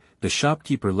speaking, the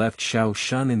shopkeeper left Xiao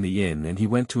Shun in the inn and he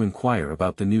went to inquire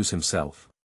about the news himself.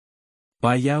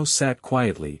 Bai Yao sat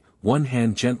quietly, one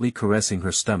hand gently caressing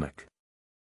her stomach.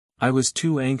 I was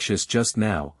too anxious just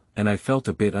now, and I felt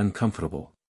a bit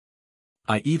uncomfortable.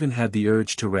 I even had the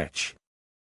urge to retch.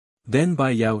 Then Bai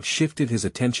Yao shifted his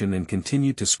attention and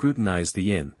continued to scrutinize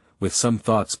the inn, with some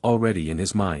thoughts already in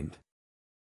his mind.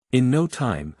 In no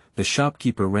time, the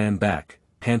shopkeeper ran back,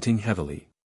 panting heavily.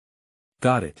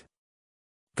 Got it.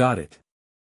 Got it.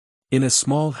 In a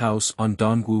small house on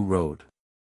Dongwu Road.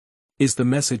 Is the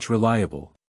message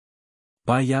reliable?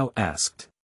 Bai Yao asked.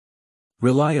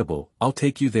 Reliable, I'll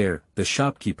take you there, the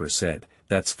shopkeeper said,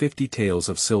 that's 50 taels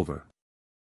of silver.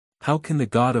 How can the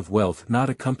god of wealth not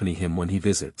accompany him when he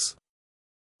visits?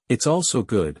 It's also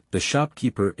good, the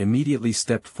shopkeeper immediately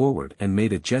stepped forward and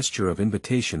made a gesture of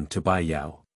invitation to Bai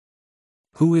Yao.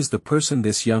 Who is the person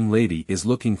this young lady is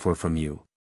looking for from you?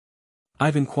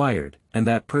 I've inquired, and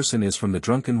that person is from the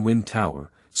Drunken Wind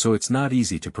Tower, so it's not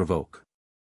easy to provoke.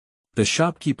 The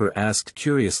shopkeeper asked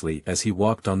curiously as he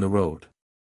walked on the road.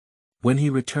 When he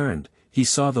returned, he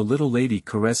saw the little lady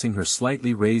caressing her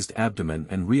slightly raised abdomen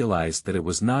and realized that it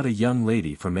was not a young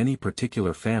lady from any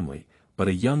particular family, but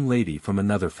a young lady from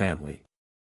another family.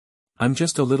 I'm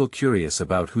just a little curious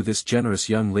about who this generous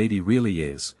young lady really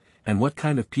is, and what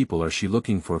kind of people are she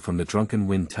looking for from the Drunken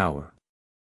Wind Tower.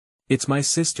 It's my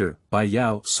sister. Bai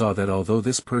Yao saw that although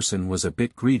this person was a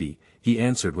bit greedy, he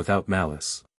answered without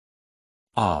malice.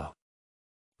 Ah.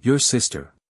 Your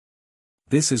sister.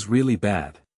 This is really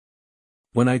bad.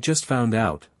 When I just found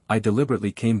out, I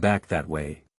deliberately came back that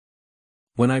way.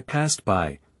 When I passed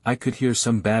by, I could hear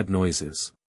some bad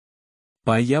noises.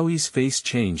 Bai Yao's face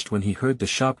changed when he heard the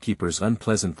shopkeeper's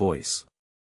unpleasant voice.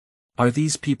 Are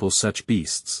these people such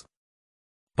beasts?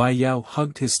 Bai Yao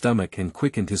hugged his stomach and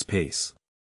quickened his pace.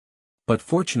 But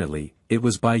fortunately, it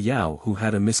was Bai Yao who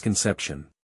had a misconception.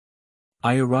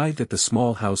 I arrived at the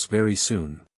small house very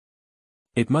soon.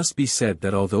 It must be said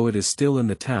that although it is still in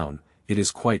the town, it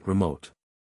is quite remote.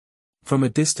 From a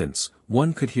distance,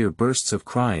 one could hear bursts of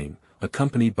crying,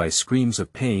 accompanied by screams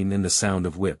of pain and the sound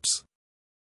of whips.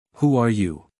 Who are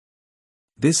you?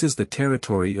 This is the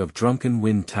territory of Drunken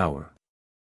Wind Tower.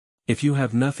 If you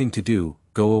have nothing to do,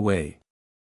 go away.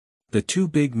 The two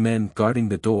big men guarding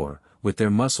the door, with their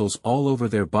muscles all over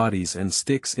their bodies and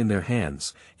sticks in their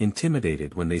hands,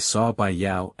 intimidated when they saw Bai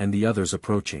Yao and the others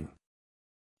approaching.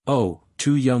 Oh,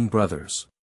 two young brothers.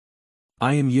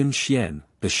 I am Yunxuan,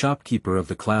 the shopkeeper of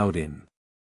the Cloud Inn.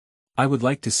 I would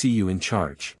like to see you in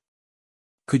charge.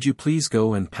 Could you please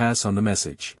go and pass on the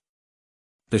message?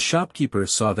 The shopkeeper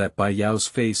saw that Bai Yao's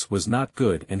face was not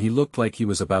good and he looked like he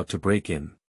was about to break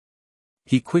in.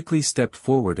 He quickly stepped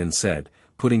forward and said,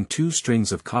 putting 2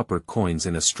 strings of copper coins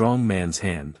in a strong man's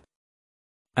hand.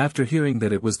 After hearing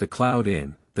that it was the Cloud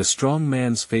Inn, the strong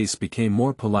man's face became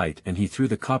more polite and he threw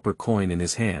the copper coin in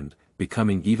his hand,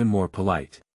 becoming even more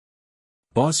polite.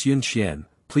 Boss Yunxuan,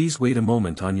 please wait a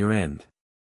moment on your end.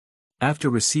 After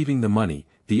receiving the money,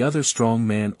 the other strong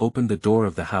man opened the door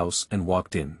of the house and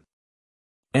walked in.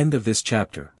 End of this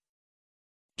chapter.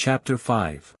 Chapter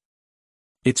 5.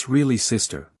 It's really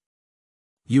sister.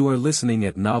 You are listening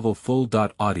at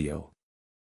novelfull.audio.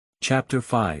 Chapter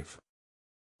 5.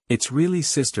 It's really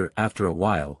sister. After a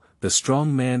while, the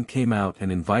strong man came out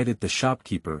and invited the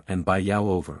shopkeeper and Bai Yao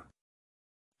over.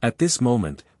 At this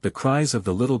moment, the cries of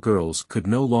the little girls could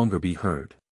no longer be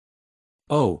heard.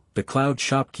 Oh, the Cloud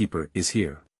shopkeeper is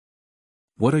here.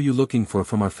 What are you looking for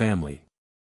from our family?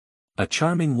 A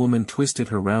charming woman twisted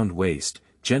her round waist,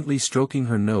 gently stroking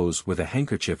her nose with a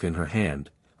handkerchief in her hand,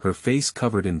 her face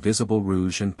covered in visible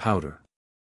rouge and powder.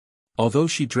 Although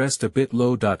she dressed a bit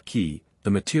low-key, the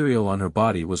material on her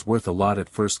body was worth a lot at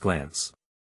first glance.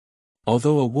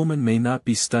 Although a woman may not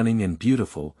be stunning and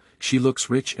beautiful, she looks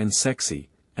rich and sexy,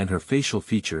 and her facial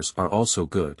features are also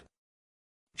good.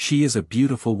 She is a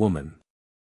beautiful woman.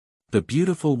 The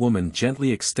beautiful woman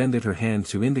gently extended her hand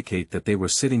to indicate that they were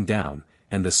sitting down,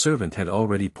 and the servant had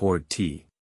already poured tea.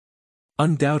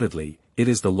 Undoubtedly, it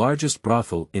is the largest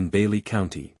brothel in Bailey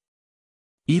County.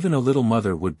 Even a little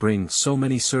mother would bring so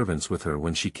many servants with her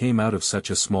when she came out of such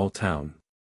a small town.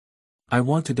 I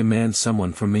want to demand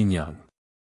someone from Mingyang.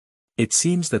 It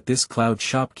seems that this Cloud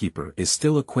shopkeeper is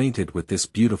still acquainted with this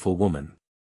beautiful woman.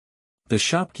 The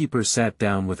shopkeeper sat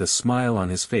down with a smile on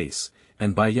his face,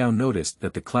 and Bai Yao noticed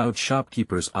that the Cloud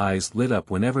shopkeeper's eyes lit up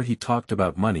whenever he talked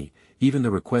about money. Even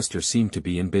the requester seemed to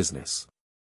be in business.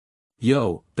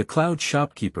 Yo, the Cloud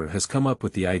shopkeeper has come up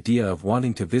with the idea of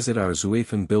wanting to visit our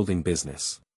Zuifeng building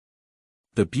business.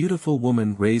 The beautiful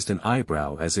woman raised an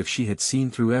eyebrow as if she had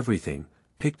seen through everything,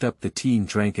 picked up the tea and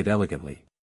drank it elegantly.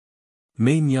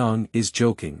 Mei Nyang is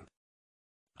joking.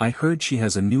 I heard she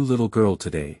has a new little girl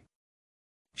today.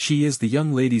 She is the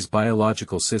young lady's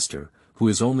biological sister, who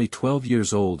is only 12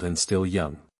 years old and still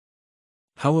young.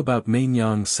 How about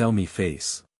Mainyang sell me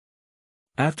face?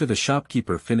 After the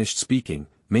shopkeeper finished speaking,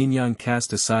 Mainyang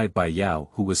cast aside Bai Yao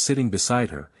who was sitting beside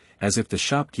her, as if the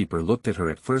shopkeeper looked at her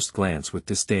at first glance with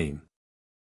disdain.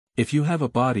 If you have a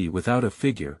body without a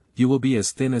figure, you will be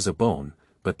as thin as a bone,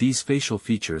 but these facial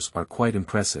features are quite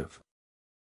impressive.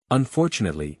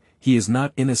 Unfortunately, he is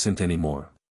not innocent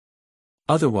anymore.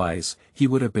 Otherwise, he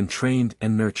would have been trained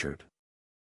and nurtured.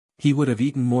 He would have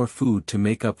eaten more food to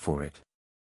make up for it.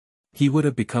 He would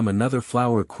have become another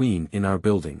flower queen in our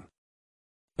building.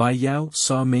 Bai Yao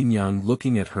saw Mainyang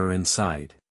looking at her and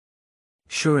sighed.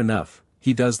 Sure enough,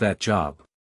 he does that job.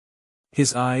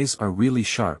 His eyes are really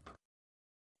sharp.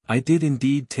 I did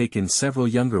indeed take in several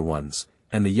younger ones,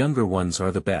 and the younger ones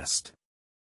are the best.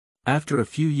 After a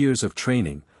few years of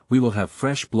training, we will have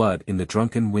fresh blood in the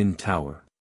Drunken Wind Tower.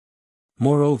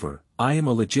 Moreover, I am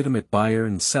a legitimate buyer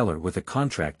and seller with a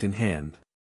contract in hand.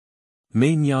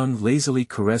 Mainyang lazily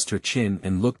caressed her chin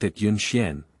and looked at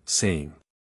Yunxuan, saying.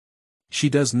 She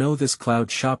does know this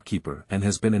cloud shopkeeper and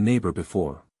has been a neighbor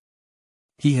before.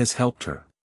 He has helped her.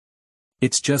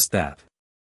 It's just that.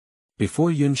 Before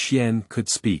Yunxuan could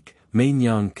speak,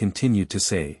 Mainyang continued to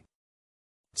say.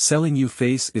 Selling you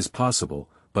face is possible,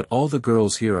 but all the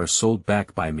girls here are sold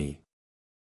back by me.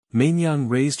 Mainyang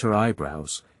raised her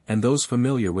eyebrows, and those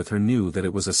familiar with her knew that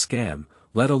it was a scam,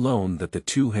 let alone that the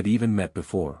two had even met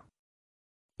before.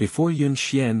 Before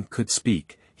Yunxuan could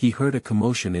speak, he heard a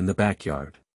commotion in the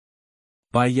backyard.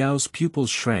 Bai Yao's pupils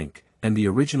shrank, and the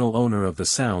original owner of the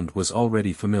sound was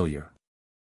already familiar.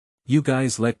 You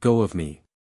guys let go of me.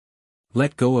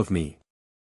 Let go of me.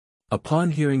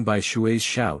 Upon hearing Bai Shui's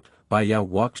shout, Bai Yao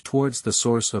walked towards the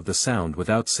source of the sound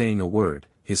without saying a word,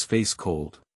 his face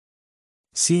cold.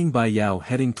 Seeing Bai Yao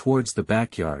heading towards the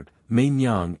backyard,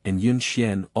 Mainyang and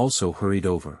Yunxuan also hurried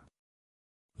over.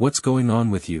 What's going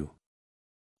on with you?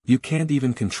 You can't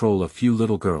even control a few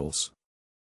little girls.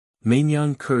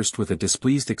 Mainyang cursed with a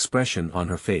displeased expression on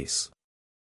her face.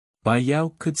 Bai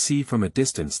Yao could see from a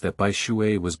distance that Bai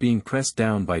Shui was being pressed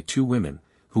down by two women,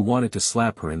 who wanted to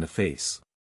slap her in the face.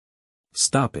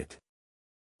 Stop it.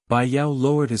 Bai Yao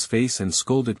lowered his face and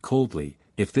scolded coldly,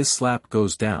 if this slap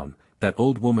goes down, that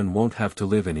old woman won't have to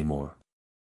live anymore.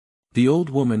 The old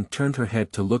woman turned her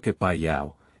head to look at Bai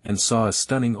Yao, and saw a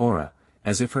stunning aura,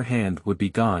 as if her hand would be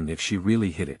gone if she really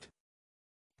hit it.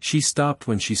 She stopped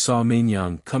when she saw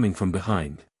Mainyang coming from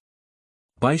behind.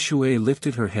 Bai Shui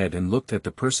lifted her head and looked at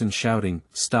the person shouting,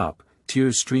 "Stop,"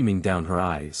 tears streaming down her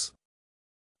eyes.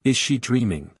 Is she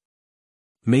dreaming?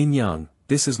 Mainyang,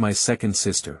 this is my second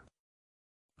sister.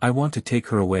 I want to take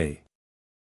her away.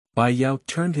 Bai Yao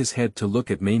turned his head to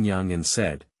look at Mainyang and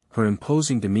said, her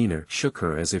imposing demeanor shook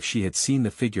her as if she had seen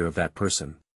the figure of that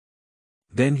person.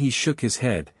 Then he shook his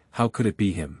head, how could it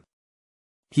be him?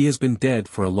 He has been dead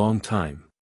for a long time.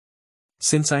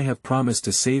 Since I have promised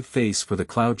to save face for the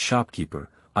cloud shopkeeper,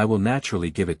 I will naturally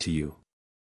give it to you.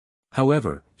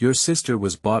 However, your sister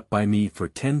was bought by me for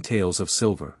 10 taels of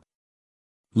silver.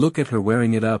 Look at her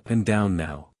wearing it up and down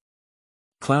now.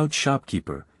 Cloud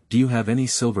shopkeeper, do you have any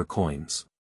silver coins?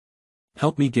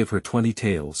 Help me give her 20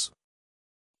 taels.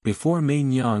 Before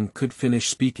Mainyang could finish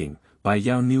speaking, Bai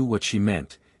Yao knew what she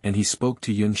meant, and he spoke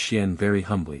to Yunxuan very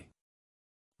humbly.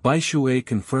 Bai Shui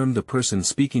confirmed the person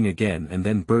speaking again and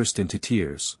then burst into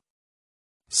tears.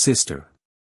 Sister.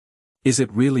 Is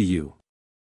it really you?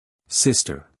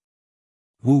 Sister.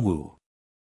 Woo-woo.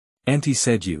 Auntie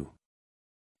said you.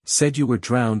 Said you were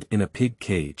drowned in a pig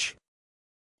cage.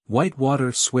 White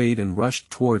water swayed and rushed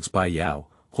towards Bai Yao,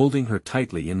 holding her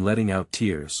tightly and letting out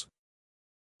tears.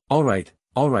 Alright,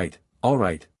 alright,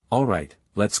 alright, alright,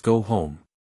 let's go home.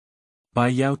 Bai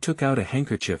Yao took out a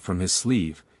handkerchief from his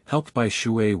sleeve, helped Bai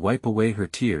Shui wipe away her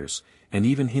tears, and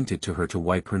even hinted to her to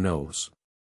wipe her nose.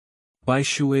 Bai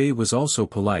Shui was also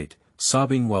polite,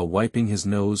 sobbing while wiping his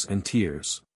nose and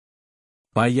tears.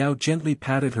 Bai Yao gently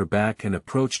patted her back and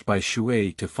approached Bai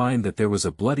Shui to find that there was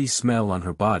a bloody smell on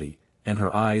her body, and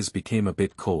her eyes became a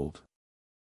bit cold.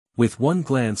 With one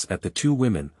glance at the two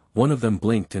women, one of them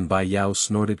blinked and Bai Yao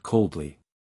snorted coldly.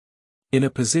 In a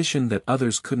position that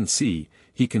others couldn't see,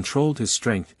 he controlled his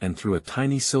strength and threw a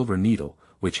tiny silver needle,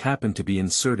 which happened to be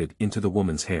inserted into the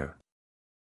woman's hair.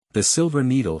 The silver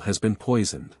needle has been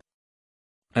poisoned.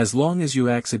 As long as you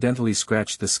accidentally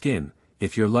scratch the skin,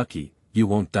 if you're lucky, you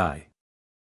won't die.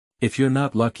 If you're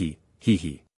not lucky,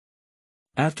 hee.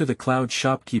 After the cloud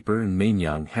shopkeeper and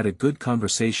Mainyang had a good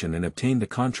conversation and obtained the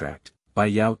contract, Bai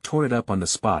Yao tore it up on the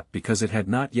spot because it had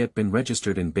not yet been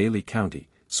registered in Bailey County,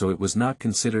 so it was not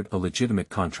considered a legitimate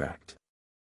contract.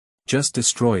 Just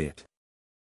destroy it.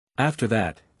 After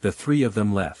that, the three of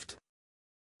them left.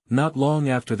 Not long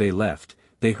after they left,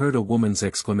 they heard a woman's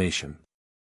exclamation.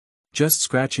 Just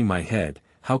scratching my head,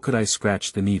 how could I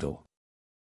scratch the needle?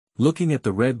 Looking at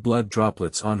the red blood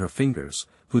droplets on her fingers,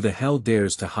 who the hell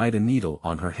dares to hide a needle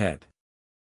on her head?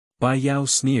 Bai Yao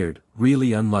sneered,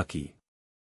 really unlucky.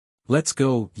 Let's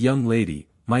go, young lady,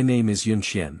 my name is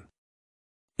Yunxuan.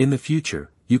 In the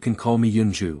future, you can call me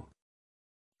Yunju.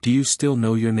 Do you still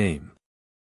know your name?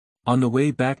 On the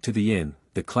way back to the inn,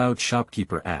 the cloud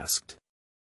shopkeeper asked.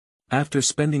 After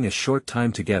spending a short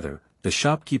time together, the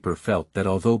shopkeeper felt that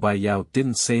although Bai Yao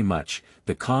didn't say much,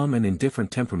 the calm and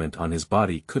indifferent temperament on his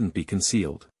body couldn't be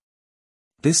concealed.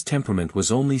 This temperament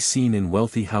was only seen in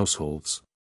wealthy households.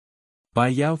 Bai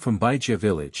Yao from Baijia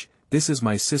village, this is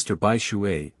my sister Bai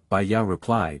Shui, Bai Yao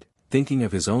replied, thinking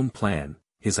of his own plan,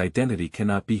 his identity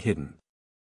cannot be hidden.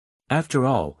 After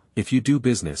all, if you do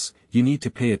business, you need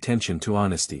to pay attention to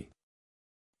honesty.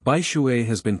 Bai Shui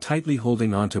has been tightly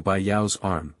holding onto Bai Yao's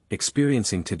arm,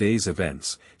 experiencing today's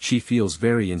events, she feels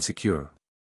very insecure.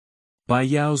 Bai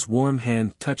Yao's warm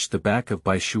hand touched the back of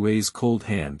Bai Shui's cold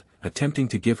hand, attempting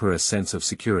to give her a sense of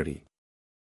security.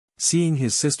 Seeing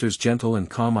his sister's gentle and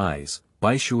calm eyes,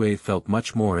 Bai Shui felt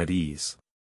much more at ease.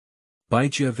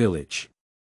 Baijia village.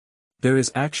 There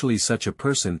is actually such a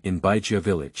person in Baijia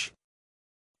village.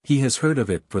 He has heard of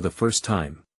it for the first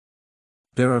time.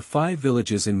 There are 5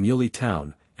 villages in Muley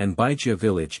town, and Baijia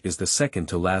village is the second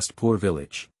to last poor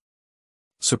village.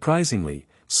 Surprisingly,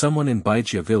 someone in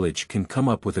Baijia village can come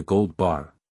up with a gold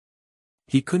bar.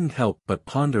 He couldn't help but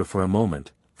ponder for a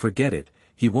moment, forget it,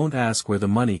 he won't ask where the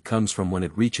money comes from when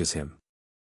it reaches him.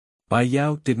 Bai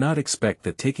Yao did not expect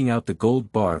that taking out the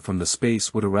gold bar from the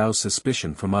space would arouse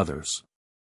suspicion from others.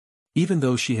 Even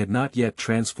though she had not yet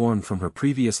transformed from her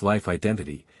previous life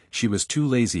identity, she was too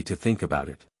lazy to think about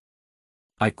it.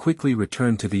 I quickly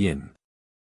returned to the inn.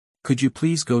 Could you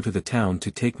please go to the town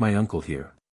to take my uncle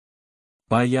here?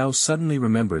 Bai Yao suddenly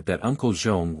remembered that Uncle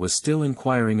Zhong was still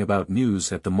inquiring about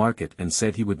news at the market and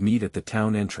said he would meet at the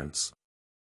town entrance.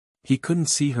 He couldn't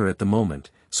see her at the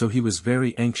moment, so he was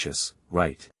very anxious,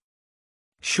 right?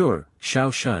 Sure,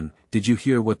 Xiao Shun, did you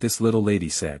hear what this little lady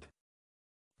said?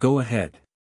 Go ahead.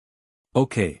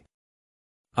 Okay.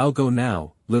 I'll go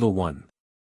now, little one.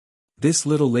 This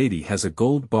little lady has a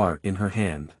gold bar in her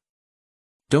hand.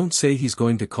 Don't say he's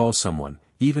going to call someone,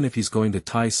 even if he's going to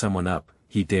tie someone up,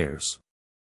 he dares.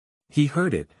 He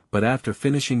heard it, but after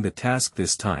finishing the task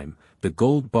this time, the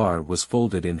gold bar was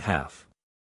folded in half.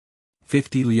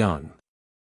 50 liang.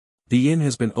 The inn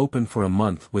has been open for a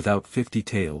month without 50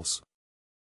 taels.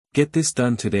 Get this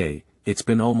done today, it's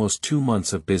been almost 2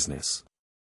 months of business.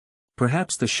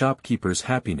 Perhaps the shopkeeper's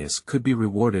happiness could be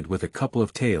rewarded with a couple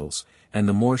of taels, and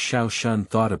the more Xiao Shun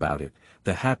thought about it,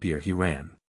 the happier he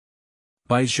ran.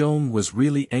 Bai Zhong was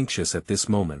really anxious at this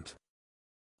moment.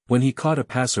 When he caught a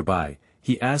passerby,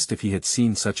 he asked if he had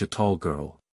seen such a tall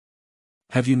girl.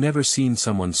 Have you never seen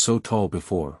someone so tall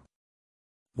before?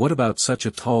 What about such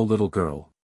a tall little girl?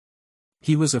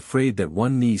 He was afraid that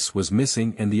one niece was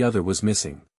missing and the other was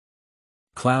missing.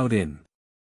 Cloud Inn.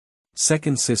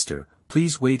 Second sister,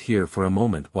 please wait here for a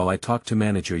moment while I talk to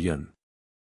Manager Yun.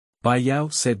 Bai Yao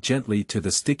said gently to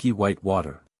the sticky white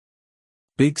water.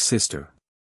 Big sister.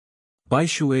 Bai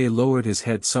Shui lowered his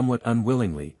head somewhat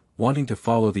unwillingly, wanting to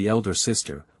follow the elder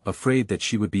sister, afraid that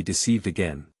she would be deceived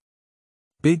again.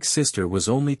 Big sister was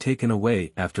only taken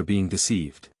away after being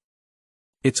deceived.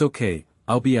 It's okay,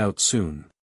 I'll be out soon.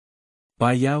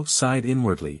 Bai Yao sighed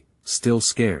inwardly, still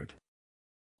scared.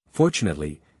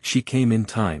 Fortunately, she came in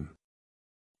time.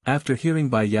 After hearing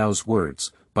Bai Yao's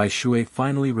words, Bai Shui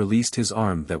finally released his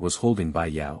arm that was holding Bai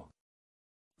Yao.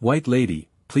 White lady,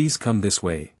 please come this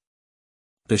way.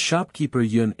 The shopkeeper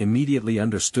Yun immediately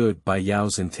understood Bai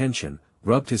Yao's intention,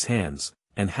 rubbed his hands,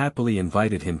 and happily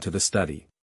invited him to the study.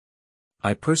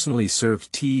 I personally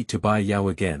served tea to Bai Yao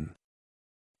again.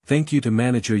 Thank you to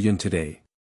Manager Yun today.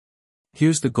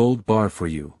 Here's the gold bar for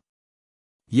you.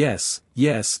 Yes,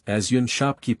 yes, as Yun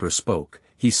shopkeeper spoke,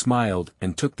 he smiled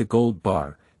and took the gold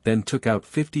bar, then took out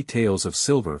 50 taels of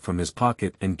silver from his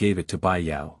pocket and gave it to Bai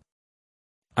Yao.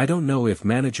 I don't know if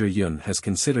Manager Yun has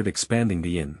considered expanding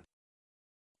the inn.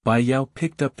 Bai Yao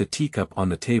picked up the teacup on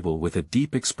the table with a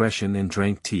deep expression and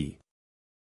drank tea.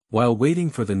 While waiting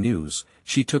for the news,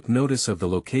 she took notice of the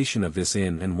location of this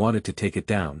inn and wanted to take it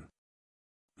down.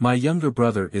 My younger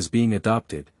brother is being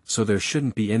adopted, so there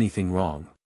shouldn't be anything wrong.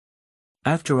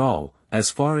 After all,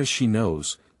 as far as she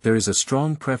knows, there is a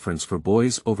strong preference for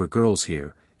boys over girls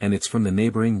here, and it's from the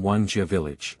neighboring Baijia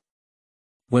village.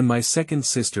 When my second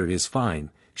sister is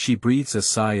fine, she breathes a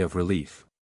sigh of relief.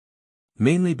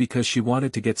 Mainly because she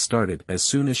wanted to get started as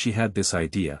soon as she had this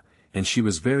idea, and she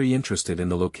was very interested in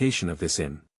the location of this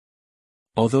inn.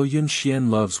 Although Yunxuan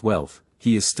loves wealth,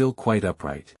 he is still quite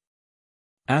upright.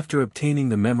 After obtaining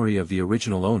the memory of the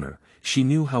original owner, she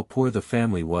knew how poor the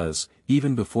family was,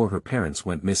 even before her parents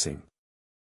went missing.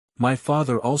 My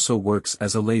father also works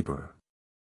as a laborer.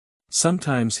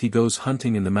 Sometimes he goes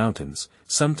hunting in the mountains,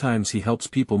 sometimes he helps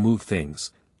people move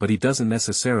things, but he doesn't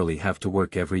necessarily have to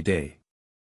work every day.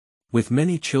 With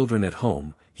many children at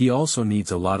home, he also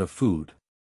needs a lot of food.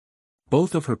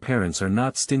 Both of her parents are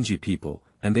not stingy people,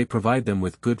 and they provide them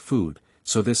with good food,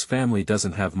 so this family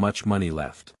doesn't have much money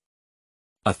left.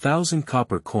 1,000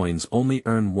 copper coins only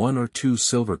earn 1 or 2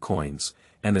 silver coins,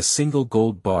 and a single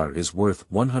gold bar is worth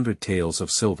 100 taels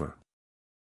of silver.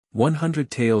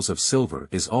 100 taels of silver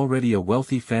is already a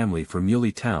wealthy family for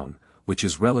Muley Town, which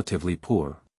is relatively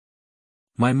poor.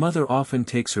 My mother often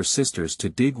takes her sisters to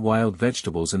dig wild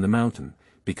vegetables in the mountain,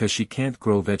 because she can't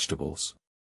grow vegetables.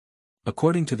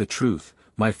 According to the truth,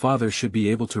 my father should be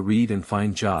able to read and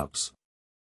find jobs.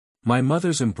 My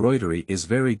mother's embroidery is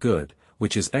very good,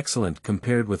 which is excellent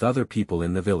compared with other people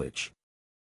in the village.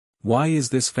 Why is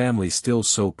this family still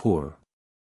so poor?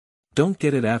 Don't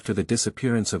get it. After the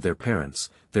disappearance of their parents,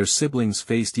 their siblings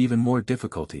faced even more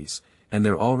difficulties, and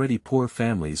their already poor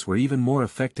families were even more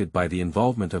affected by the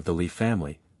involvement of the Li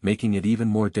family, making it even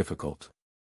more difficult.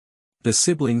 The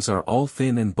siblings are all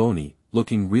thin and bony,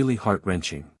 looking really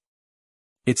heart-wrenching.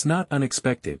 It's not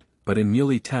unexpected, but in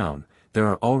Muley Town, there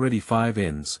are already 5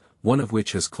 inns, one of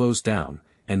which has closed down,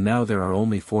 and now there are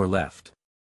only 4 left.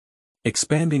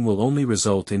 Expanding will only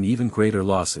result in even greater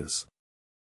losses.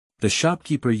 The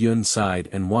shopkeeper Yun sighed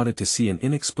and wanted to see an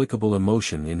inexplicable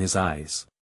emotion in his eyes.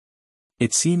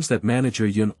 It seems that manager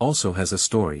Yun also has a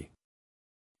story.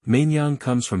 Mainyang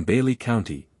comes from Bailey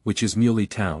County, which is Muley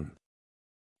Town.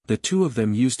 The two of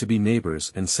them used to be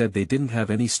neighbors and said they didn't have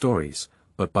any stories,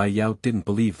 but Bai Yao didn't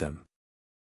believe them.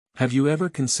 Have you ever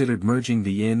considered merging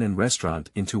the inn and restaurant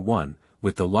into one,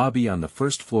 with the lobby on the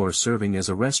first floor serving as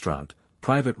a restaurant,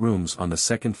 private rooms on the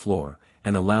second floor,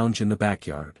 and a lounge in the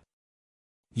backyard?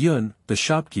 Yun, the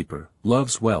shopkeeper,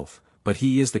 loves wealth, but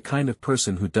he is the kind of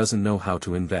person who doesn't know how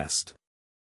to invest.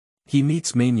 He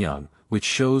meets Mainyang, which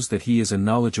shows that he is a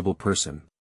knowledgeable person.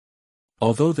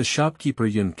 Although the shopkeeper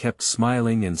Yun kept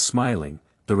smiling and smiling,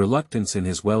 the reluctance in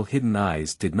his well-hidden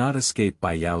eyes did not escape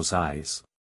Bai Yao's eyes.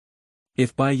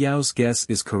 If Bai Yao's guess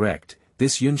is correct,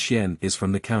 this Yunxian is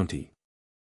from the county.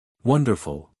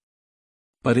 Wonderful.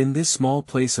 But in this small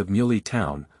place of Muley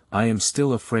Town, I am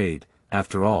still afraid,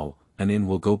 after all, an inn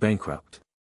will go bankrupt.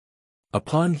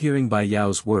 Upon hearing Bai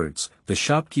Yao's words, the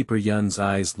shopkeeper Yun's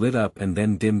eyes lit up and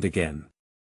then dimmed again.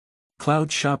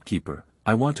 Cloud shopkeeper,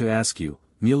 I want to ask you,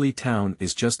 Muley Town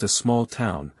is just a small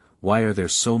town, why are there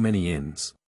so many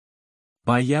inns?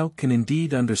 Bai Yao can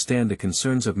indeed understand the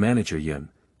concerns of manager Yun,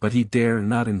 but he dare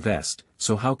not invest,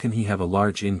 so how can he have a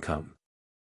large income?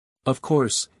 Of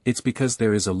course, it's because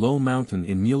there is a low mountain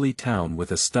in Muley Town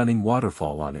with a stunning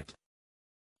waterfall on it.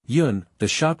 Yun, the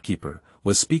shopkeeper,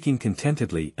 was speaking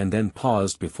contentedly and then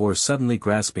paused before suddenly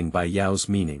grasping Bai Yao's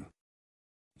meaning.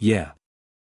 Yeah.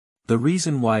 The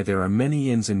reason why there are many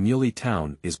inns in Muley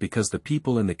Town is because the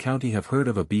people in the county have heard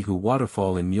of a Bihu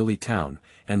waterfall in Muley Town,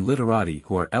 and literati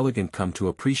who are elegant come to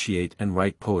appreciate and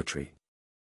write poetry.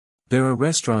 There are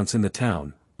restaurants in the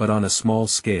town, but on a small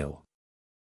scale.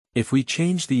 If we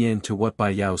change the inn to what Bai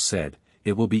Yao said,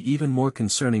 it will be even more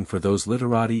concerning for those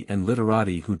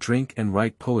literati who drink and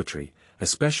write poetry,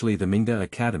 especially the Mingda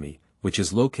Academy, which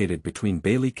is located between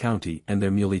Bailey County and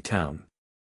their Muley Town.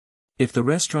 If the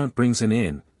restaurant brings an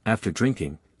inn, after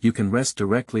drinking, you can rest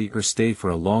directly or stay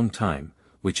for a long time,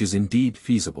 which is indeed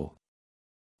feasible.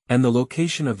 And the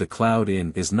location of the Cloud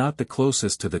Inn is not the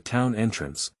closest to the town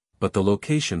entrance, but the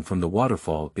location from the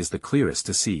waterfall is the clearest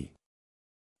to see.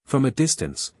 From a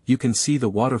distance, you can see the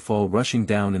waterfall rushing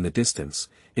down in the distance,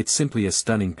 it's simply a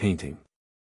stunning painting.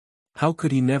 How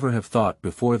could he never have thought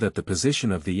before that the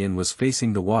position of the inn was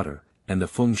facing the water, and the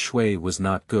feng shui was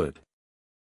not good?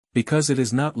 Because it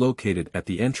is not located at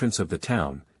the entrance of the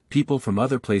town, people from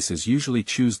other places usually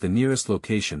choose the nearest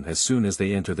location as soon as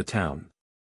they enter the town.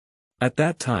 At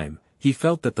that time, he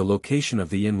felt that the location of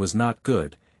the inn was not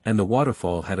good, and the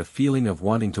waterfall had a feeling of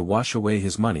wanting to wash away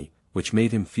his money, which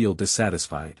made him feel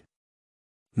dissatisfied.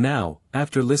 Now,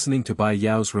 after listening to Bai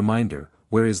Yao's reminder,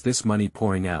 where is this money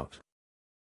pouring out?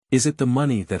 Is it the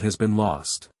money that has been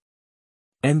lost?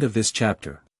 End of this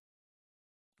chapter.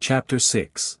 Chapter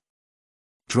 6.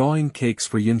 Drawing Cakes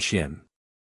for Yunxian.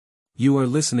 You are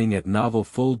listening at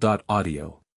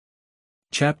novelfull.audio.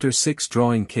 Chapter 6.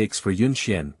 Drawing Cakes for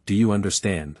Yunxian. Do you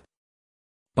understand?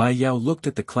 Bai Yao looked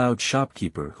at the cloud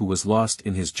shopkeeper who was lost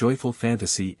in his joyful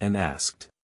fantasy and asked.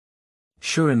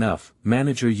 Sure enough,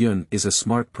 Manager Yun is a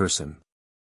smart person.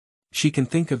 She can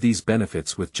think of these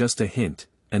benefits with just a hint,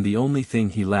 and the only thing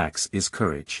he lacks is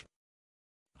courage.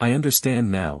 I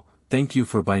understand now, thank you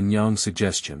for Bai Nyang's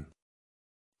suggestion.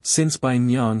 Since Bai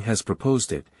Nyang has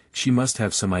proposed it, she must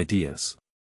have some ideas.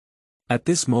 At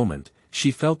this moment,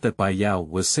 she felt that Bai Yao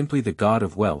was simply the god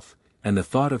of wealth, and the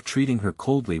thought of treating her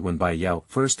coldly when Bai Yao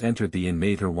first entered the inn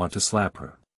made her want to slap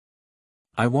her.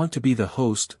 I want to be the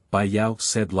host, Bai Yao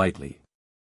said lightly.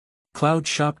 Cloud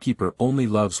shopkeeper only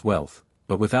loves wealth,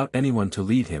 but without anyone to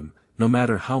lead him, no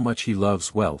matter how much he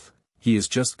loves wealth, he is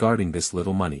just guarding this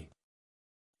little money.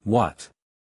 What?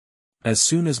 As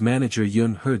soon as Manager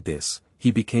Yun heard this,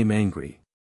 he became angry.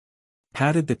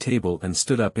 Patted the table and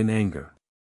stood up in anger.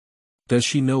 Does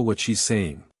she know what she's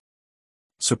saying?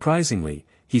 Surprisingly,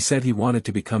 he said he wanted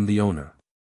to become the owner.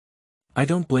 I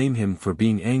don't blame him for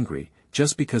being angry,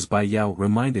 just because Bai Yao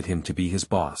reminded him to be his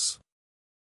boss.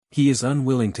 He is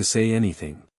unwilling to say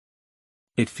anything.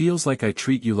 It feels like I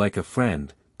treat you like a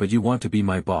friend, but you want to be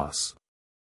my boss.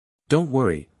 Don't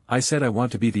worry, I said I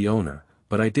want to be the owner,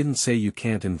 but I didn't say you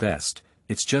can't invest,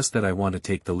 it's just that I want to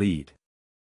take the lead.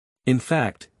 In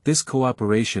fact, this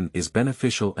cooperation is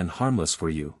beneficial and harmless for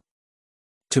you.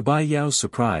 To Bai Yao's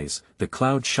surprise, the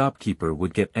cloud shopkeeper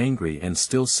would get angry and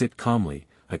still sit calmly,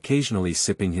 occasionally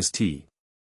sipping his tea.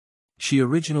 She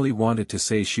originally wanted to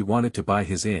say she wanted to buy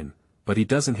his inn, but he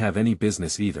doesn't have any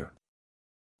business either.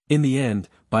 In the end,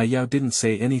 Bai Yao didn't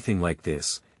say anything like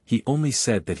this, he only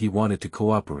said that he wanted to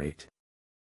cooperate.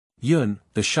 Yun,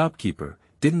 the shopkeeper,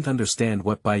 didn't understand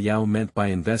what Bai Yao meant by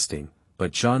investing,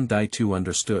 but Zhang Dai too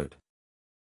understood.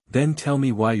 Then tell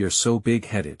me why you're so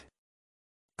big-headed.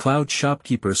 Cloud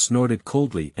shopkeeper snorted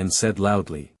coldly and said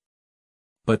loudly.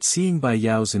 But seeing Bai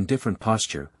Yao's indifferent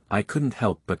posture, I couldn't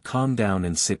help but calm down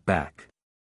and sit back.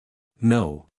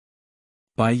 No.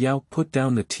 Bai Yao put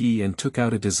down the tea and took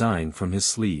out a design from his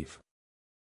sleeve.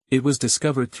 It was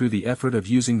discovered through the effort of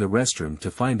using the restroom to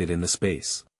find it in the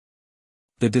space.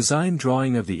 The design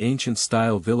drawing of the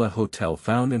ancient-style villa hotel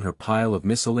found in her pile of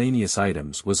miscellaneous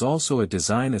items was also a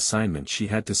design assignment she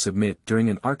had to submit during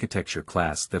an architecture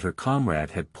class that her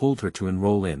comrade had pulled her to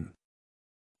enroll in.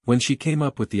 When she came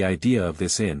up with the idea of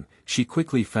this inn, she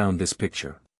quickly found this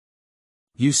picture.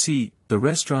 You see, the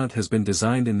restaurant has been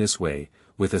designed in this way,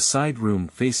 with a side room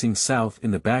facing south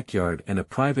in the backyard and a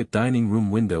private dining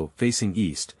room window facing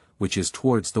east, which is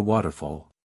towards the waterfall.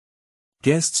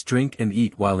 Guests drink and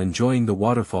eat while enjoying the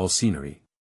waterfall scenery.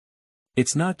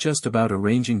 It's not just about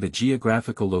arranging the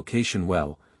geographical location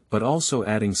well, but also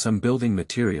adding some building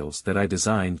materials that I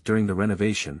designed during the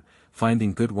renovation,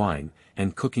 finding good wine,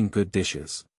 and cooking good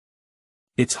dishes.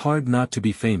 It's hard not to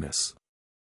be famous.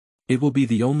 It will be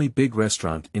the only big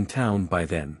restaurant in town by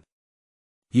then.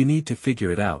 You need to figure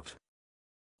it out.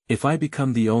 If I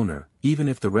become the owner, even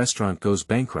if the restaurant goes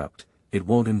bankrupt, it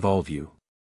won't involve you.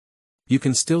 You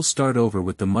can still start over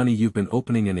with the money you've been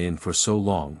opening an inn for so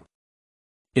long.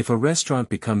 If a restaurant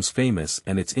becomes famous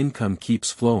and its income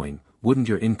keeps flowing, wouldn't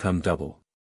your income double?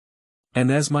 And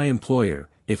as my employer,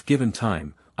 if given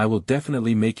time, I will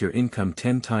definitely make your income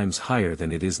 10 times higher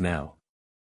than it is now.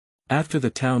 After the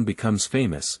town becomes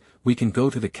famous, we can go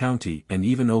to the county and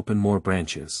even open more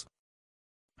branches.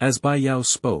 As Bai Yao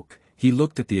spoke, he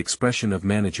looked at the expression of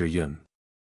Manager Yun.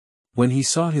 When he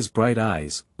saw his bright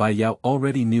eyes, Bai Yao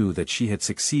already knew that she had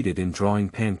succeeded in drawing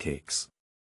pancakes.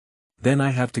 Then I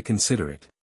have to consider it.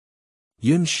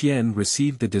 Yunxuan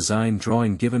received the design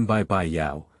drawing given by Bai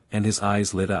Yao, and his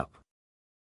eyes lit up.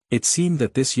 It seemed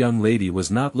that this young lady was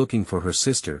not looking for her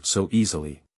sister so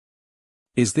easily.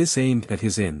 Is this aimed at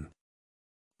his inn?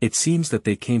 It seems that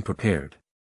they came prepared.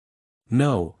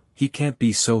 No, he can't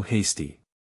be so hasty.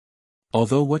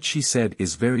 Although what she said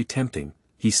is very tempting,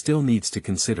 he still needs to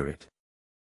consider it.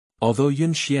 Although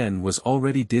Yunxuan was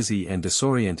already dizzy and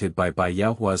disoriented by Bai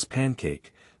Yao's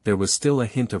pancake, there was still a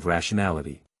hint of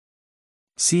rationality.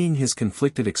 Seeing his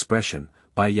conflicted expression,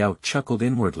 Bai Yao chuckled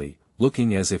inwardly,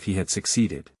 looking as if he had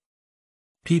succeeded.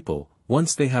 People,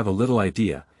 once they have a little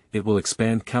idea, it will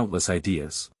expand countless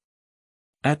ideas.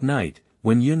 At night,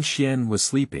 when Yunxuan was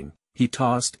sleeping, he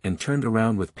tossed and turned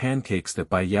around with pancakes that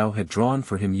Bai Yao had drawn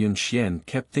for him. Yunxuan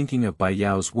kept thinking of Bai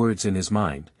Yao's words in his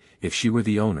mind, if she were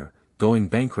the owner, going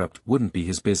bankrupt wouldn't be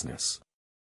his business.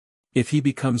 If he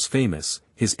becomes famous,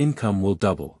 his income will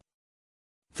double.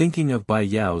 Thinking of Bai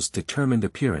Yao's determined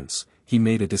appearance, he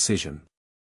made a decision.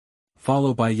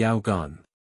 Follow Bai Yao gone.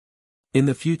 In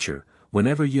the future,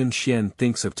 whenever Yunxuan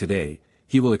thinks of today,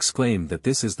 he will exclaim that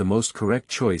this is the most correct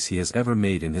choice he has ever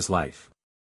made in his life.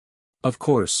 Of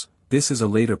course, this is a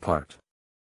later part.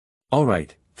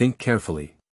 Alright, think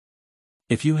carefully.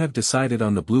 If you have decided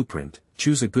on the blueprint,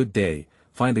 choose a good day,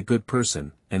 find a good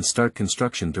person, and start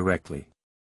construction directly.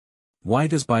 Why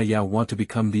does Bai Yao want to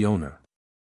become the owner?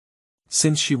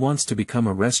 Since she wants to become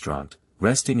a restaurant,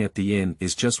 resting at the inn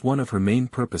is just one of her main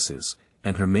purposes,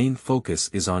 and her main focus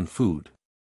is on food.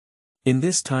 In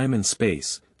this time and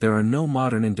space, there are no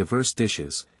modern and diverse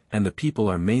dishes, and the people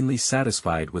are mainly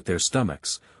satisfied with their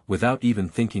stomachs, without even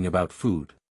thinking about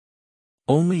food.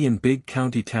 Only in big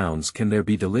county towns can there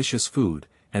be delicious food,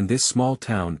 and this small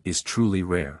town is truly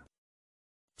rare.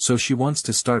 So she wants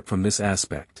to start from this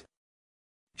aspect.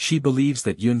 She believes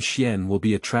that Yunxuan will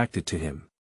be attracted to him.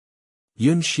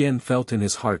 Yunxuan felt in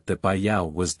his heart that Bai Yao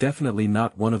was definitely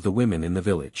not one of the women in the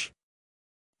village.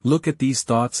 Look at these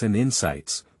thoughts and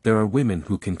insights, there are women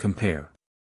who can compare.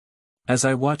 As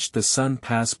I watched the sun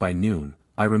pass by noon,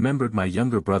 I remembered my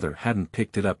younger brother hadn't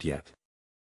picked it up yet.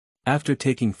 After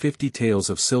taking 50 taels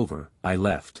of silver, I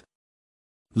left.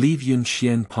 Leave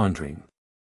Yunxuan pondering.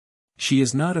 She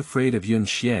is not afraid of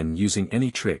Yunxuan using any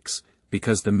tricks,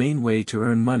 because the main way to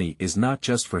earn money is not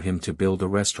just for him to build a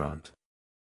restaurant.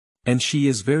 And she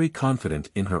is very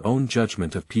confident in her own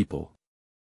judgment of people.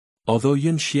 Although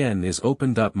Yunxuan is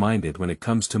opened-up-minded when it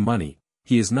comes to money,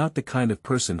 he is not the kind of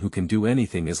person who can do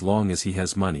anything as long as he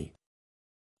has money.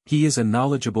 He is a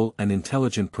knowledgeable and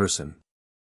intelligent person.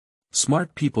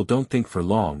 Smart people don't think for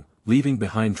long, leaving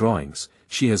behind drawings.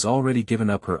 She has already given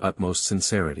up her utmost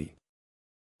sincerity.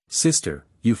 Sister,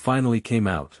 you finally came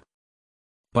out.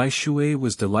 Bai Shui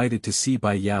was delighted to see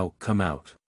Bai Yao come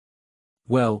out.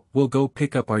 Well, we'll go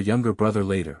pick up our younger brother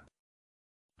later.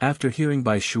 After hearing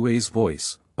Bai Shui's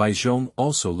voice, Bai Zhong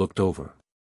also looked over.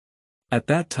 At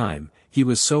that time, he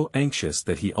was so anxious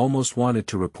that he almost wanted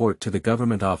to report to the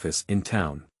government office in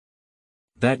town.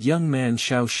 That young man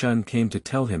Xiao Shun came to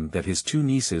tell him that his two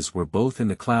nieces were both in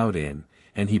the Cloud Inn,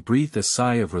 and he breathed a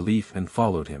sigh of relief and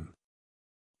followed him.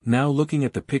 Now looking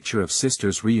at the picture of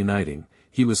sisters reuniting,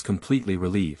 he was completely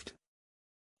relieved.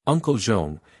 Uncle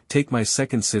Zhong, take my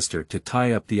second sister to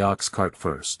tie up the ox cart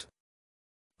first.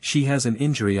 She has an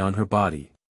injury on her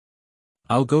body.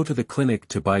 I'll go to the clinic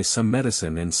to buy some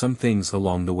medicine and some things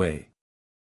along the way.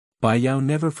 Bai Yao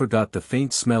never forgot the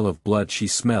faint smell of blood she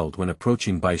smelled when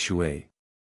approaching Bai Shui.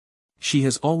 She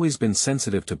has always been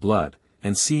sensitive to blood,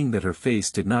 and seeing that her face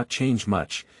did not change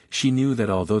much, she knew that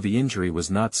although the injury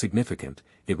was not significant,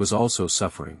 it was also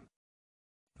suffering.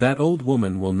 That old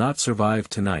woman will not survive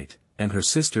tonight, and her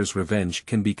sister's revenge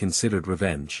can be considered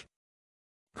revenge.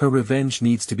 Her revenge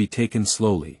needs to be taken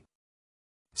slowly.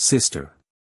 Sister.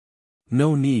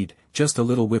 No need, just a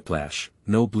little whiplash,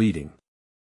 no bleeding.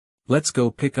 Let's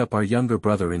go pick up our younger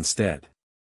brother instead.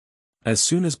 As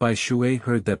soon as Bai Shui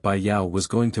heard that Bai Yao was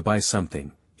going to buy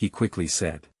something, he quickly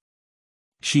said.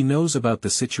 She knows about the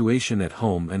situation at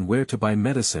home and where to buy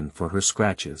medicine for her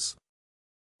scratches.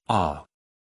 Ah.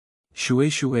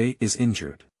 Shui is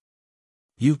injured.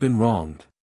 You've been wronged.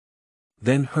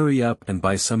 Then hurry up and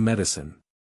buy some medicine.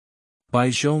 Bai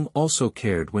Zhong also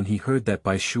cared when he heard that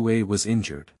Bai Shui was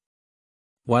injured.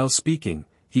 While speaking,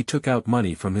 he took out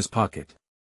money from his pocket.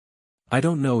 I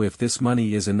don't know if this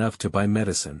money is enough to buy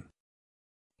medicine.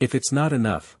 If it's not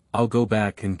enough, I'll go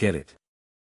back and get it.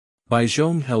 Bai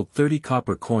Zhong held 30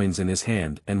 copper coins in his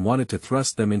hand and wanted to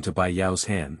thrust them into Bai Yao's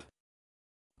hand.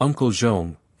 Uncle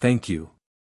Zhong, thank you.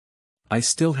 I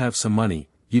still have some money,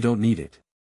 you don't need it.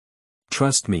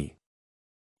 Trust me.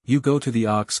 You go to the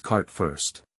ox cart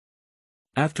first.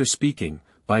 After speaking,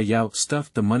 Bai Yao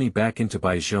stuffed the money back into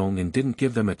Bai Zhong and didn't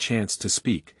give them a chance to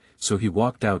speak, so he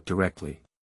walked out directly.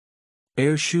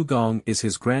 Heir Shugong is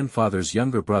his grandfather's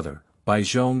younger brother, Bai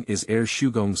Zhong is Heir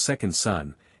Shugong's second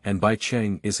son, and Bai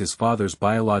Cheng is his father's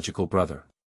biological brother.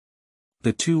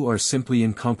 The two are simply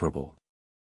incomparable.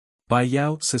 Bai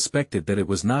Yao suspected that it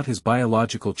was not his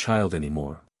biological child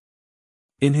anymore.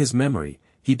 In his memory,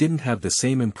 he didn't have the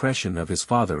same impression of his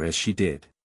father as she did.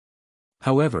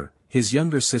 However, his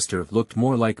younger sister looked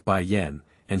more like Bai Yan,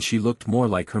 and she looked more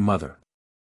like her mother.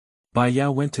 Bai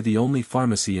Yao went to the only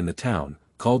pharmacy in the town,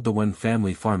 called the One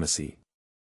Family Pharmacy.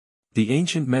 The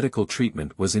ancient medical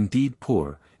treatment was indeed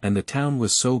poor, and the town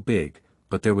was so big,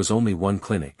 but there was only one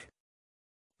clinic.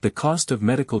 The cost of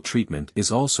medical treatment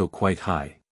is also quite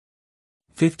high.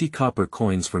 50 copper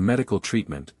coins for medical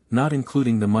treatment, not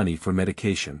including the money for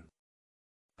medication.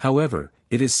 However,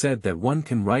 it is said that one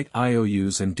can write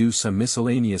IOUs and do some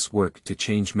miscellaneous work to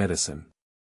change medicine.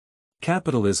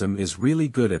 Capitalism is really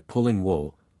good at pulling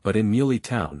wool, but in Muley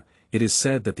Town, it is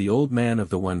said that the old man of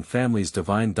the One Family's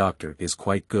divine doctor is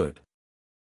quite good.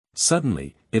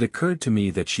 Suddenly, it occurred to me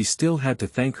that she still had to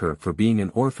thank her for being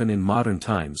an orphan in modern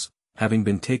times, having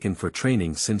been taken for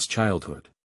training since childhood.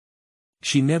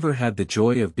 She never had the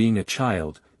joy of being a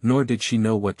child, nor did she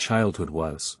know what childhood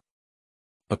was.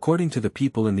 According to the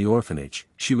people in the orphanage,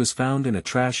 she was found in a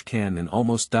trash can and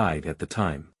almost died at the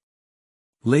time.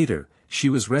 Later, she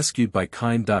was rescued by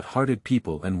kind-hearted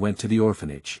people and went to the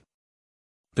orphanage.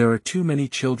 There are too many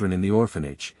children in the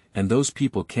orphanage, and those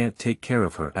people can't take care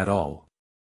of her at all.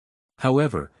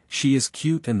 However, she is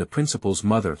cute and the principal's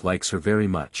mother likes her very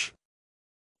much.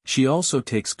 She also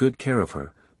takes good care of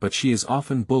her, but she is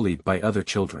often bullied by other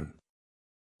children.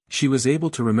 She was able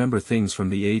to remember things from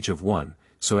the age of 1,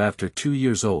 so after 2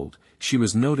 years old, she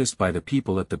was noticed by the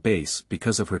people at the base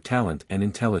because of her talent and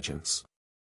intelligence.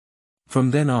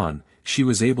 From then on, she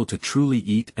was able to truly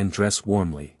eat and dress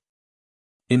warmly.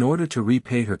 In order to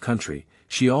repay her country,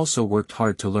 she also worked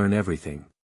hard to learn everything.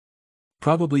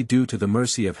 Probably due to the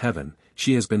mercy of heaven,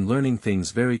 she has been learning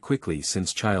things very quickly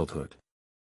since childhood.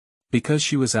 Because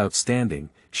she was outstanding,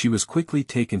 she was quickly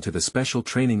taken to the special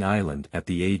training island at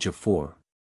the age of 4.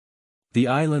 The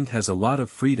island has a lot of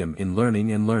freedom in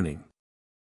learning and learning.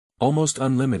 Almost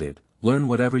unlimited, learn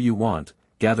whatever you want,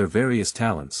 gather various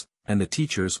talents, and the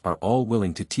teachers are all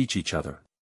willing to teach each other.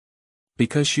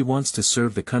 Because she wants to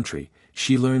serve the country,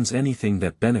 she learns anything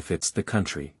that benefits the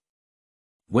country.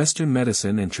 Western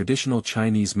medicine and traditional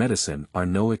Chinese medicine are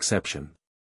no exception.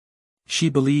 She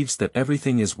believes that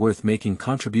everything is worth making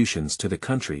contributions to the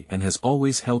country and has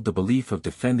always held the belief of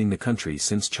defending the country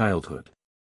since childhood.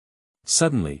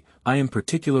 Suddenly, I am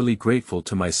particularly grateful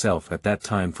to myself at that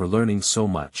time for learning so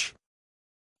much.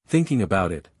 Thinking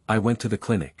about it, I went to the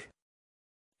clinic.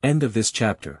 End of this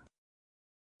chapter.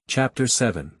 Chapter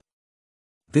 7.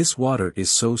 This water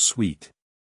is so sweet.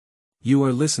 You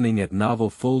are listening at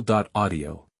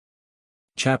novelfull.audio.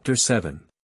 Chapter 7.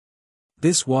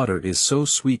 This water is so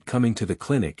sweet. Coming to the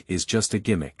clinic is just a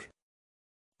gimmick.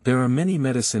 There are many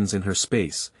medicines in her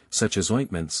space, such as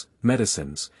ointments,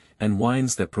 medicines, and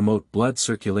wines that promote blood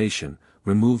circulation,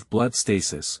 remove blood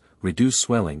stasis, reduce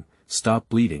swelling, stop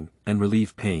bleeding, and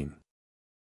relieve pain.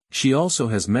 She also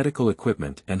has medical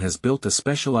equipment and has built a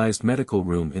specialized medical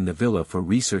room in the villa for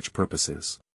research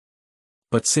purposes.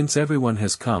 But since everyone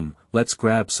has come, let's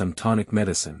grab some tonic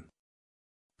medicine.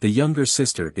 The younger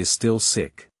sister is still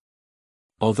sick.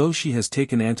 Although she has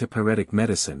taken antipyretic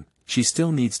medicine, she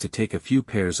still needs to take a few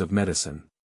pairs of medicine.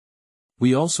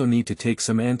 We also need to take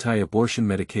some anti-abortion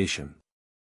medication.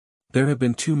 There have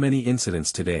been too many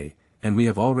incidents today, and we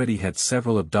have already had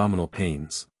several abdominal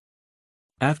pains.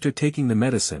 After taking the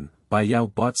medicine, Bai Yao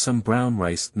bought some brown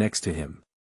rice next to him.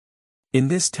 In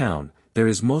this town, there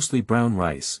is mostly brown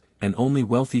rice, and only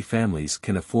wealthy families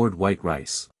can afford white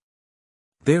rice.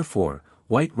 Therefore,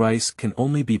 white rice can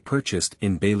only be purchased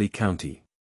in Bailey County.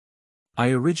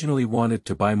 I originally wanted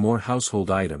to buy more household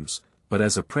items, but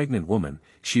as a pregnant woman,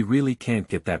 she really can't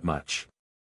get that much.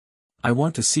 I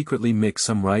want to secretly mix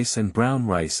some rice and brown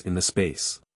rice in the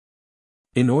space.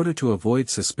 In order to avoid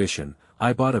suspicion,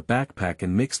 I bought a backpack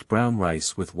and mixed brown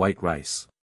rice with white rice.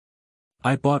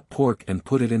 I bought pork and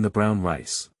put it in the brown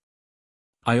rice.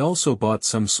 I also bought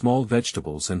some small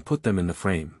vegetables and put them in the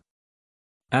frame.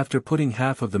 After putting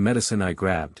half of the medicine I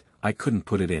grabbed, I couldn't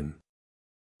put it in.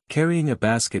 Carrying a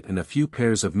basket and a few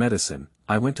pairs of medicine,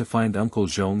 I went to find Uncle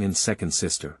Zhong and second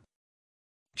sister.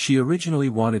 She originally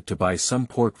wanted to buy some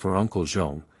pork for Uncle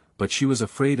Zhong, but she was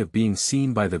afraid of being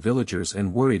seen by the villagers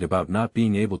and worried about not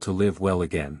being able to live well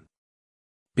again.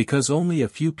 Because only a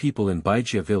few people in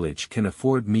Baijia village can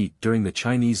afford meat during the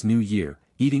Chinese New Year,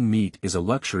 eating meat is a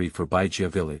luxury for Baijia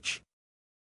village.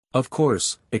 Of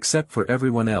course, except for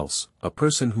everyone else, a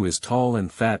person who is tall and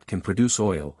fat can produce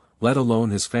oil, let alone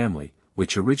his family,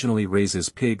 which originally raises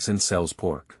pigs and sells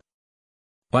pork.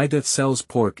 Baijia sells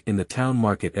pork in the town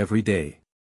market every day.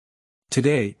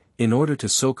 Today, in order to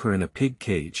soak her in a pig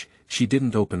cage, she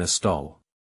didn't open a stall.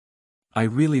 I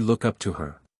really look up to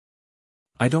her.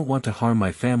 I don't want to harm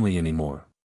my family anymore.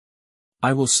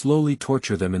 I will slowly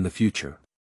torture them in the future.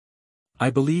 I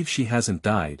believe she hasn't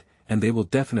died, and they will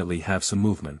definitely have some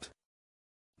movement.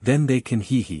 Then they can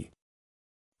hee.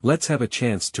 Let's have a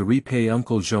chance to repay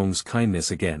Uncle Zhong's kindness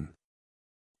again.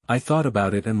 I thought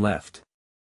about it and left.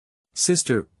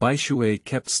 Sister Bai Shui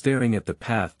kept staring at the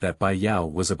path that Bai Yao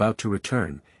was about to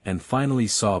return, and finally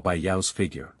saw Bai Yao's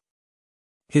figure.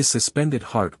 His suspended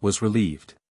heart was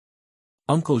relieved.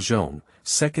 Uncle Zhong,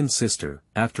 second sister,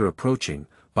 after approaching,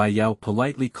 Bai Yao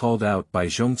politely called out Bai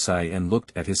Zhongcai and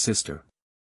looked at his sister.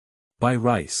 Bai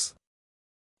Rice.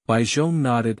 Bai Zhong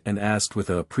nodded and asked with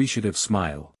an appreciative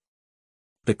smile.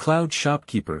 The cloud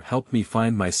shopkeeper helped me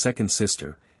find my second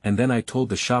sister, and then I told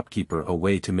the shopkeeper a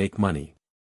way to make money.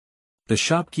 The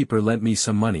shopkeeper lent me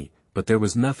some money, but there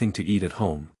was nothing to eat at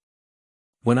home.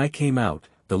 When I came out,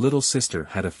 the little sister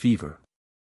had a fever.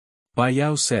 Bai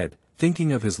Yao said,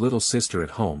 thinking of his little sister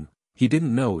at home. He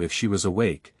didn't know if she was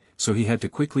awake, so he had to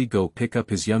quickly go pick up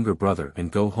his younger brother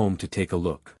and go home to take a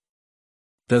look.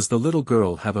 Does the little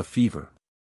girl have a fever?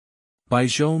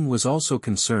 Baizhong was also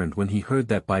concerned when he heard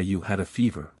that Bai Yu had a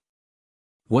fever.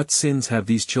 What sins have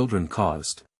these children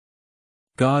caused?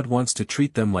 God wants to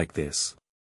treat them like this.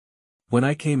 When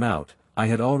I came out, I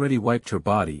had already wiped her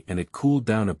body and it cooled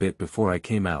down a bit before I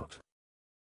came out.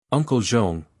 Uncle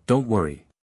Zhong, don't worry.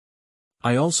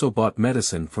 I also bought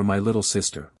medicine for my little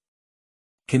sister.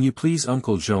 Can you please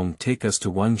Uncle Zhong take us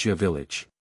to Baijia village?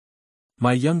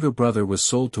 My younger brother was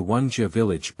sold to Baijia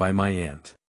village by my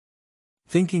aunt.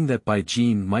 Thinking that Bai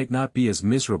Jin might not be as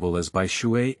miserable as Bai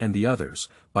Shui and the others,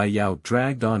 Bai Yao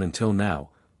dragged on until now,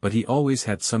 but he always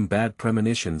had some bad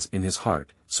premonitions in his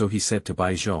heart, so he said to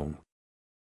Bai Zhong.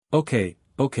 Okay,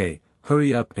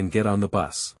 hurry up and get on the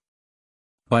bus.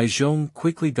 Bai Zhong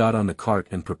quickly got on the cart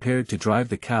and prepared to drive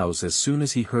the cows as soon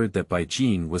as he heard that Bai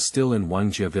Jin was still in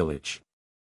Baijia village.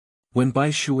 When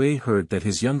Bai Shui heard that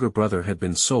his younger brother had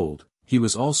been sold, he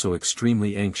was also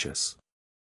extremely anxious.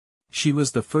 She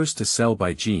was the first to sell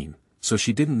Bai Jin, so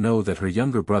she didn't know that her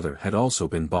younger brother had also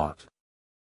been bought.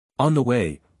 On the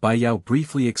way, Bai Yao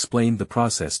briefly explained the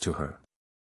process to her.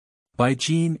 Bai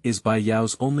Jin is Bai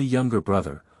Yao's only younger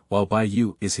brother, while Bai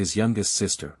Yu is his youngest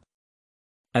sister.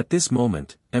 At this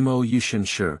moment, Mo Yushan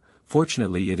sure,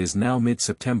 fortunately it is now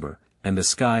mid-September, and the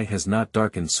sky has not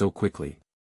darkened so quickly.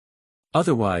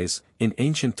 Otherwise, in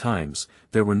ancient times,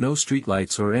 there were no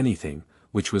streetlights or anything,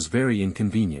 which was very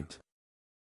inconvenient.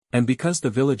 And because the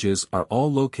villages are all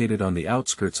located on the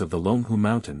outskirts of the Longhu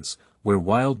Mountains, where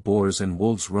wild boars and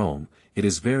wolves roam, it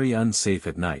is very unsafe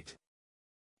at night.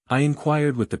 I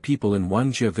inquired with the people in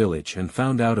Baijia village and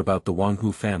found out about the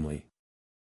Wanghu family.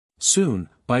 Soon,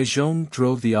 Bai Zhong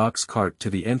drove the ox cart to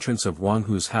the entrance of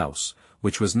Wanghu's house,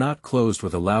 which was not closed.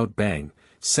 With a loud bang,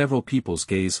 several people's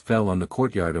gaze fell on the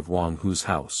courtyard of Wanghu's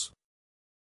house.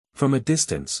 From a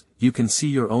distance, you can see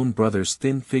your own brother's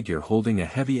thin figure holding a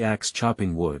heavy axe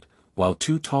chopping wood, while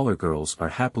two taller girls are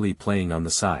happily playing on the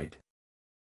side.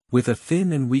 With a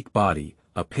thin and weak body,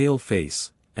 a pale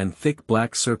face, and thick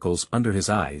black circles under his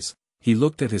eyes, he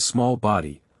looked at his small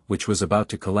body, which was about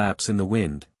to collapse in the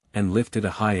wind, and lifted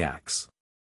a high axe.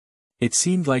 It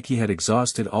seemed like he had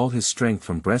exhausted all his strength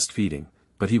from breastfeeding,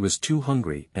 but he was too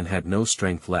hungry and had no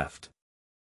strength left.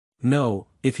 No,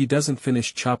 if he doesn't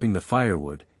finish chopping the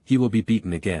firewood, he will be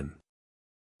beaten again.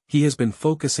 He has been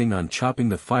focusing on chopping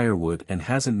the firewood and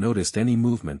hasn't noticed any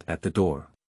movement at the door.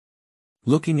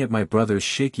 Looking at my brother's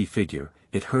shaky figure,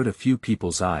 it hurt a few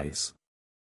people's eyes.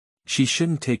 She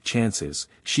shouldn't take chances.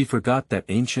 She forgot that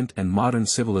ancient and modern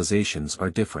civilizations are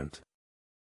different.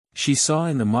 She saw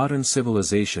in the modern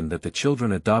civilization that the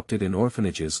children adopted in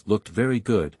orphanages looked very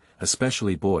good,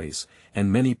 especially boys, and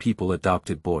many people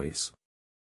adopted boys.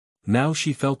 Now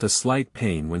she felt a slight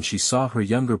pain when she saw her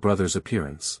younger brother's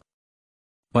appearance.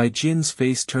 Bai Jin's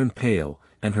face turned pale,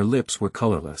 and her lips were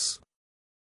colorless.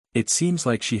 It seems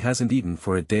like she hasn't eaten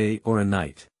for a day or a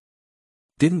night.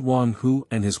 Didn't Wang Hu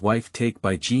and his wife take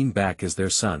Bai Jin back as their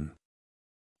son?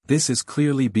 This is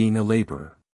clearly being a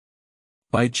laborer.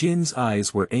 Bai Jin's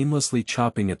eyes were aimlessly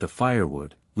chopping at the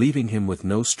firewood, leaving him with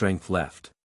no strength left.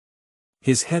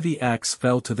 His heavy axe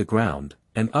fell to the ground,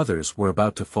 and others were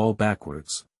about to fall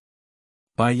backwards.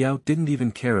 Bai Yao didn't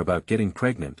even care about getting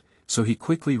pregnant, so he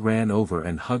quickly ran over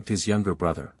and hugged his younger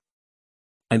brother.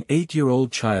 An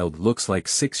 8-year-old child looks like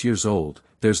 6 years old,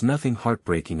 there's nothing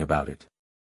heartbreaking about it.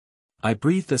 I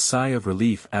breathed a sigh of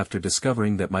relief after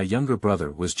discovering that my younger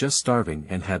brother was just starving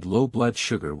and had low blood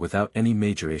sugar without any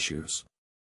major issues.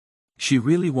 She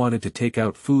really wanted to take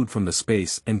out food from the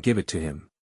space and give it to him.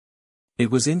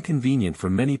 It was inconvenient for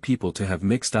many people to have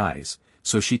mixed eyes,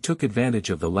 so she took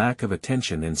advantage of the lack of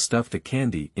attention and stuffed a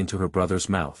candy into her brother's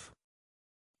mouth.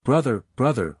 Brother,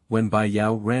 when Bai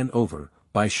Yao ran over,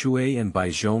 Bai Shui and Bai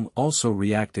Zhong also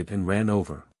reacted and ran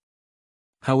over.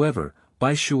 However,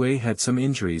 Bai Shui had some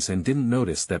injuries and didn't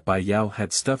notice that Bai Yao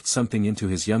had stuffed something into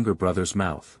his younger brother's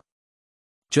mouth.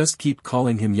 Just keep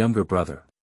calling him younger brother.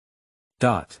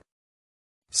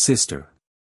 Sister.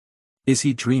 Is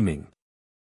he dreaming?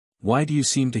 Why do you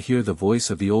seem to hear the voice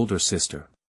of the older sister?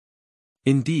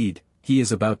 Indeed, he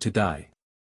is about to die.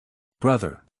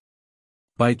 Brother.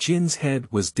 Bai Jin's head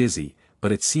was dizzy,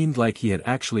 but it seemed like he had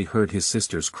actually heard his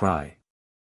sister's cry.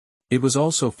 It was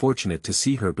also fortunate to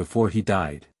see her before he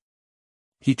died.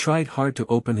 He tried hard to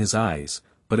open his eyes,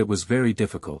 but it was very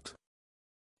difficult.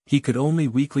 He could only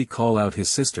weakly call out his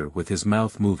sister with his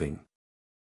mouth moving.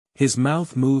 His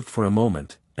mouth moved for a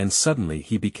moment, and suddenly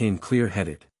he became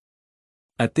clear-headed.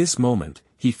 At this moment,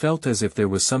 he felt as if there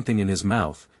was something in his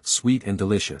mouth, sweet and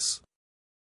delicious.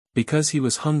 Because he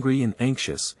was hungry and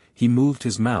anxious, he moved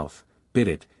his mouth, bit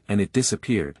it, and it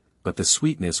disappeared, but the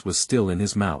sweetness was still in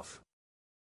his mouth.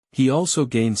 He also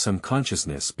gained some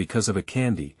consciousness because of a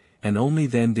candy, and only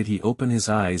then did he open his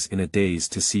eyes in a daze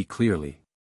to see clearly.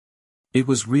 It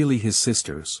was really his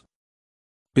sisters.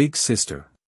 Big sister.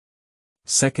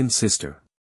 Second sister.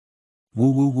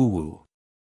 Woo woo woo woo.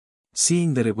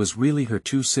 Seeing that it was really her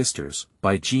two sisters,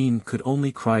 Baijia could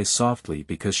only cry softly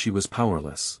because she was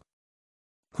powerless.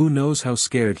 Who knows how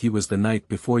scared he was the night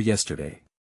before yesterday.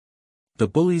 The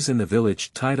bullies in the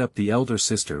village tied up the elder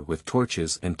sister with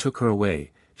torches and took her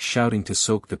away, shouting to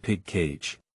soak the pig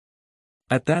cage.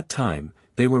 At that time,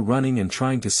 they were running and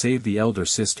trying to save the elder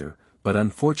sister, but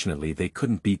unfortunately they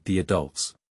couldn't beat the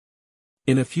adults.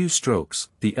 In a few strokes,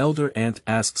 the elder aunt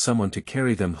asked someone to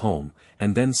carry them home,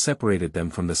 and then separated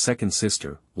them from the second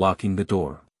sister, locking the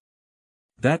door.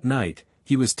 That night,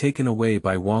 he was taken away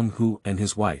by Wang Hu and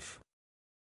his wife.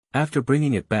 After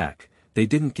bringing it back, they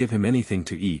didn't give him anything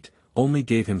to eat, only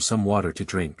gave him some water to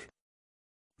drink.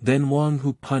 Then Wang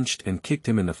Hu punched and kicked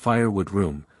him in the firewood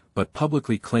room, but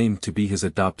publicly claimed to be his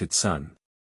adopted son.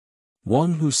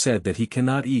 Wang Hu said that he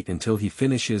cannot eat until he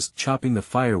finishes chopping the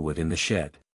firewood in the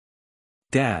shed.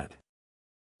 Dad.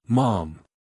 Mom.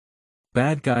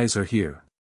 Bad guys are here.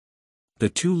 The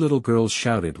two little girls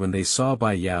shouted when they saw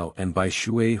Bai Yao and Bai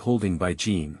Shui holding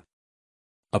Baijia.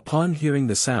 Upon hearing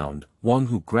the sound, Wang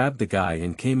Hu grabbed the guy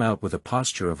and came out with a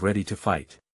posture of ready to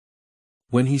fight.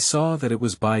 When he saw that it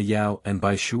was Bai Yao and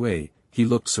Bai Shui, he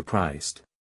looked surprised.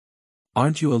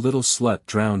 Aren't you a little slut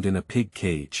drowned in a pig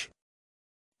cage?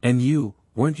 And you,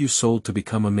 weren't you sold to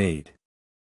become a maid?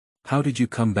 How did you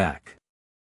come back?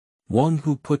 Wang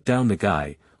Hu put down the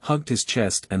guy, hugged his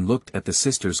chest and looked at the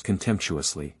sisters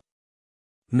contemptuously.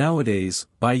 Nowadays,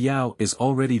 Bai Yao is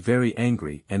already very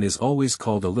angry and is always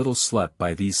called a little slut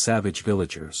by these savage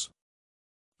villagers.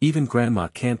 Even grandma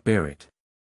can't bear it.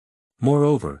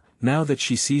 Moreover, now that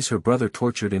she sees her brother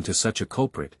tortured into such a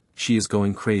culprit, she is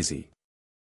going crazy.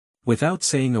 Without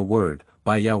saying a word,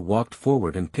 Bai Yao walked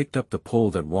forward and picked up the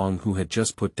pole that Wang Hu had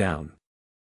just put down.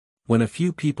 When a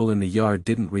few people in the yard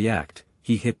didn't react,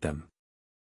 he hit them.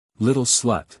 Little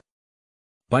slut.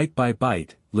 Bite by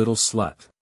bite, little slut.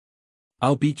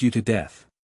 I'll beat you to death.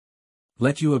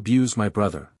 Let you abuse my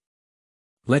brother.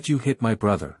 Let you hit my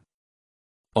brother.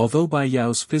 Although Bai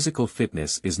Yao's physical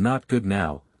fitness is not good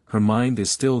now, her mind is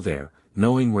still there,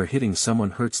 knowing where hitting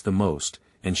someone hurts the most,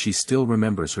 and she still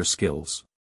remembers her skills.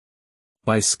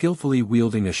 By skillfully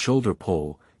wielding a shoulder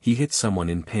pole, he hit someone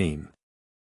in pain.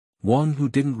 Wang Hu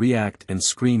didn't react and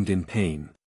screamed in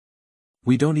pain.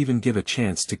 We don't even give a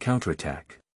chance to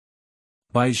counterattack.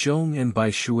 Bai Zhong and Bai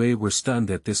Shui were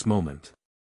stunned at this moment.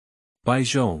 Bai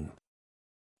Zhong.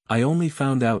 I only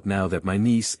found out now that my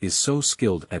niece is so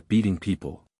skilled at beating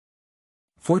people.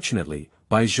 Fortunately,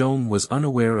 Bai Zhong was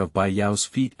unaware of Bai Yao's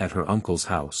feat at her uncle's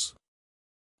house.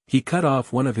 He cut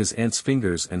off one of his aunt's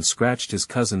fingers and scratched his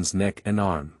cousin's neck and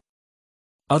arm.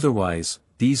 Otherwise,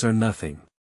 these are nothing.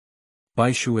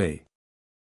 Bai Shui.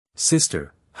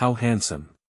 Sister, how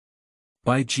handsome.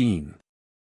 Bai Jin.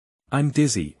 I'm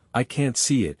dizzy, I can't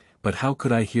see it, but how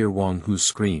could I hear Wang Hu's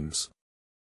screams?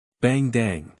 Bang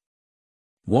dang.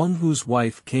 Wang Hu's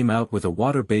wife came out with a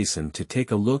water basin to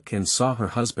take a look and saw her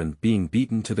husband being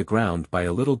beaten to the ground by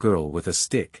a little girl with a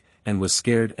stick, and was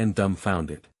scared and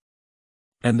dumbfounded.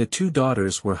 And the two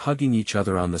daughters were hugging each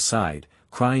other on the side,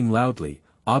 crying loudly,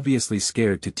 obviously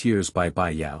scared to tears by Bai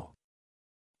Yao.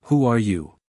 Who are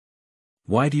you?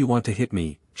 Why do you want to hit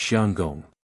me, Xianggong?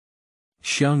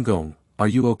 Xianggong, are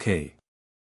you okay?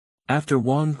 After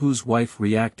Wang Hu's wife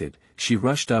reacted, she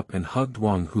rushed up and hugged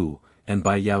Wang Hu, and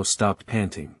Bai Yao stopped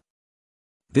panting.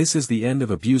 This is the end of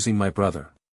abusing my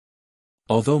brother.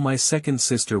 Although my second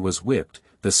sister was whipped,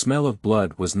 the smell of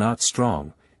blood was not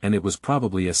strong, and it was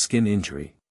probably a skin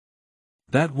injury.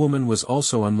 That woman was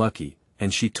also unlucky,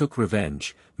 and she took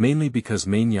revenge, mainly because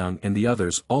Mainyang and the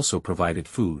others also provided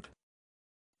food.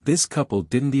 This couple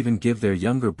didn't even give their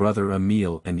younger brother a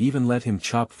meal and even let him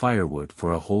chop firewood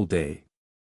for a whole day.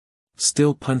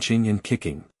 Still punching and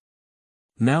kicking.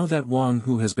 Now that Wang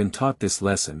Hu has been taught this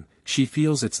lesson, she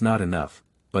feels it's not enough,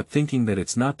 but thinking that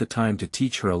it's not the time to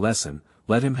teach her a lesson,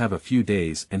 let him have a few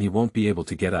days and he won't be able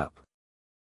to get up.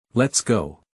 Let's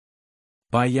go.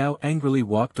 Bai Yao angrily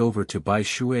walked over to Bai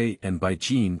Shui and Bai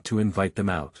Jin to invite them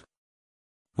out.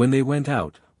 When they went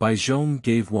out, Bai Zhong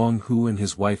gave Wang Hu and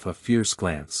his wife a fierce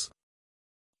glance.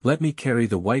 Let me carry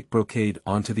the white brocade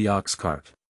onto the ox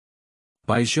cart.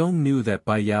 Bai Zhong knew that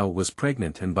Bai Yao was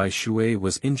pregnant and Bai Shui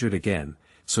was injured again,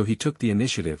 so he took the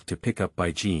initiative to pick up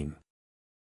Bai Jin.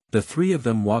 The three of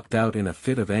them walked out in a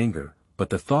fit of anger, but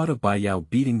the thought of Bai Yao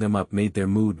beating them up made their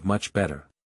mood much better.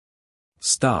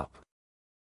 Stop!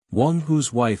 Wang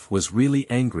Hu's wife was really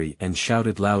angry and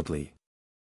shouted loudly.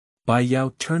 Bai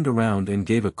Yao turned around and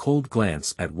gave a cold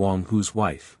glance at Wang Hu's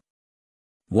wife.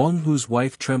 Wang Hu's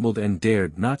wife trembled and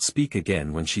dared not speak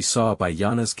again when she saw Bai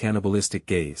Yana's cannibalistic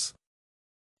gaze.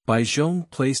 Bai Zhong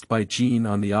placed Bai Jin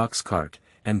on the ox cart,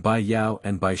 and Bai Yao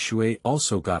and Bai Shui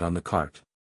also got on the cart.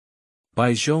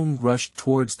 Bai Zhong rushed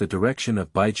towards the direction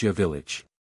of Baijia village.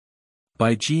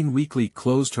 Bai Jin weakly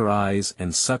closed her eyes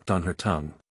and sucked on her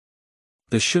tongue.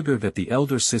 The sugar that the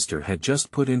elder sister had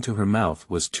just put into her mouth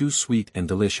was too sweet and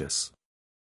delicious.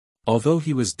 Although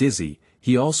he was dizzy,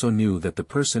 he also knew that the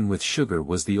person with sugar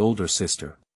was the older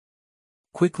sister.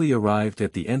 Quickly arrived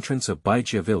at the entrance of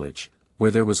Baijia village,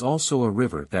 where there was also a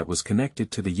river that was connected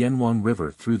to the Yanwang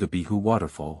River through the Bihu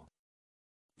waterfall.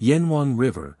 Yanwang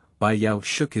River, Bai Yao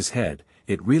shook his head,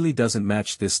 it really doesn't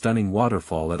match this stunning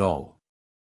waterfall at all.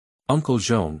 Uncle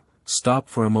Zhong, stop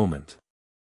for a moment.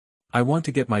 I want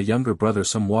to get my younger brother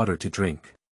some water to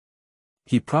drink.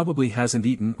 He probably hasn't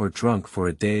eaten or drunk for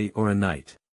a day or a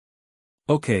night.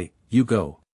 Okay, you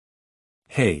go.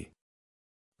 Hey.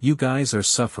 You guys are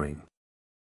suffering.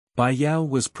 Bai Yao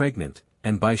was pregnant,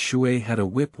 and Bai Shui had a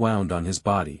whip wound on his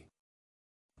body.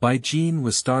 Bai Jin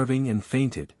was starving and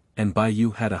fainted, and Bai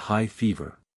Yu had a high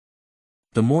fever.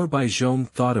 The more Bai Zhong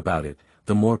thought about it,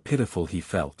 the more pitiful he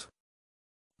felt.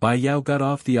 Bai Yao got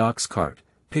off the ox cart,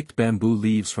 picked bamboo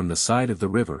leaves from the side of the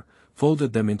river,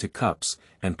 folded them into cups,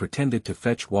 and pretended to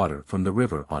fetch water from the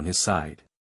river on his side.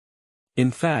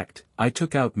 In fact, I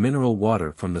took out mineral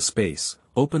water from the space,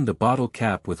 opened the bottle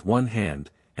cap with one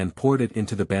hand, and poured it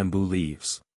into the bamboo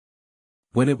leaves.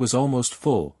 When it was almost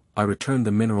full, I returned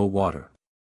the mineral water.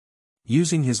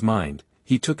 Using his mind,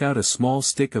 he took out a small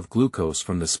stick of glucose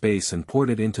from the space and poured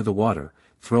it into the water,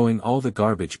 throwing all the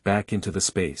garbage back into the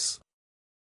space.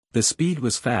 The speed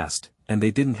was fast, and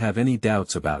they didn't have any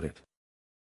doubts about it.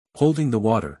 Holding the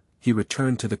water, he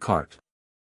returned to the cart.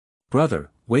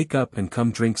 Brother, wake up and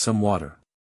come drink some water.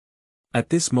 At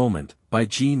this moment, Bai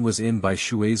Jin was in Bai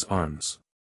Shui's arms.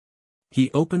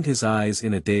 He opened his eyes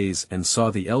in a daze and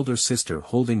saw the elder sister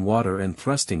holding water and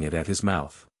thrusting it at his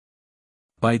mouth.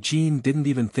 Bai Jin didn't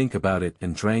even think about it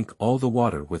and drank all the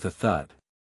water with a thud.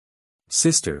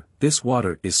 Sister, this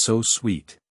water is so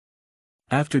sweet.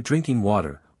 After drinking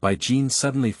water, Bai Jin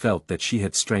suddenly felt that she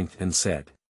had strength and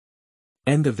said.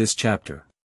 End of this chapter.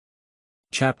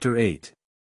 Chapter 8.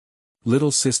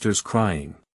 Little Sisters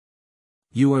Crying.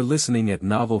 You are listening at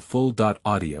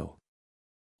novelfull.audio.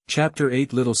 Chapter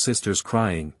 8 Little Sisters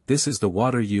Crying. This is the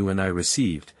water you and I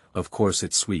received, of course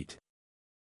it's sweet.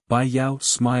 Bai Yao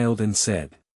smiled and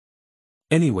said.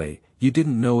 Anyway, you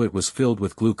didn't know it was filled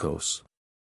with glucose.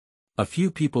 A few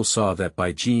people saw that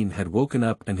Bai Jin had woken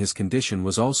up and his condition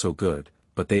was also good,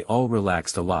 but they all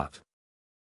relaxed a lot.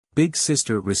 Big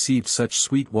sister received such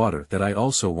sweet water that I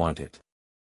also want it.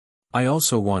 I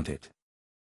also want it.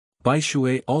 Bai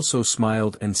Shui also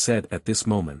smiled and said at this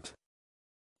moment.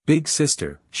 Big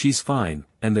sister, she's fine,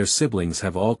 and their siblings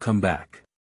have all come back.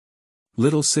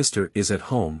 Little sister is at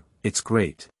home, it's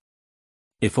great.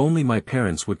 If only my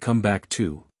parents would come back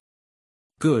too.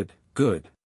 Good, good.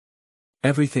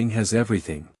 Everything has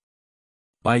everything.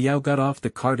 Bai Yao got off the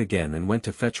cart again and went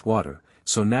to fetch water,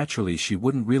 so naturally she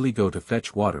wouldn't really go to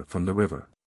fetch water from the river.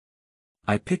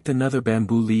 I picked another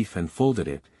bamboo leaf and folded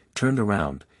it, turned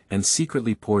around, and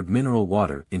secretly poured mineral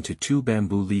water into 2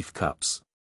 bamboo leaf cups.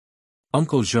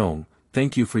 Uncle Zhong,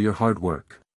 thank you for your hard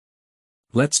work.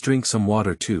 Let's drink some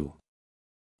water too.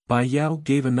 Bai Yao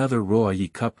gave another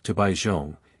Ruoyi cup to Bai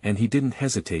Zhong, and he didn't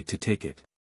hesitate to take it.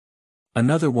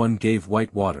 Another one gave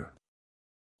white water.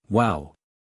 Wow!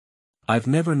 I've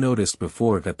never noticed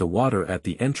before that the water at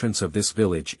the entrance of this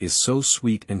village is so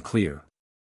sweet and clear.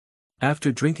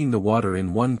 After drinking the water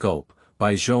in one gulp,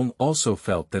 Bai Zhong also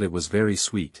felt that it was very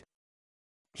sweet.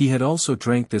 He had also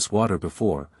drank this water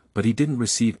before, but he didn't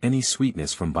receive any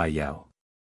sweetness from Bai Yao.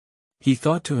 He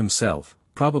thought to himself,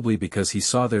 probably because he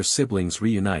saw their siblings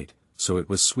reunite, so it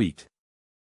was sweet.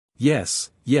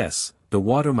 Yes, yes, the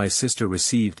water my sister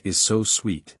received is so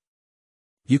sweet.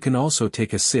 You can also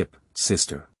take a sip,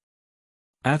 sister.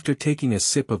 After taking a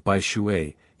sip of Bai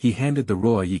Shui, he handed the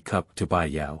Ruoyi cup to Bai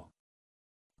Yao.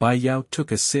 Bai Yao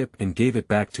took a sip and gave it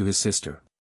back to his sister.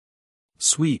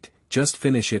 Sweet, just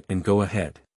finish it and go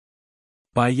ahead.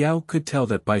 Bai Yao could tell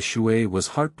that Bai Shui was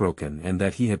heartbroken and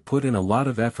that he had put in a lot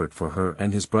of effort for her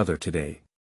and his brother today.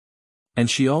 And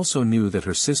she also knew that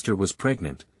her sister was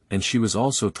pregnant, and she was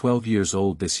also 12 years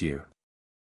old this year.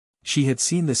 She had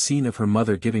seen the scene of her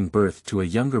mother giving birth to a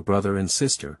younger brother and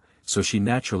sister, so she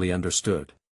naturally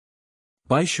understood.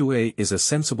 Bai Shui is a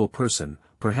sensible person,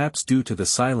 perhaps due to the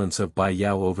silence of Bai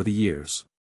Yao over the years.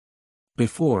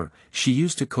 Before, she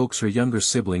used to coax her younger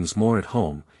siblings more at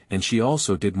home, and she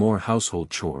also did more household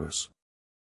chores.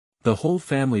 The whole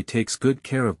family takes good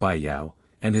care of Bai Yao,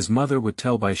 and his mother would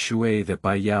tell Bai Shui that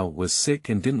Bai Yao was sick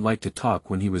and didn't like to talk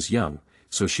when he was young,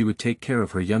 so she would take care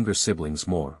of her younger siblings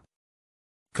more.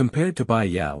 Compared to Bai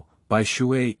Yao, Bai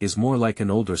Shui is more like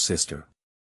an older sister.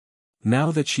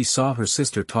 Now that she saw her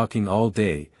sister talking all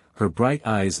day, her bright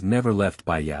eyes never left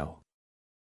Bai Yao.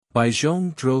 Bai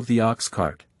Zhong drove the ox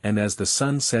cart, and as the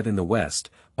sun set in the west,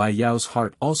 Bai Yao's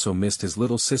heart also missed his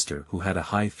little sister who had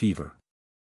a high fever.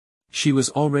 She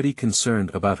was already concerned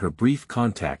about her brief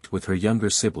contact with her younger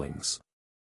siblings.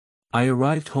 I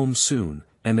arrived home soon,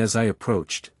 and as I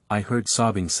approached, I heard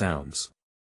sobbing sounds.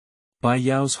 Bai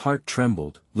Yao's heart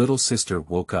trembled. Little sister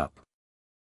woke up.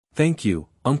 "Thank you,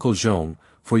 Uncle Zhong,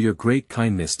 for your great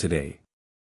kindness today.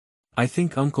 I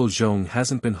think Uncle Zhong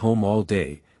hasn't been home all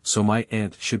day, so my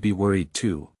aunt should be worried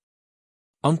too.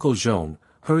 Uncle Zhong,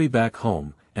 hurry back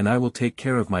home, and I will take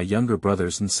care of my younger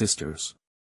brothers and sisters."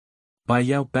 Bai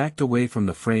Yao backed away from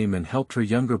the frame and helped her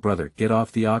younger brother get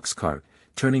off the ox cart,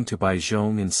 turning to Bai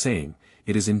Zhong and saying,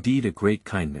 "It is indeed a great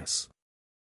kindness."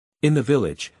 In the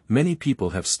village, many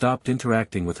people have stopped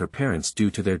interacting with her parents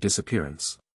due to their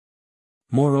disappearance.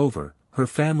 Moreover, her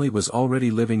family was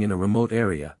already living in a remote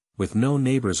area, with no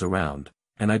neighbors around,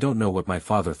 and I don't know what my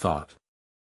father thought.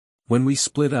 When we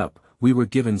split up, we were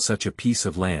given such a piece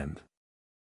of land.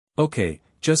 Okay,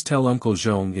 just tell Uncle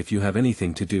Zhong if you have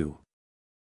anything to do.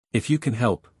 If you can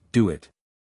help, do it.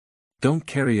 Don't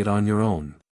carry it on your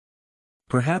own.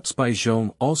 Perhaps Bai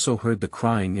Zhong also heard the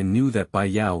crying and knew that Bai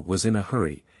Yao was in a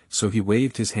hurry, so he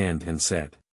waved his hand and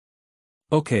said,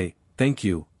 "Okay, thank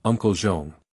you, Uncle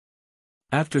Zhong."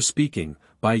 After speaking,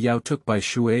 Bai Yao took Bai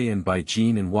Shui and Bai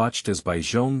Jin and watched as Bai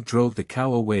Zhong drove the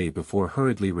cow away before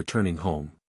hurriedly returning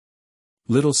home.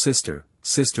 "Little sister,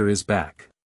 sister is back.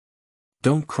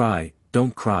 Don't cry,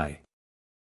 don't cry."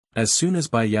 As soon as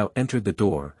Bai Yao entered the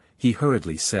door, he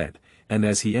hurriedly said, and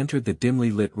as he entered the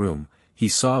dimly lit room, he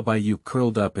saw Bai Yu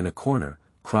curled up in a corner,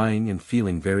 crying and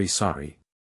feeling very sorry.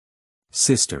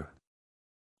 "Sister.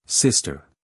 Sister."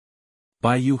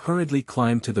 Bai Yu hurriedly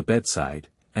climbed to the bedside,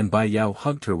 and Bai Yao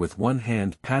hugged her with one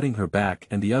hand patting her back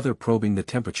and the other probing the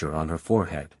temperature on her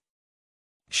forehead.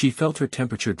 She felt her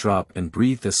temperature drop and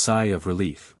breathed a sigh of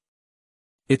relief.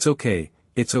 It's okay,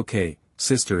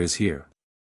 sister is here."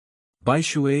 Bai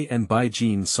Shui and Bai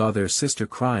Jin saw their sister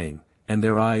crying, and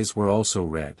their eyes were also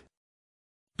red.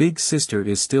 "Big sister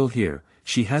is still here,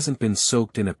 she hasn't been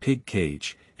soaked in a pig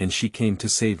cage, and she came to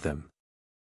save them."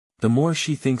 The more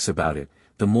she thinks about it,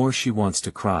 the more she wants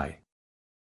to cry.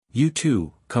 "You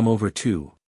too, come over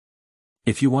too.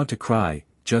 If you want to cry,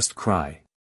 just cry.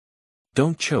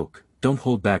 Don't choke, don't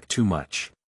hold back too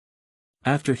much."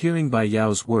 After hearing Bai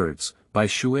Yao's words, Bai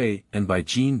Shui and Bai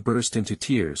Jin burst into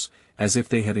tears, as if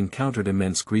they had encountered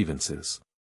immense grievances.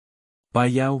 Bai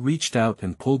Yao reached out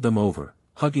and pulled them over,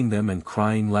 hugging them and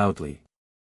crying loudly.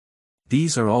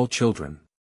 These are all children.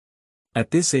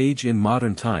 At this age in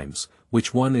modern times,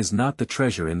 which one is not the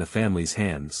treasure in the family's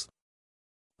hands?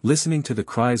 Listening to the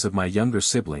cries of my younger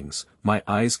siblings, my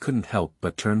eyes couldn't help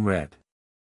but turn red.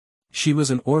 She was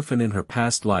an orphan in her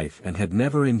past life and had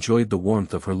never enjoyed the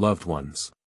warmth of her loved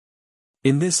ones.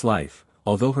 In this life,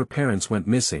 although her parents went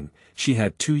missing, she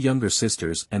had two younger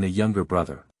sisters and a younger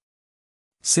brother.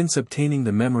 Since obtaining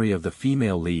the memory of the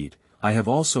female lead, I have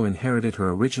also inherited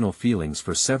her original feelings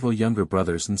for several younger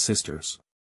brothers and sisters.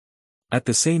 At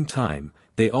the same time,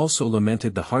 they also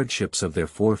lamented the hardships of their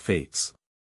four fates.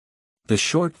 The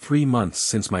short 3 months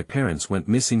since my parents went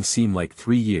missing seem like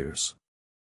 3 years.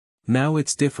 Now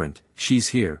it's different, she's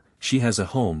here, she has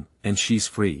a home, and she's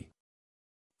free.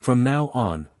 From now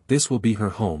on, this will be her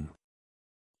home.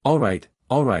 Alright,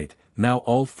 now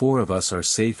all 4 of us are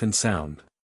safe and sound.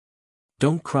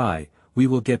 Don't cry, we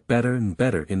will get better and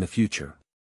better in the future.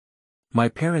 My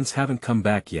parents haven't come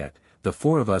back yet, the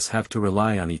 4 of us have to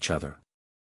rely on each other.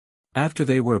 After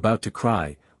they were about to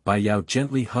cry, Bai Yao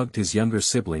gently hugged his younger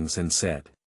siblings and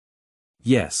said,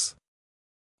 "Yes.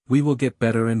 We will get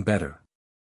better and better.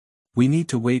 We need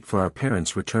to wait for our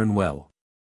parents' return well."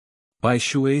 Bai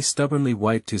Shui stubbornly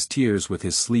wiped his tears with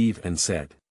his sleeve and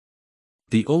said,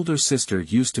 "The older sister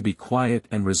used to be quiet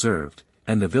and reserved,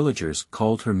 and the villagers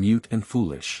called her mute and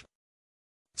foolish.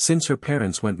 Since her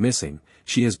parents went missing,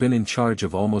 she has been in charge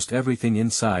of almost everything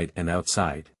inside and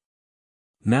outside.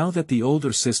 Now that the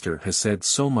older sister has said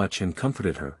so much and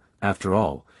comforted her, after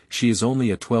all, she is only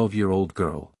a 12-year-old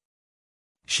girl.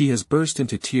 She has burst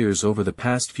into tears over the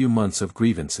past few months of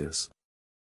grievances.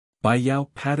 Bai Yao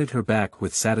patted her back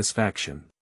with satisfaction.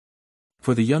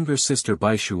 For the younger sister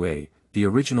Bai Shui, the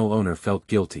original owner felt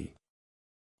guilty.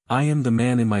 I am the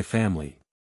man in my family.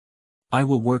 I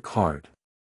will work hard.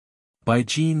 Bai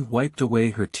Jin wiped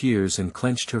away her tears and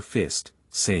clenched her fist,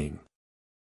 saying.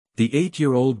 The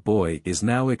 8-year-old boy is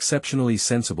now exceptionally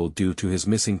sensible due to his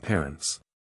missing parents.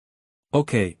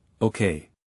 Okay.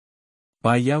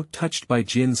 Bai Yao touched Bai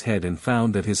Jin's head and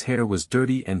found that his hair was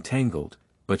dirty and tangled,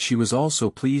 but she was also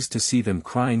pleased to see them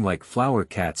crying like flower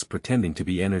cats pretending to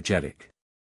be energetic.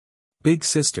 Big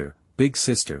sister,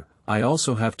 I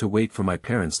also have to wait for my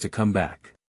parents to come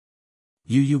back.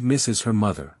 Yu misses her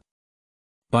mother.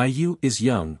 Bai Yu is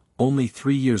young, only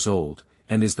 3 years old,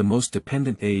 and is the most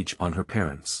dependent age on her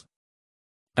parents.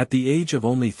 At the age of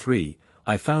only 3,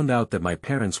 I found out that my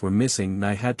parents were missing and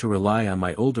I had to rely on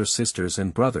my older sisters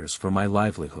and brothers for my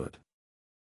livelihood.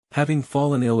 Having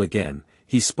fallen ill again,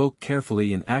 he spoke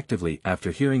carefully and actively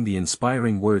after hearing the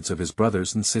inspiring words of his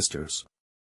brothers and sisters.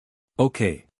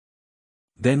 Okay.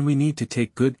 Then we need to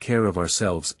take good care of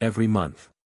ourselves every month.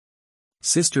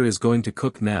 Sister is going to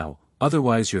cook now,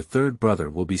 otherwise your third brother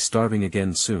will be starving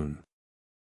again soon.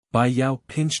 Bai Yao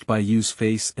pinched Bai Yu's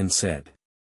face and said.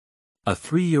 A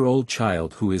 3-year-old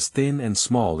child who is thin and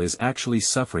small is actually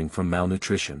suffering from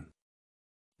malnutrition.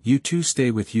 You two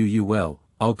stay with Yu well,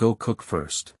 I'll go cook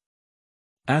first.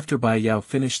 After Bai Yao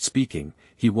finished speaking,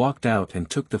 he walked out and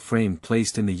took the frame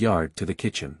placed in the yard to the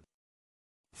kitchen.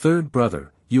 Third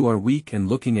brother, you are weak and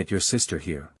looking at your sister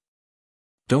here.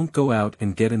 Don't go out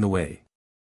and get in the way.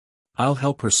 I'll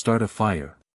help her start a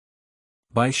fire.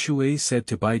 Bai Shui said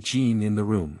to Bai Jin in the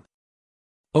room.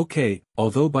 Okay,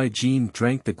 although Bai Jin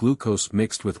drank the glucose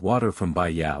mixed with water from Bai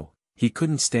Yao, he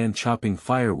couldn't stand chopping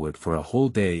firewood for a whole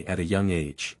day at a young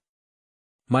age.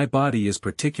 My body is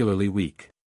particularly weak.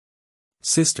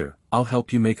 Sister, I'll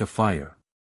help you make a fire.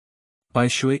 Bai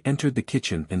Shui entered the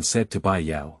kitchen and said to Bai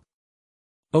Yao.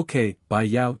 Okay, Bai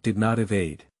Yao did not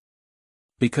evade.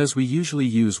 Because we usually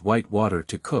use white water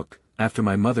to cook, after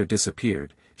my mother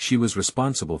disappeared, she was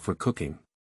responsible for cooking.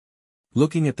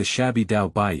 Looking at the shabby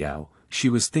Dao Bai Yao, she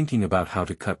was thinking about how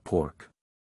to cut pork.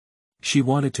 She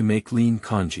wanted to make lean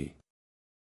congee.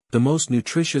 The most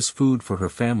nutritious food for her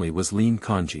family was lean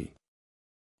congee.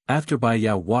 After Bai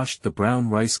Yao washed the brown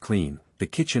rice clean, the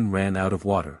kitchen ran out of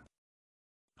water.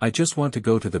 I just want to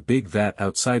go to the big vat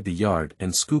outside the yard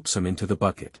and scoop some into the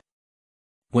bucket.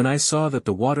 When I saw that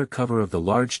the water cover of the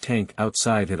large tank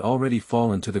outside had already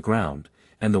fallen to the ground,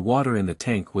 and the water in the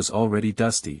tank was already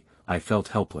dusty, I felt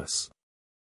helpless.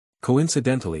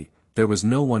 Coincidentally, there was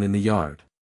no one in the yard.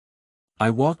 I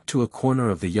walked to a corner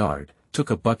of the yard, took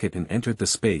a bucket and entered the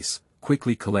space,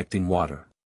 quickly collecting water.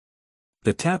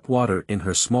 The tap water in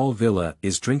her small villa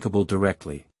is drinkable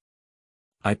directly.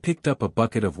 I picked up a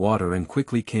bucket of water and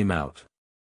quickly came out.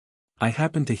 I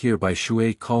happened to hear Bai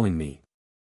Shui calling me.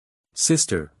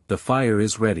 Sister, the fire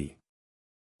is ready.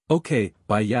 Okay,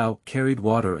 Bai Yao carried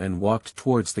water and walked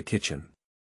towards the kitchen.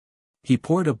 He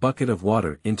poured a bucket of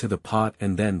water into the pot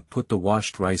and then put the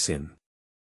washed rice in.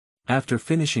 After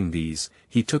finishing these,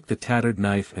 he took the tattered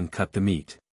knife and cut the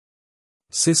meat.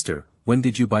 Sister, when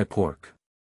did you buy pork?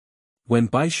 When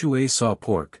Bai Shui saw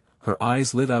pork, her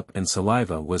eyes lit up and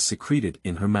saliva was secreted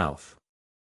in her mouth.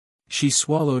 She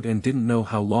swallowed and didn't know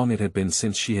how long it had been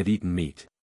since she had eaten meat.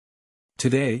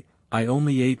 Today, I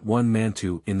only ate one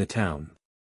mantu in the town.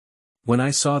 When I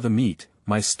saw the meat,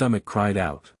 my stomach cried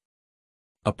out.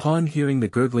 Upon hearing the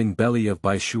gurgling belly of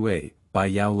Bai Shui, Bai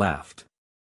Yao laughed.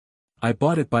 I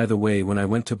bought it by the way when I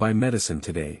went to buy medicine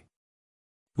today.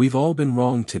 We've all been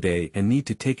wrong today and need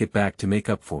to take it back to make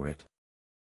up for it.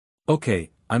 Okay,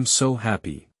 I'm so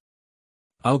happy.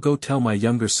 I'll go tell my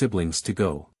younger siblings to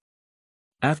go.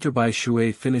 After Bai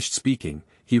Shui finished speaking,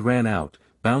 he ran out,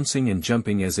 bouncing and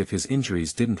jumping as if his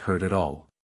injuries didn't hurt at all.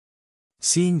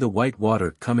 Seeing the white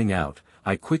water coming out,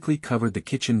 I quickly covered the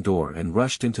kitchen door and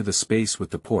rushed into the space with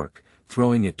the pork,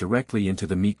 throwing it directly into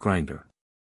the meat grinder.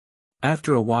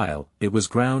 After a while, it was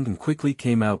ground and quickly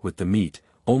came out with the meat,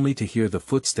 only to hear the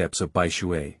footsteps of Bai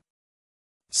Shui.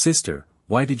 Sister,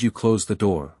 why did you close the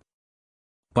door?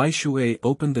 Bai Shui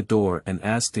opened the door and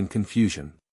asked in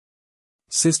confusion.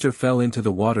 Sister fell into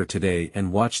the water today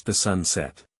and watched the sun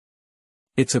set.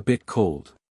 It's a bit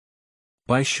cold.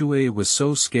 Bai Shui was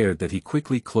so scared that he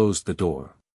quickly closed the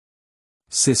door.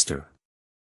 Sister.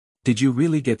 Did you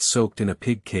really get soaked in a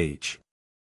pig cage?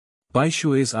 Bai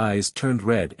Shui's eyes turned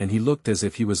red and he looked as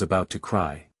if he was about to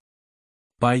cry.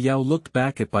 Bai Yao looked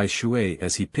back at Bai Shui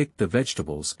as he picked the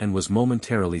vegetables and was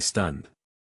momentarily stunned.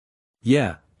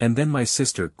 Yeah, and then my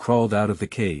sister crawled out of the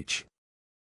cage.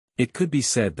 It could be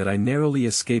said that I narrowly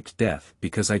escaped death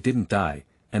because I didn't die,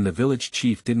 and the village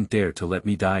chief didn't dare to let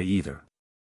me die either.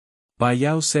 Bai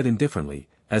Yao said indifferently,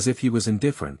 as if he was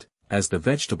indifferent, as the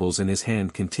vegetables in his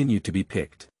hand continued to be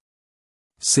picked.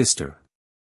 Sister.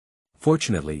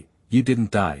 Fortunately, you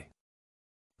didn't die.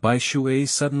 Bai Shui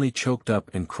suddenly choked up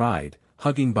and cried,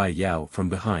 hugging Bai Yao from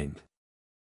behind.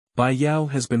 Bai Yao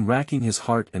has been racking his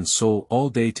heart and soul all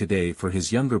day today for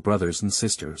his younger brothers and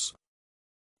sisters.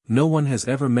 No one has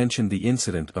ever mentioned the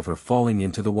incident of her falling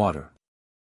into the water.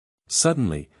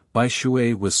 Suddenly, Bai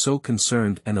Shui was so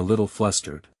concerned and a little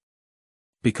flustered.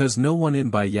 Because no one in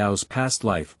Bai Yao's past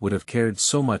life would have cared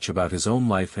so much about his own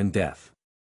life and death.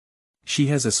 She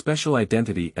has a special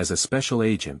identity as a special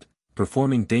agent,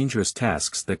 performing dangerous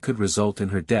tasks that could result in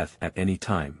her death at any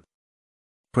time.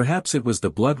 Perhaps it was the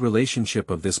blood relationship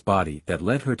of this body that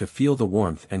led her to feel the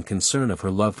warmth and concern of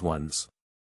her loved ones.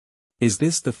 Is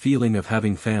this the feeling of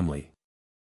having family?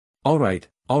 Alright,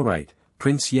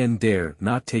 Prince Yen dare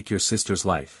not take your sister's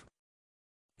life.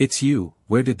 It's you,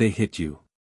 where did they hit you?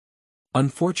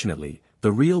 Unfortunately,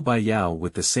 the real Bai Yao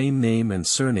with the same name and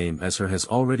surname as her has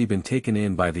already been taken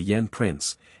in by the Yen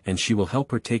prince, and she will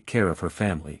help her take care of her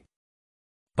family.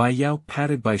 Bai Yao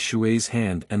patted Bai Shui's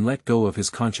hand and let go of his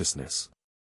consciousness.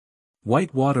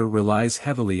 White water relies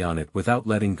heavily on it without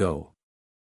letting go.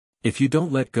 If you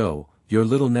don't let go, your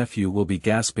little nephew will be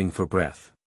gasping for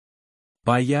breath.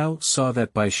 Bai Yao saw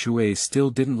that Bai Shui still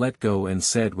didn't let go and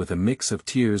said with a mix of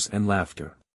tears and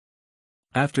laughter.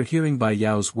 After hearing Bai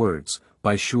Yao's words,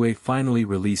 Bai Shui finally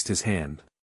released his hand.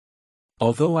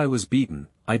 Although I was beaten,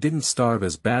 I didn't starve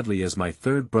as badly as my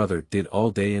third brother did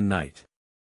all day and night.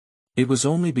 It was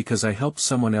only because I helped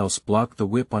someone else block the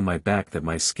whip on my back that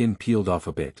my skin peeled off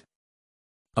a bit.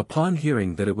 Upon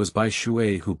hearing that it was Bai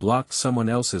Shui who blocked someone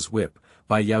else's whip,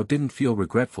 Bai Yao didn't feel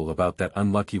regretful about that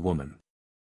unlucky woman.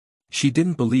 She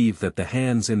didn't believe that the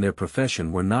hands in their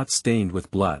profession were not stained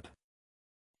with blood.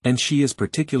 And she is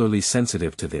particularly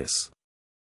sensitive to this.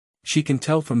 She can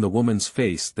tell from the woman's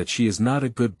face that she is not a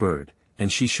good bird,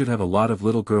 and she should have a lot of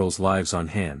little girls' lives on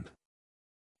hand.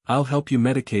 I'll help you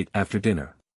medicate after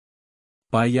dinner.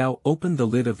 Bai Yao opened the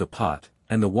lid of the pot,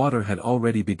 and the water had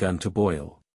already begun to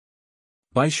boil.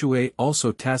 Bai Shui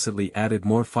also tacitly added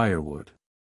more firewood.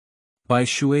 Bai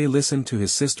Shui listened to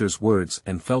his sister's words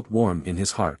and felt warm in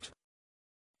his heart.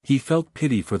 He felt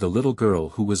pity for the little girl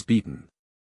who was beaten.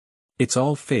 It's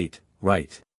all fate,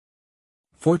 right?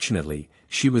 Fortunately,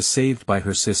 she was saved by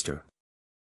her sister.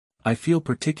 I feel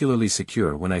particularly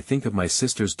secure when I think of my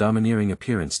sister's domineering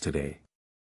appearance today.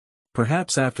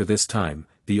 Perhaps after this time,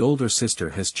 the older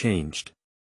sister has changed.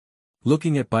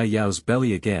 Looking at Bai Yao's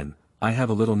belly again, I have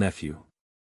a little nephew.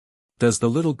 Does the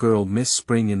little girl miss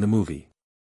spring in the movie?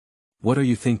 What are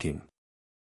you thinking?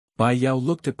 Bai Yao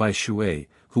looked at Bai Shui,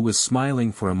 who was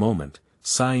smiling for a moment,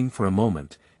 sighing for a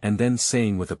moment, and then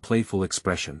saying with a playful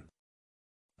expression.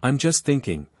 I'm just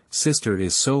thinking, sister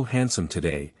is so handsome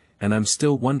today, and I'm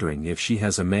still wondering if she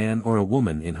has a man or a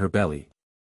woman in her belly.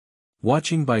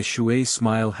 Watching Bai Shui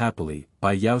smile happily,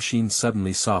 Bai Yaoxin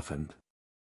suddenly softened.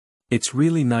 It's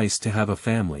really nice to have a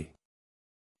family.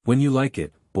 When you like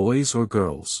it, boys or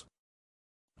girls?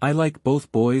 I like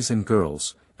both boys and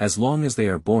girls, as long as they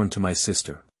are born to my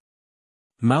sister.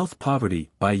 Mouth poverty,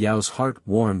 Bai Yao's heart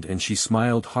warmed and she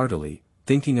smiled heartily,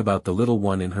 thinking about the little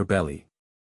one in her belly.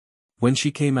 When she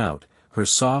came out, her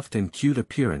soft and cute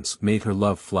appearance made her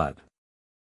love flood.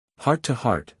 Heart to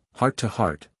heart, heart to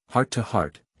heart, heart to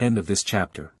heart, end of this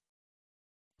chapter.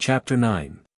 Chapter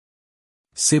 9.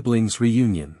 Siblings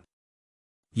Reunion.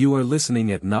 You are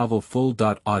listening at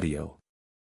novelfull.audio.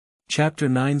 Chapter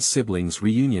 9 Siblings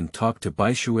Reunion. Talk to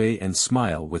Bai Shui and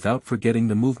smile without forgetting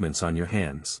the movements on your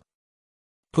hands.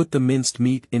 Put the minced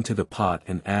meat into the pot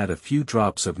and add a few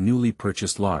drops of newly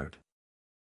purchased lard.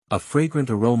 A fragrant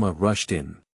aroma rushed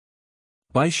in.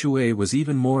 Bai Shui was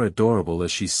even more adorable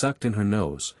as she sucked in her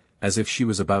nose, as if she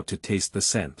was about to taste the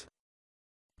scent.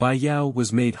 Bai Yao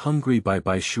was made hungry by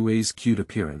Bai Shui's cute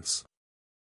appearance.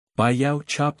 Bai Yao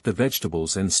chopped the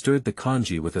vegetables and stirred the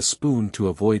congee with a spoon to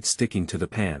avoid sticking to the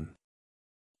pan.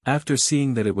 After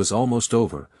seeing that it was almost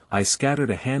over, I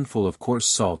scattered a handful of coarse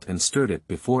salt and stirred it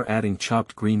before adding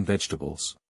chopped green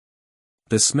vegetables.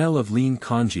 The smell of lean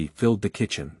congee filled the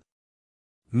kitchen.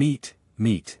 Meat,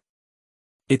 meat.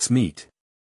 It's meat.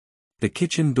 The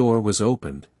kitchen door was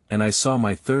opened, and I saw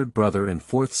my third brother and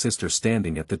fourth sister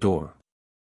standing at the door.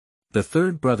 The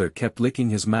third brother kept licking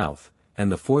his mouth,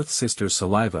 and the fourth sister's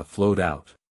saliva flowed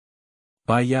out.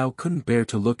 Bai Yao couldn't bear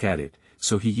to look at it,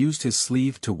 so he used his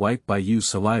sleeve to wipe Bai Yu's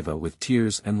saliva with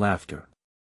tears and laughter.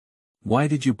 Why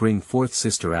did you bring fourth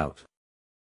sister out?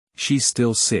 She's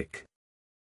still sick.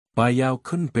 Bai Yao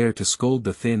couldn't bear to scold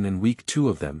the thin and weak two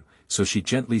of them, so she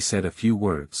gently said a few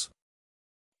words.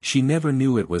 She never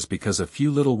knew it was because a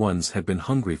few little ones had been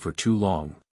hungry for too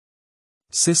long.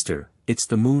 Sister, it's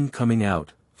the moon coming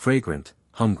out, fragrant,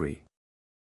 hungry.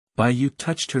 Bai Yao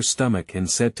touched her stomach and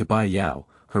said to Bai Yao,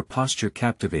 her posture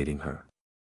captivating her.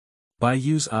 Bai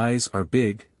Yao's eyes are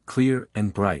big, clear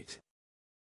and bright.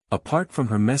 Apart from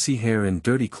her messy hair and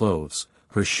dirty clothes,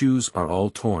 her shoes are all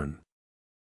torn.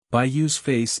 Bai Yao's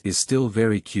face is still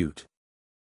very cute.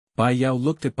 Bai Yao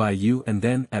looked at Bai Yao and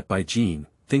then at Baijia,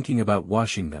 thinking about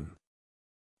washing them.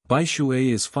 Bai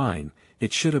Shui is fine,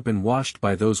 it should have been washed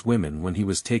by those women when he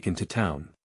was taken to town.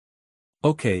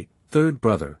 Okay, third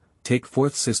brother, take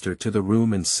fourth sister to the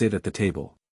room and sit at the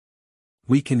table.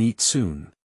 We can eat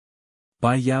soon.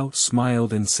 Bai Yao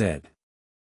smiled and said.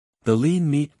 The lean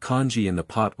meat congee in the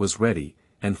pot was ready,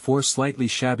 and 4 slightly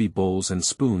shabby bowls and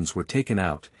spoons were taken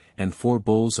out, and 4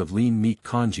 bowls of lean meat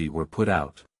congee were put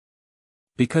out.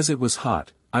 Because it was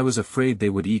hot, I was afraid they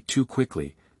would eat too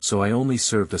quickly, so I only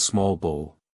served a small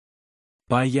bowl.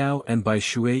 Bai Yao and Bai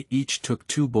Shui each took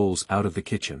 2 bowls out of the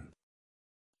kitchen.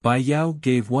 Bai Yao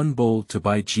gave 1 bowl to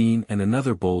Baijia and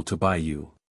another bowl to Bai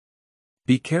Yao.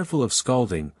 Be careful of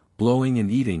scalding, blowing and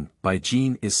eating.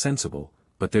 Baijia is sensible,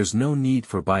 but there's no need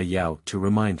for Bai Yao to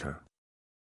remind her.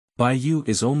 Bai Yao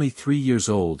is only 3 years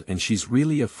old and she's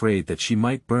really afraid that she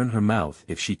might burn her mouth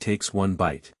if she takes 1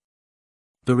 bite.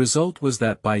 The result was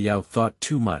that Bai Yao thought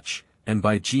too much, and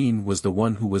Baijia was the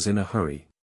one who was in a hurry.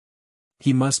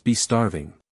 He must be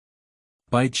starving.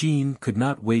 Baijia could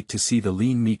not wait to see the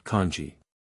lean meat congee.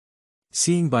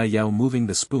 Seeing Bai Yao moving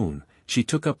the spoon, she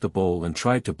took up the bowl and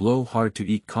tried to blow hard to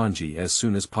eat congee as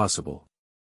soon as possible.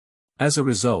 As a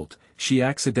result, she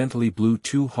accidentally blew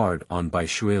too hard on Bai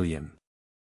Shuilian,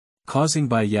 causing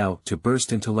Bai Yao to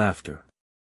burst into laughter.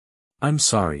 I'm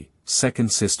sorry,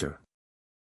 second sister.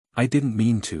 I didn't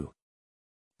mean to.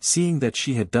 Seeing that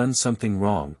she had done something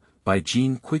wrong,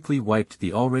 Baijia quickly wiped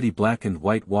the already blackened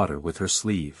white water with her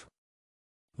sleeve.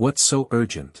 What's so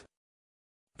urgent?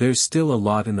 There's still a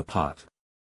lot in the pot.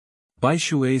 Bai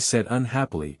Shui said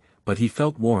unhappily, but he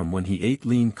felt warm when he ate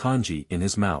lean congee in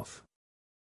his mouth.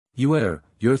 Yuer,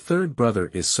 your third brother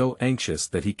is so anxious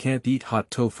that he can't eat hot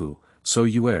tofu, so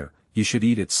Yuer, you should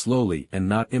eat it slowly and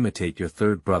not imitate your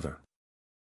third brother.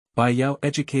 Bai Yao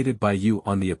educated Bai Yao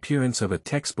on the appearance of a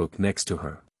textbook next to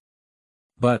her.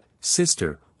 But,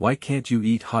 sister, why can't you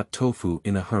eat hot tofu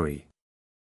in a hurry?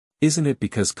 Isn't it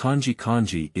because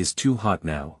congee is too hot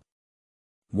now?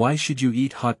 Why should you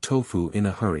eat hot tofu in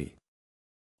a hurry?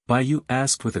 Bai Yao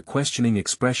asked with a questioning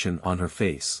expression on her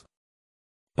face.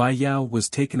 Bai Yao was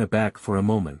taken aback for a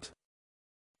moment.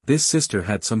 This sister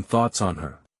had some thoughts on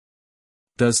her.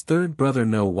 Does third brother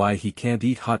know why he can't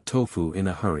eat hot tofu in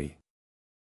a hurry?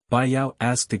 Bai Yao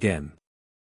asked again.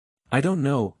 I don't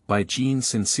know. Baijia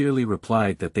sincerely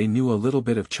replied that they knew a little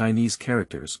bit of Chinese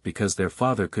characters because their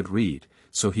father could read,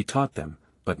 so he taught them,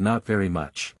 but not very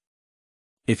much.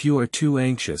 If you are too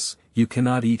anxious, you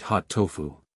cannot eat hot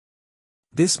tofu.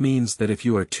 This means that if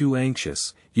you are too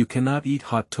anxious, you cannot eat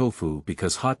hot tofu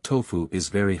because hot tofu is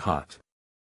very hot.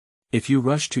 If you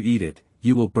rush to eat it,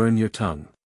 you will burn your tongue.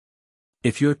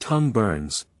 If your tongue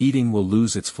burns, eating will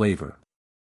lose its flavor.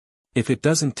 If it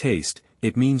doesn't taste,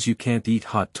 it means you can't eat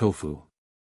hot tofu.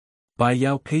 Bai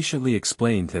Yao patiently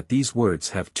explained that these words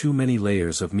have too many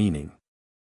layers of meaning.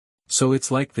 So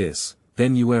it's like this,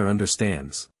 then Yuer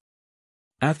understands.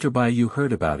 After Bai Yao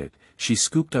heard about it, she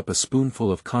scooped up a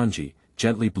spoonful of congee,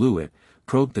 gently blew it,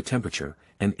 probed the temperature,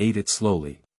 and ate it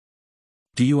slowly.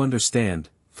 Do you understand,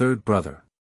 third brother?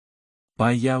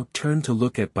 Bai Yao turned to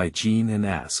look at Baijia and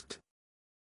asked.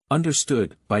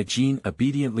 Understood, Baijia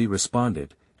obediently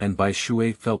responded, and Bai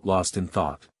Shui felt lost in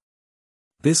thought.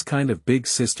 This kind of big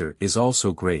sister is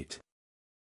also great.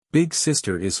 Big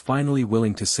sister is finally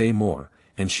willing to say more,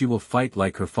 and she will fight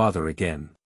like her father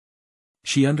again.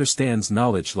 She understands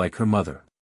knowledge like her mother.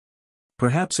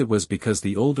 Perhaps it was because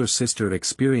the older sister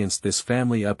experienced this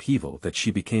family upheaval that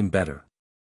she became better.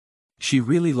 She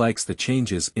really likes the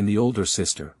changes in the older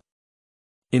sister.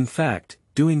 In fact,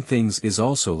 doing things is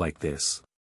also like this.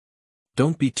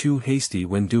 Don't be too hasty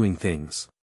when doing things.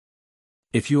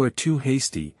 If you are too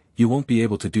hasty, you won't be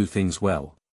able to do things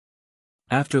well.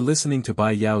 After listening to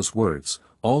Bai Yao's words,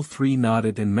 all 3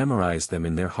 nodded and memorized them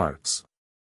in their hearts.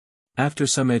 After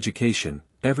some education,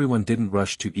 everyone didn't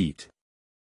rush to eat.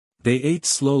 They ate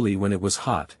slowly when it was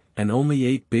hot, and only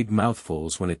ate big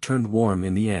mouthfuls when it turned warm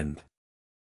in the end.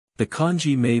 The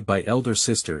congee made by elder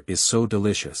sister is so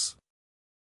delicious.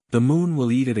 The moon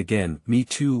will eat it again, me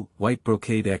too, white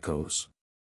brocade echoes.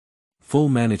 Full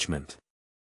management.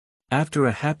 After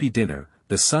a happy dinner,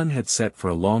 the sun had set for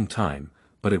a long time,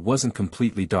 but it wasn't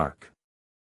completely dark.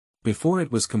 Before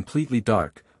it was completely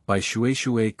dark, Bai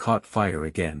Yao caught fire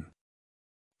again.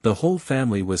 The whole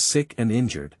family was sick and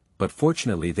injured, but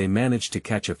fortunately they managed to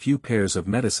catch a few pairs of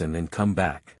medicine and come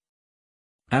back.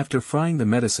 After frying the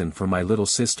medicine for my little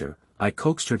sister, I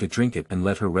coaxed her to drink it and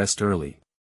let her rest early.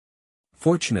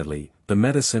 Fortunately, the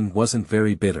medicine wasn't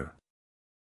very bitter.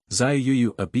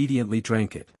 Xiaoyu obediently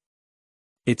drank it.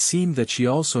 It seemed that she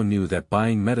also knew that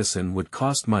buying medicine would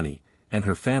cost money, and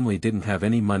her family didn't have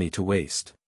any money to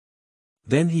waste.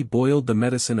 Then he boiled the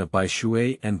medicine of Bai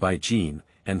Shui and Bai Jin,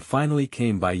 and finally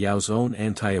came Bai Yao's own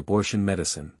anti-abortion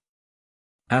medicine.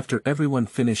 After everyone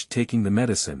finished taking the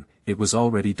medicine, it was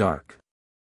already dark.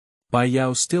 Bai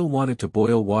Yao still wanted to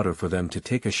boil water for them to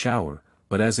take a shower,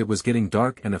 but as it was getting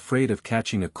dark and afraid of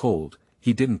catching a cold,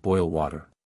 he didn't boil water.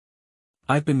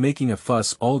 I've been making a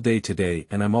fuss all day today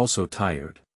and I'm also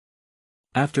tired.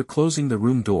 After closing the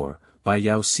room door, Bai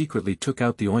Yao secretly took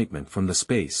out the ointment from the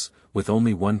space, with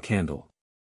only one candle.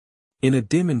 In a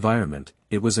dim environment,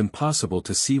 it was impossible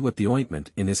to see what the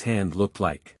ointment in his hand looked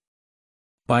like.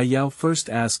 Bai Yao first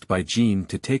asked Bai Jin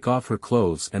to take off her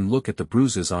clothes and look at the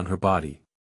bruises on her body.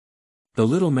 The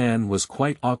little man was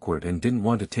quite awkward and didn't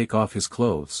want to take off his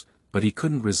clothes, but he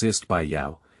couldn't resist Bai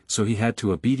Yao, so he had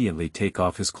to obediently take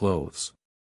off his clothes.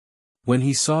 When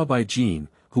he saw Bai Jin,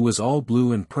 who was all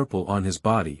blue and purple on his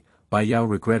body, Bai Yao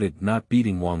regretted not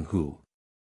beating Wang Hu.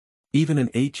 Even an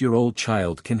 8-year-old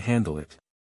child can handle it.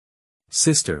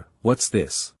 Sister, what's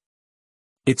this?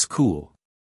 It's cool.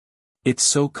 It's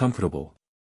so comfortable.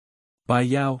 Bai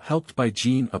Yao helped Bai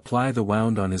Jin apply the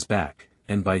wound on his back,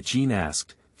 and Bai Jin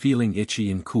asked, feeling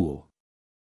itchy and cool.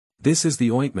 This is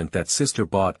the ointment that sister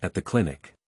bought at the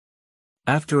clinic.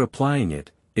 After applying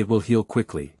it, it will heal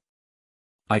quickly.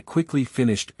 I quickly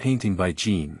finished painting Bai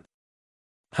Jin.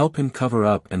 Help him cover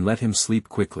up and let him sleep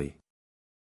quickly.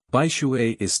 Bai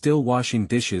Shui is still washing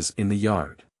dishes in the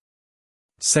yard.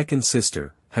 Second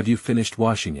sister, have you finished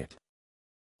washing it?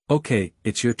 Okay,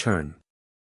 it's your turn.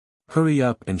 Hurry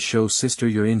up and show sister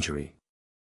your injury.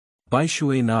 Bai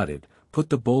Shui nodded, put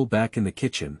the bowl back in the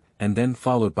kitchen, and then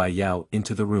followed Bai Yao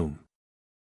into the room.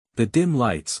 The dim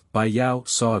lights, Bai Yao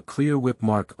saw a clear whip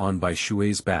mark on Bai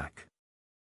Shui's back.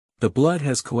 The blood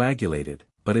has coagulated,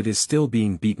 but it is still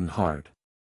being beaten hard.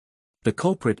 The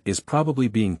culprit is probably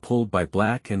being pulled by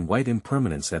black and white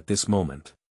impermanence at this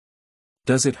moment.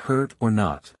 Does it hurt or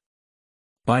not?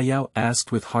 Bai Yao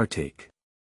asked with heartache.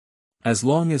 As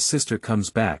long as sister comes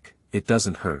back, it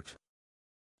doesn't hurt.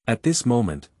 At this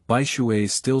moment, Bai Shui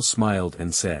still smiled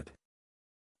and said.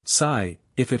 Sai,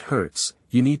 if it hurts,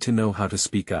 you need to know how to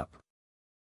speak up.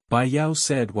 Bai Yao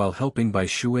said while helping Bai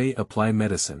Shui apply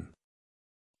medicine.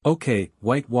 Okay,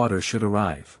 white water should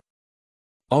arrive.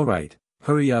 Alright,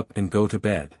 hurry up and go to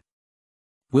bed.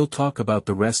 We'll talk about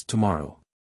the rest tomorrow.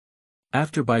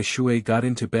 After Bai Shui got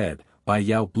into bed, Bai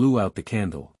Yao blew out the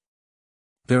candle.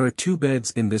 There are 2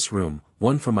 beds in this room,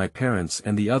 one for my parents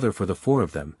and the other for the 4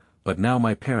 of them, but now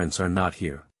my parents are not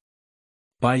here.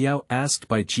 Bai Yao asked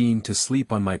Bai Jin to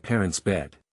sleep on my parents'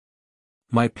 bed.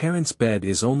 My parents' bed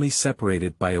is only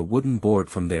separated by a wooden board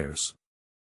from theirs.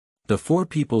 The 4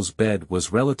 people's bed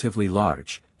was relatively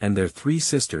large, and their 3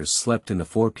 sisters slept in the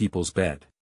 4 people's bed.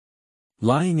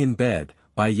 Lying in bed,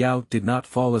 Bai Yao did not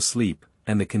fall asleep,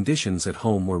 and the conditions at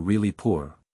home were really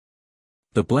poor.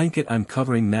 The blanket I'm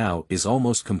covering now is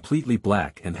almost completely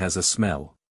black and has a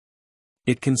smell.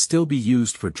 It can still be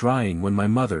used for drying when my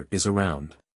mother is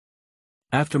around.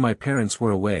 After my parents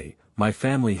were away, my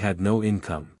family had no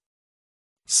income.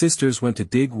 Sisters went to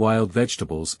dig wild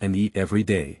vegetables and eat every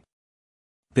day.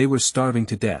 They were starving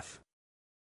to death.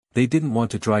 They didn't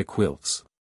want to dry quilts.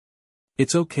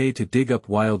 It's okay to dig up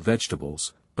wild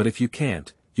vegetables, but if you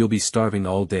can't, you'll be starving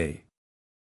all day.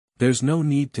 There's no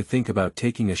need to think about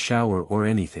taking a shower or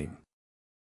anything.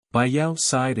 Bai Yao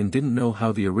sighed and didn't know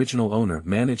how the original owner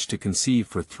managed to conceive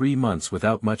for 3 months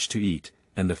without much to eat,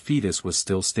 and the fetus was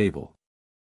still stable.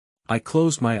 I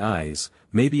closed my eyes,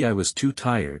 maybe I was too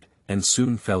tired, and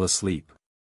soon fell asleep.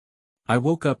 I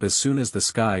woke up as soon as the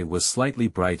sky was slightly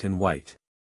bright and white.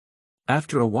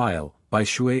 After a while, Bai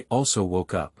Shui also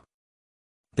woke up.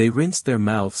 They rinsed their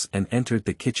mouths and entered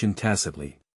the kitchen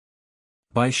tacitly.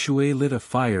 Bai Shui lit a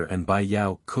fire and Bai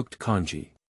Yao cooked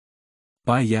congee.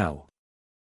 Bai Yao.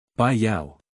 Bai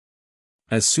Yao.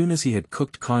 As soon as he had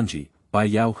cooked congee, Bai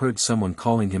Yao heard someone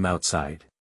calling him outside.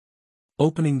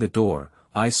 Opening the door,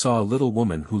 I saw a little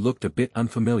woman who looked a bit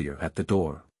unfamiliar at the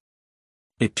door.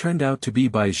 It turned out to be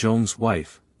Bai Zhong's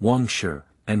wife, Wang Shi,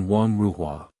 and Wang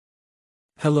Ruhua.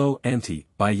 Hello Auntie,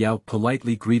 Bai Yao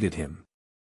politely greeted him.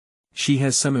 She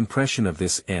has some impression of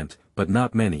this aunt, but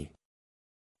not many.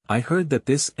 I heard that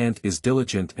this aunt is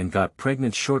diligent and got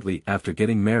pregnant shortly after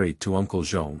getting married to Uncle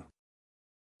Zhong.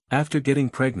 After getting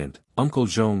pregnant, Uncle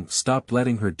Zhong stopped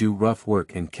letting her do rough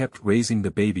work and kept raising the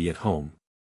baby at home.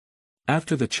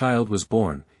 After the child was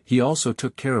born, he also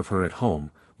took care of her at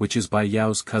home, which is Bai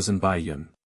Yao's cousin Bai Yun.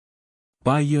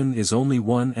 Bai Yun is only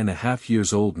 1.5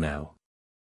 years old now.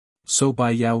 So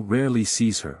Bai Yao rarely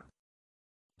sees her.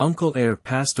 Uncle Air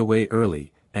passed away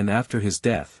early, and after his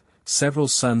death, several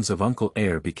sons of Uncle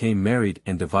Air became married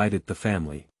and divided the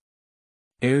family.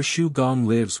 Air Shu Gong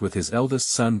lives with his eldest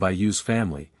son Bai Yu's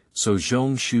family, so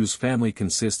Zhong Shu's family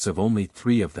consists of only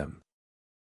 3 of them.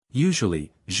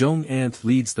 Usually, Zhong Aunt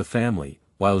leads the family,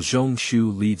 while Zhong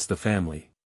Shu leads the family.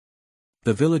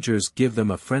 The villagers give them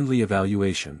a friendly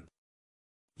evaluation.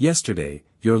 Yesterday,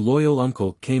 your loyal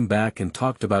uncle came back and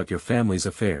talked about your family's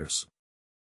affairs.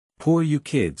 Poor you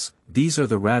kids, these are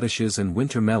the radishes and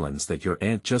winter melons that your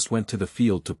aunt just went to the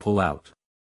field to pull out.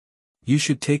 You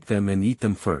should take them and eat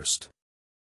them first.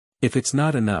 If it's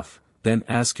not enough, then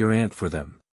ask your aunt for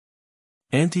them.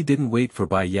 Auntie didn't wait for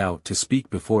Bai Yao to speak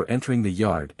before entering the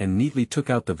yard and neatly took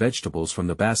out the vegetables from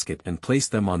the basket and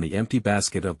placed them on the empty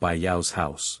basket of Bai Yao's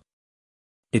house.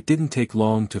 It didn't take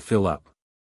long to fill up.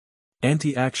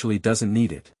 Auntie actually doesn't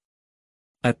need it.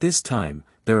 At this time,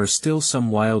 there are still some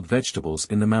wild vegetables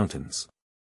in the mountains.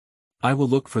 I will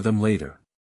look for them later.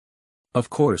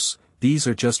 Of course, these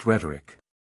are just rhetoric.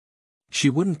 She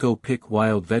wouldn't go pick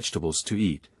wild vegetables to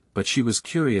eat, but she was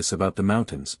curious about the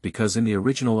mountains because in the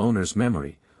original owner's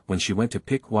memory, when she went to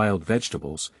pick wild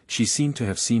vegetables, she seemed to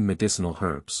have seen medicinal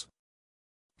herbs.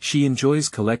 She enjoys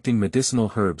collecting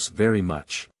medicinal herbs very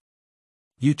much.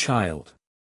 You child.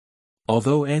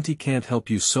 Although Auntie can't help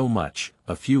you so much,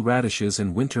 a few radishes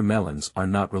and winter melons are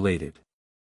not related.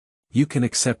 You can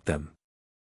accept them.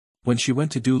 When she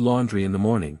went to do laundry in the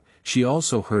morning, she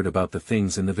also heard about the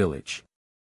things in the village.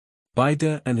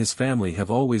 Baijia and his family have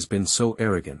always been so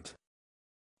arrogant.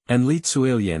 And Li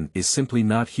Tzuilian is simply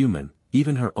not human,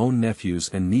 even her own nephews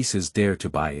and nieces dare to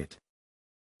buy it.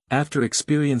 After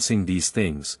experiencing these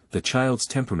things, the child's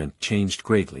temperament changed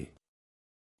greatly.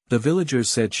 The villagers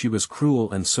said she was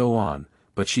cruel and so on,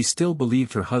 but she still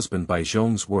believed her husband Bai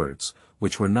Zhong's words,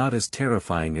 which were not as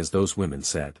terrifying as those women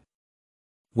said.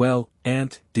 Well,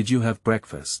 Aunt, did you have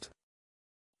breakfast?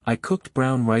 I cooked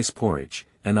brown rice porridge,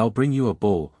 and I'll bring you a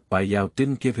bowl. Bai Yao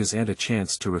didn't give his aunt a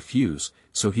chance to refuse,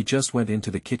 so he just went into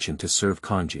the kitchen to serve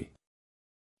congee.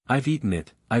 I've eaten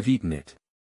it.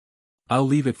 I'll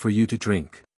leave it for you to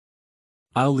drink.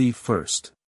 I'll leave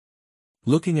first.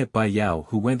 Looking at Bai Yao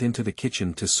who went into the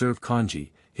kitchen to serve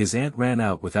congee, his aunt ran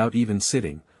out without even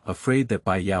sitting, afraid that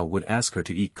Bai Yao would ask her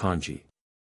to eat congee.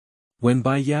 When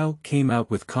Bai Yao came out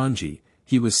with congee,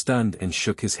 he was stunned and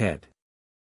shook his head.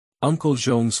 Uncle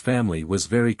Zhong's family was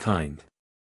very kind.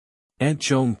 Aunt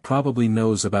Zhong probably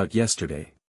knows about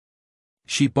yesterday.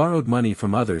 She borrowed money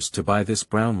from others to buy this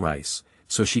brown rice,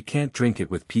 so she can't drink it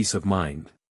with peace of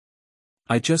mind.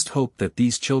 I just hope that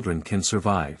these children can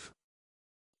survive.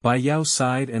 Bai Yao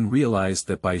sighed and realized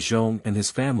that Bai Zhong and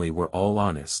his family were all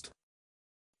honest.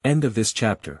 End of this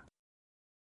chapter.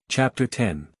 Chapter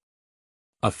 10.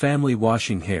 A family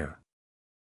washing hair.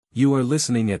 You are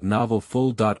listening at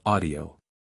novelfull.audio.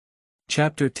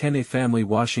 Chapter 10. A family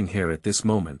washing hair. At this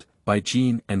moment, Bai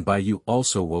Jin and Bai Yu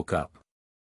also woke up.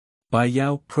 Bai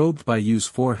Yao probed Bai Yu's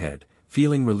forehead,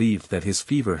 feeling relieved that his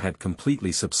fever had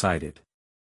completely subsided.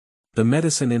 The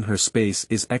medicine in her space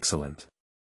is excellent.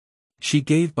 She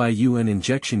gave Bai Yu an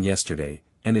injection yesterday,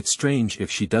 and it's strange if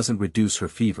she doesn't reduce her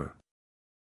fever.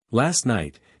 Last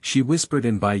night, she whispered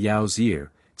in Bai Yao's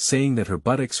ear, saying that her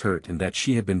buttocks hurt and that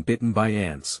she had been bitten by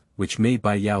ants, which made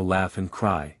Bai Yao laugh and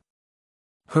cry.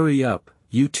 Hurry up,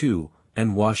 you two,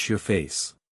 and wash your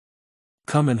face.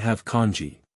 Come and have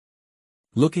congee.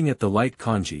 Looking at the light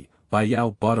congee, Bai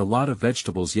Yao bought a lot of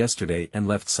vegetables yesterday and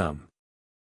left some.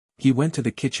 He went to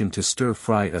the kitchen to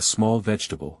stir-fry a small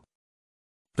vegetable.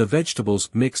 The vegetables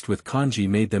mixed with congee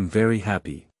made them very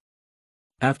happy.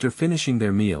 After finishing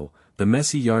their meal, the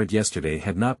messy yard yesterday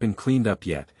had not been cleaned up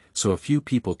yet, so a few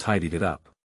people tidied it up.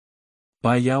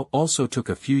 Bai Yao also took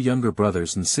a few younger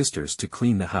brothers and sisters to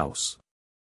clean the house.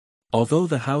 Although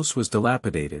the house was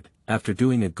dilapidated, after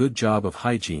doing a good job of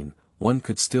hygiene, one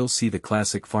could still see the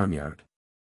classic farmyard.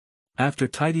 After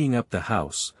tidying up the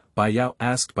house, Bai Yao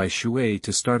asked Bai Shui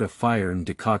to start a fire and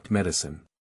decoct medicine.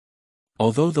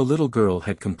 Although the little girl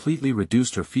had completely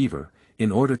reduced her fever,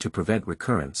 in order to prevent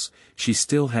recurrence, she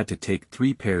still had to take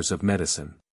 3 pairs of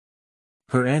medicine.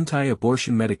 Her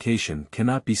anti-abortion medication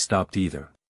cannot be stopped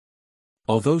either.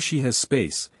 Although she has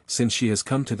space, since she has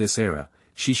come to this era,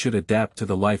 she should adapt to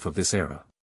the life of this era.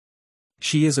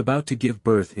 She is about to give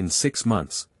birth in 6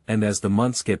 months, and as the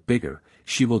months get bigger,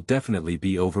 she will definitely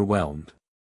be overwhelmed.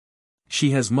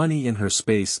 She has money in her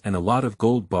space and a lot of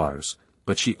gold bars,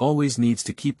 but she always needs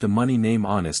to keep the money name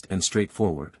honest and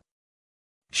straightforward.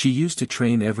 She used to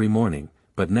train every morning,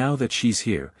 but now that she's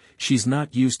here, she's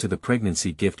not used to the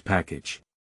pregnancy gift package.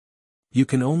 You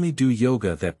can only do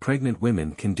yoga that pregnant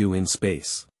women can do in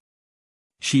space.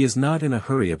 She is not in a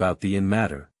hurry about the in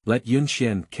matter, let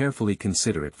Yunxuan carefully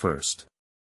consider it first.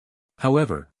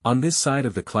 However, on this side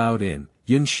of the cloud inn,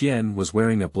 Yunxuan was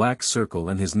wearing a black circle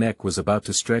and his neck was about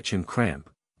to stretch and cramp,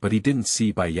 but he didn't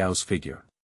see Bai Yao's figure.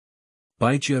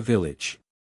 Baijia village.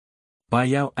 Bai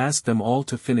Yao asked them all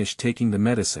to finish taking the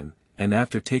medicine, and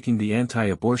after taking the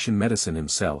anti-abortion medicine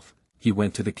himself, he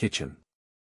went to the kitchen.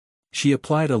 She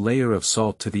applied a layer of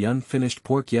salt to the unfinished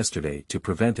pork yesterday to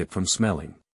prevent it from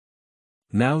smelling.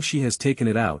 Now she has taken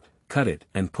it out, cut it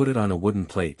and put it on a wooden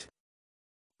plate.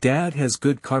 Dad has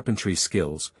good carpentry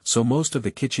skills, so most of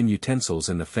the kitchen utensils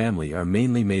in the family are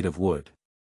mainly made of wood.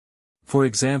 For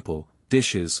example,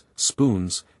 dishes,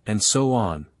 spoons, and so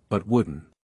on, but wooden.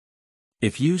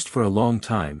 If used for a long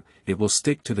time, it will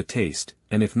stick to the taste,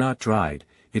 and if not dried,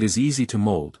 it is easy to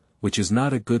mold, which is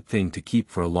not a good thing to keep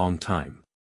for a long time.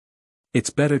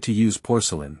 It's better to use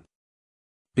porcelain.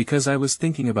 Because I was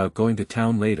thinking about going to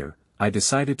town later, I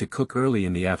decided to cook early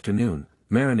in the afternoon,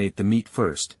 marinate the meat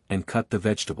first, and cut the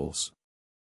vegetables.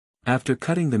 After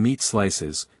cutting the meat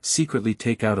slices, secretly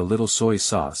take out a little soy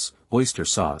sauce, oyster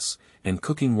sauce, and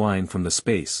cooking wine from the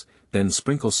space, then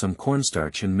sprinkle some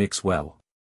cornstarch and mix well.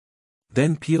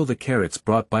 Then peel the carrots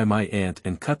brought by my aunt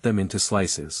and cut them into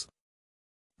slices.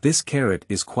 This carrot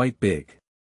is quite big.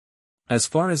 As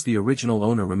far as the original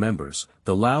owner remembers,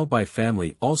 the Lao Bai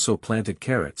family also planted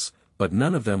carrots, but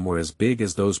none of them were as big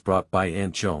as those brought by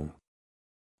Aunt Zhong.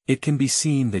 It can be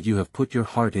seen that you have put your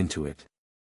heart into it.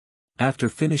 After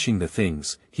finishing the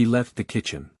things, he left the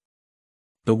kitchen.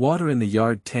 The water in the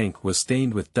yard tank was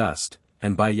stained with dust,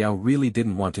 and Bai Yao really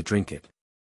didn't want to drink it.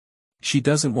 She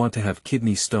doesn't want to have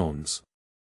kidney stones.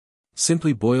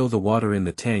 Simply boil the water in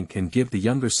the tank and give the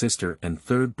younger sister and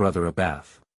third brother a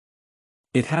bath.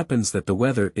 It happens that the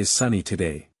weather is sunny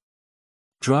today.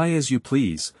 Dry as you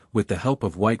please, with the help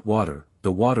of white water,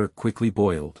 the water quickly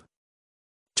boiled.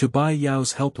 To Bai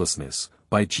Yao's helplessness,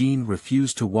 Bai Jin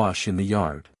refused to wash in the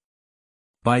yard.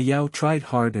 Bai Yao tried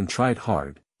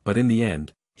hard, but in the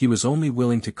end, he was only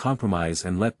willing to compromise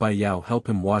and let Bai Yao help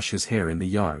him wash his hair in the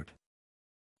yard.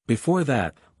 Before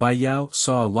that, Bai Yao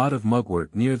saw a lot of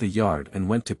mugwort near the yard and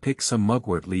went to pick some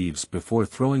mugwort leaves before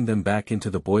throwing them back into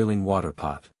the boiling water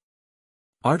pot.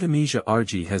 Artemisia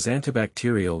argi has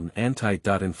antibacterial and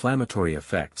anti-inflammatory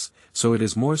effects, so it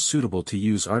is more suitable to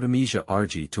use Artemisia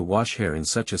argi to wash hair in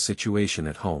such a situation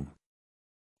at home.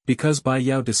 Because Bai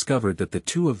Yao discovered that the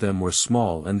two of them were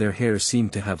small and their hair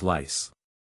seemed to have lice.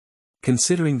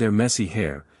 Considering their messy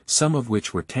hair, some of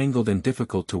which were tangled and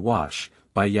difficult to wash,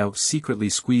 Bai Yao secretly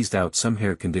squeezed out some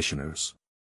hair conditioners.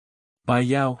 Bai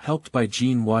Yao helped Bai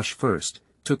Jin wash first,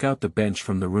 took out the bench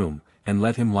from the room, and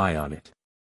let him lie on it.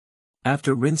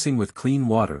 After rinsing with clean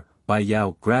water, Bai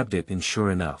Yao grabbed it and sure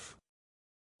enough.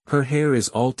 Her hair is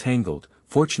all tangled,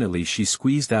 fortunately she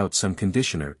squeezed out some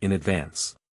conditioner in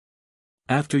advance.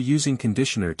 After using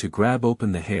conditioner to grab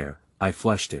open the hair, I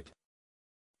flushed it.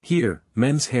 Here,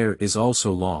 men's hair is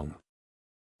also long.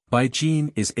 Bai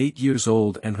Jin is 8 years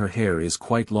old and her hair is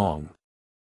quite long.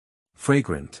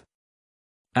 Fragrant.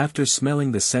 After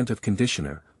smelling the scent of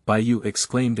conditioner, Bai Yu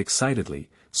exclaimed excitedly,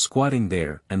 squatting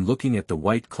there and looking at the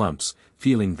white clumps,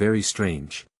 feeling very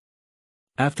strange.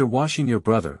 After washing your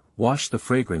brother, wash the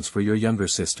fragrance for your younger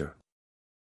sister.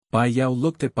 Bai Yao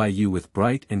looked at Bai Yu with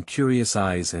bright and curious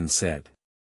eyes and said.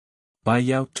 Bai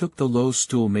Yao took the low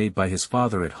stool made by his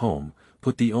father at home,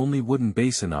 put the only wooden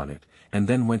basin on it, and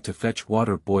then went to fetch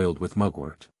water boiled with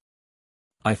mugwort.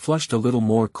 I flushed a little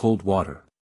more cold water.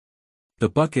 The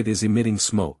bucket is emitting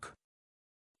smoke.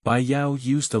 Bai Yao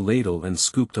used a ladle and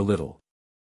scooped a little.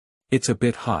 It's a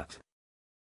bit hot.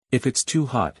 If it's too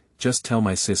hot, just tell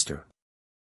my sister.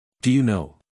 Do you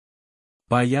know?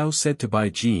 Bai Yao said to Bai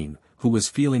Jin, who was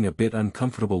feeling a bit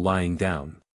uncomfortable lying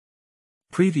down.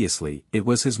 Previously, it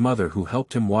was his mother who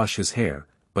helped him wash his hair,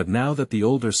 but now that the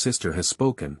older sister has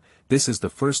spoken, this is the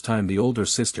first time the older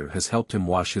sister has helped him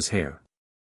wash his hair.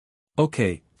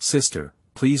 Okay, sister,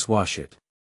 please wash it.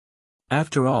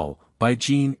 After all, Bai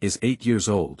Jin is 8 years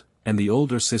old, and the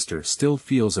older sister still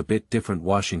feels a bit different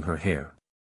washing her hair.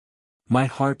 My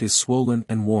heart is swollen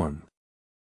and warm.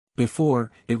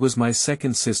 Before, it was my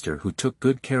second sister who took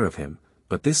good care of him,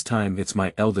 but this time it's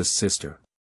my eldest sister.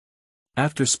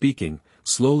 After speaking,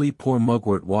 slowly pour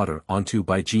mugwort water onto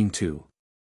Bai Jin too.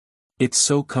 It's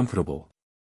so comfortable.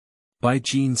 Bai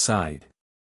Jin sighed.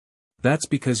 That's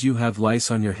because you have lice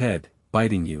on your head,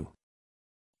 biting you.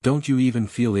 Don't you even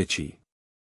feel itchy?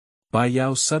 Bai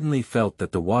Yao suddenly felt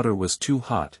that the water was too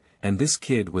hot, and this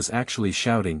kid was actually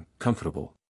shouting,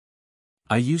 comfortable.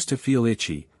 I used to feel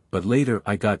itchy, but later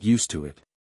I got used to it.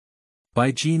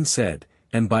 Bai Jin said,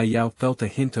 and Bai Yao felt a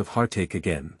hint of heartache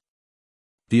again.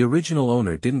 The original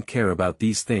owner didn't care about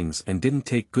these things and didn't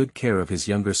take good care of his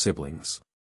younger siblings.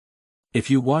 If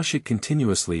you wash it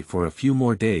continuously for a few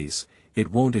more days,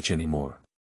 it won't itch anymore.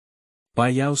 Bai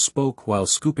Yao spoke while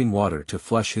scooping water to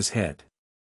flush his head.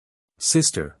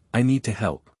 Sister, I need to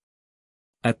help.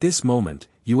 At this moment,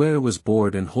 Yue was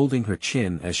bored and holding her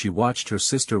chin as she watched her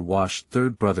sister wash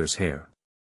third brother's hair.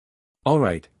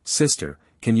 Alright, sister,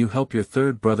 can you help your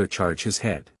third brother charge his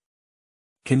head?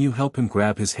 Can you help him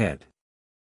grab his head?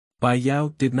 Bai Yao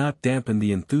did not dampen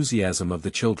the enthusiasm of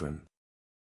the children.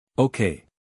 Okay.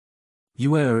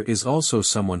 Yue is also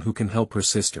someone who can help her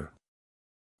sister.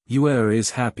 Yue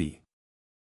is happy.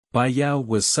 Bai Yao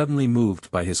was suddenly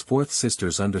moved by his fourth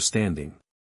sister's understanding.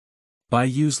 Bai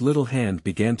Yu's little hand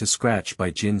began to scratch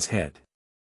Bai Jin's head.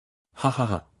 Ha ha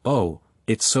ha, oh,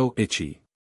 it's so itchy.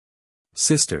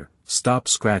 Sister, stop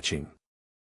scratching.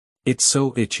 It's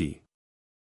so itchy.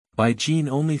 Bai Jin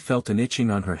only felt an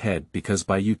itching on her head because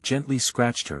Bai Yu gently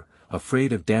scratched her,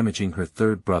 afraid of damaging her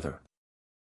third brother.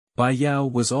 Bai Yao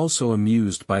was also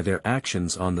amused by their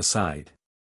actions on the side.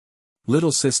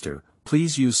 Little sister,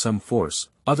 please use some force,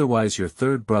 otherwise your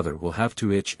third brother will have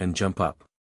to itch and jump up.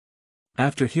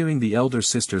 After hearing the elder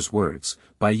sister's words,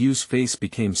 Bai Yu's face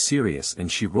became serious and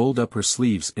she rolled up her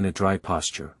sleeves in a dry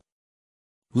posture.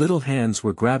 Little hands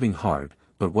were grabbing hard,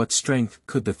 but what strength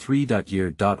could the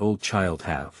 3-year-old child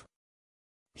have?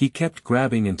 He kept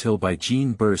grabbing until Bai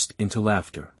Jin burst into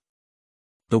laughter.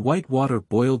 The white water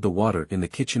boiled the water in the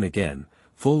kitchen again,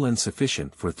 full and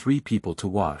sufficient for 3 people to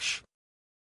wash.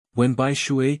 When Bai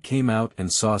Shui came out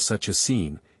and saw such a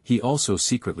scene, he also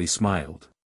secretly smiled.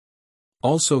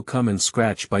 Also come and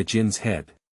scratch Bai Jin's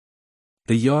head.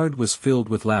 The yard was filled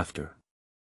with laughter.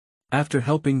 After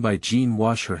helping Bai Jin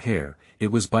wash her hair,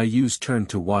 it was Bai Yu's turn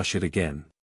to wash it again.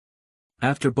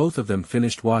 After both of them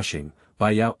finished washing,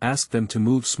 Bai Yao asked them to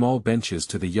move small benches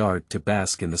to the yard to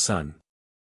bask in the sun.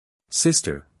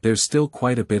 Sister, there's still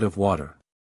quite a bit of water.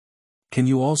 Can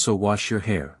you also wash your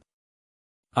hair?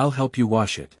 I'll help you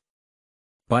wash it.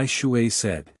 Bai Shui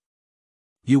said.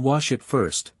 You wash it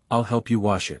first, I'll help you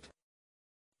wash it.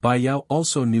 Bai Yao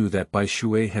also knew that Bai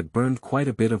Shui had burned quite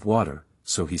a bit of water,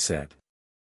 so he said.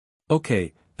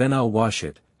 Okay, then I'll wash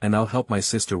it, and I'll help my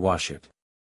sister wash it.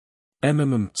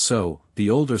 So, the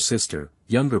older sister,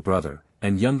 younger brother,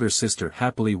 and younger sister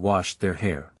happily washed their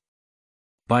hair.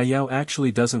 Bai Yao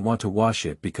actually doesn't want to wash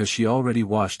it because she already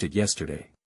washed it yesterday.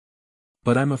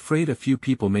 But I'm afraid a few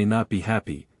people may not be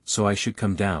happy, so I should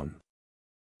come down.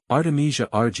 Artemisia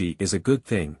RG is a good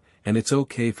thing, and it's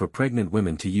okay for pregnant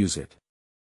women to use it.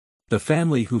 The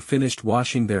family who finished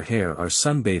washing their hair are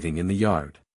sunbathing in the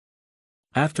yard.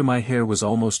 After my hair was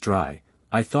almost dry,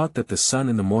 I thought that the sun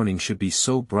in the morning should be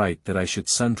so bright that I should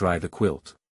sun-dry the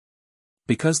quilt.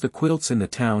 Because the quilts in the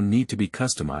town need to be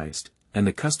customized, and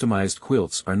the customized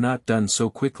quilts are not done so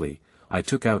quickly, I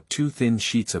took out 2 thin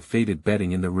sheets of faded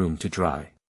bedding in the room to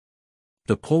dry.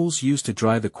 The poles used to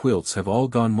dry the quilts have all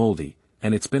gone moldy,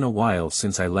 and it's been a while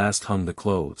since I last hung the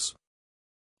clothes.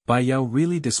 Bai Yao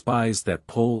really despised that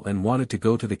pole and wanted to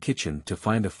go to the kitchen to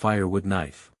find a firewood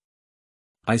knife.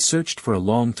 I searched for a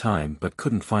long time but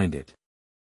couldn't find it.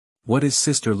 What is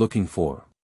sister looking for?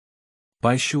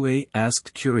 Bai Shui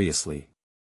asked curiously.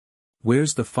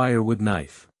 Where's the firewood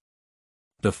knife?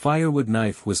 The firewood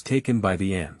knife was taken by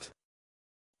the aunt.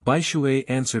 Bai Shui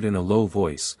answered in a low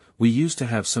voice, we used to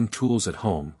have some tools at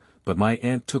home, but my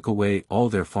aunt took away all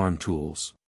their farm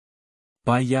tools.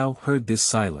 Bai Yao heard this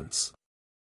silence.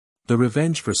 The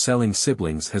revenge for selling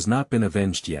siblings has not been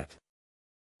avenged yet.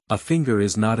 A finger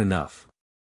is not enough.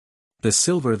 The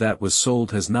silver that was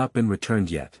sold has not been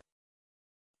returned yet.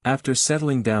 After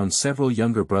settling down several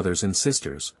younger brothers and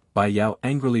sisters, Bai Yao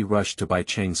angrily rushed to Bai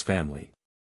Cheng's family.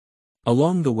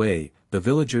 Along the way, the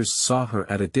villagers saw her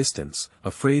at a distance,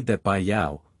 afraid that Bai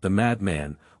Yao, the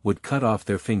madman, would cut off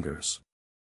their fingers.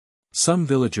 Some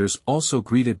villagers also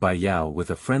greeted Bai Yao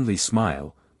with a friendly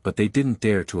smile, but they didn't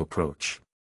dare to approach.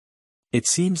 It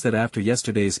seems that after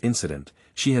yesterday's incident,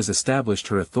 she has established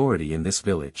her authority in this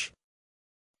village.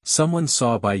 Someone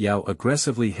saw Bai Yao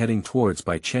aggressively heading towards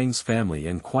Bai Cheng's family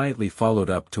and quietly followed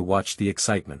up to watch the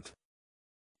excitement.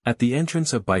 At the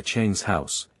entrance of Bai Cheng's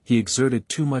house, he exerted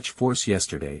too much force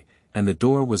yesterday, and the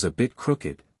door was a bit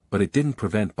crooked, but it didn't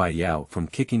prevent Bai Yao from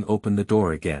kicking open the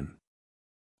door again.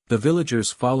 The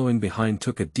villagers following behind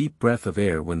took a deep breath of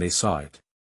air when they saw it.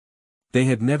 They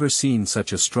had never seen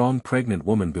such a strong pregnant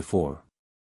woman before.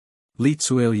 Li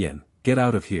Tzuelian, get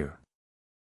out of here.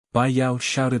 Bai Yao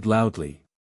shouted loudly.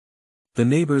 The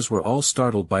neighbors were all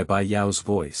startled by Bai Yao's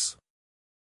voice.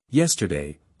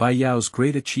 Yesterday, Bai Yao's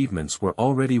great achievements were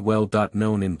already well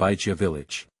known in Baijia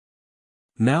village.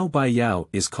 Now Bai Yao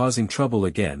is causing trouble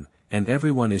again, and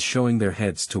everyone is showing their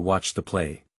heads to watch the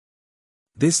play.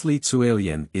 This Li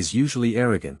Tzuelian is usually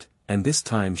arrogant, and this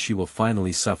time she will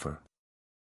finally suffer.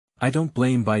 I don't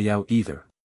blame Bai Yao either.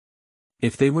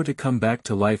 If they were to come back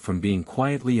to life from being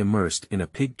quietly immersed in a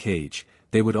pig cage,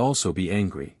 they would also be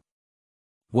angry.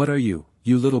 What are you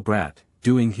little brat,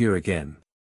 doing here again?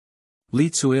 Li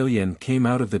Tzuelian came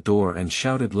out of the door and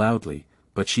shouted loudly,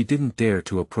 but she didn't dare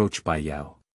to approach Bai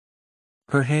Yao.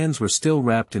 Her hands were still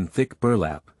wrapped in thick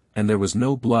burlap, and there was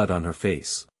no blood on her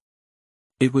face.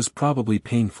 It was probably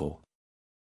painful.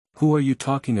 Who are you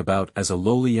talking about as a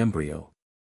lowly embryo?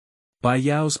 Bai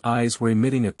Yao's eyes were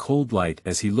emitting a cold light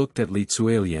as he looked at Li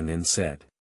Tzuelian and said.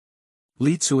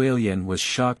 Li Tzuelian was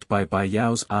shocked by Bai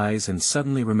Yao's eyes and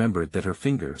suddenly remembered that her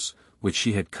fingers, which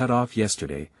she had cut off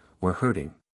yesterday, were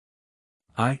hurting.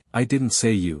 I didn't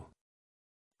say you.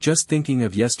 Just thinking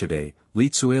of yesterday, Li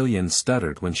Tzuelian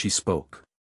stuttered when she spoke.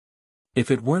 If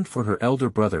it weren't for her elder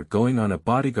brother going on a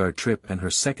bodyguard trip and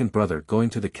her second brother going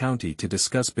to the county to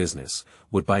discuss business,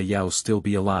 would Bai Yao still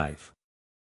be alive?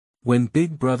 When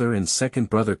big brother and second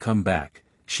brother come back,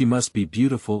 she must be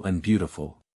beautiful and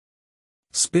beautiful.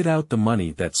 Spit out the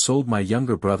money that sold my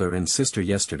younger brother and sister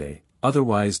yesterday,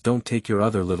 otherwise don't take your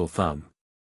other little thumb.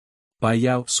 Bai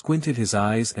Yao squinted his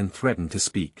eyes and threatened to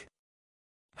speak.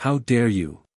 How dare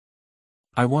you?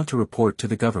 I want to report to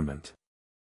the government.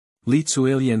 Li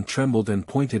Tzuelian trembled and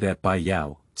pointed at Bai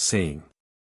Yao, saying.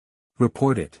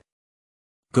 Report it.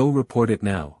 Go report it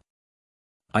now.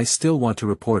 I still want to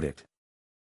report it.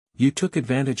 You took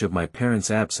advantage of my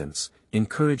parents' absence,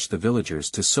 encouraged the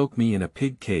villagers to soak me in a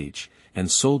pig cage,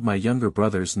 and sold my younger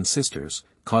brothers and sisters,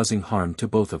 causing harm to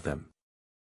both of them.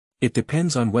 It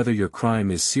depends on whether your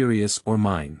crime is serious or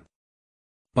mine.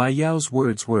 Bai Yao's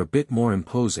words were a bit more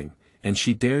imposing, and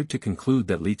she dared to conclude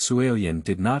that Li Tzuelian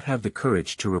did not have the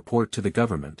courage to report to the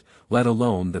government, let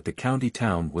alone that the county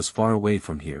town was far away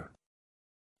from here.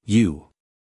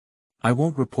 I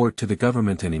won't report to the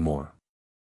government anymore.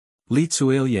 Li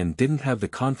Tzuelian didn't have the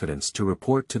confidence to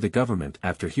report to the government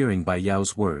after hearing Bai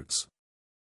Yao's words.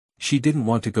 She didn't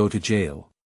want to go to jail.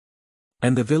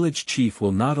 And the village chief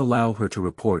will not allow her to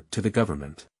report to the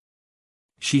government.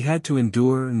 She had to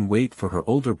endure and wait for her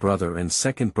older brother and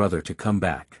second brother to come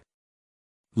back.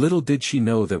 Little did she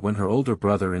know that when her older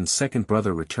brother and second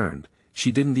brother returned,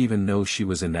 she didn't even know she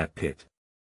was in that pit.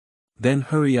 Then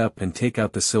hurry up and take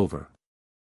out the silver.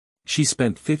 She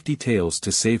spent 50 taels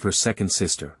to save her second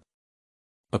sister.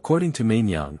 According to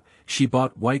Mainyang, she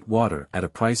bought white water at a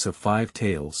price of 5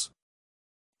 taels.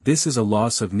 This is a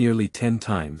loss of nearly 10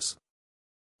 times.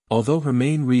 Although her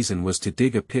main reason was to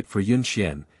dig a pit for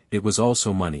Yunxuan, it was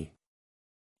also money.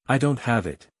 I don't have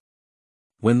it.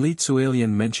 When Li Tzuelian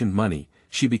mentioned money,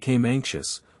 she became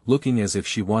anxious, looking as if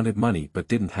she wanted money but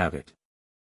didn't have it.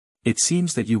 It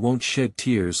seems that you won't shed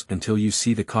tears until you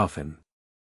see the coffin.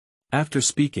 After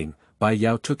speaking, Bai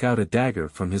Yao took out a dagger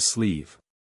from his sleeve.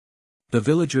 The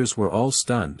villagers were all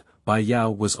stunned. Bai Yao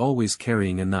was always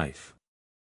carrying a knife.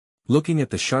 Looking at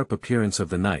the sharp appearance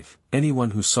of the knife,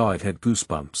 anyone who saw it had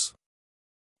goosebumps.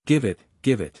 Give it.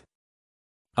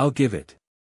 I'll give it.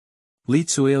 Li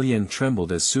Tzuelian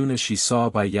trembled as soon as she saw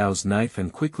Bai Yao's knife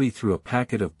and quickly threw a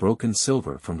packet of broken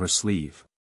silver from her sleeve.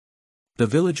 The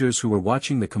villagers who were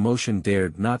watching the commotion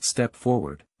dared not step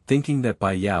forward, thinking that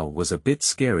Bai Yao was a bit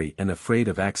scary and afraid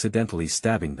of accidentally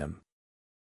stabbing them.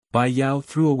 Bai Yao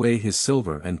threw away his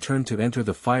silver and turned to enter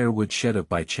the firewood shed of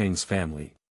Bai Cheng's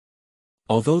family.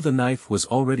 Although the knife was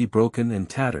already broken and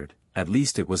tattered, at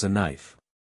least it was a knife.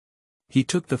 He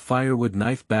took the firewood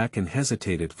knife back and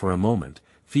hesitated for a moment,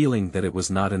 feeling that it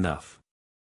was not enough.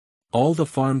 All the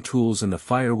farm tools in the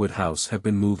firewood house have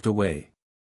been moved away.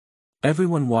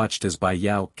 Everyone watched as Bai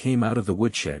Yao came out of the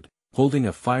woodshed, holding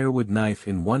a firewood knife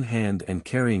in one hand and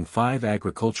carrying 5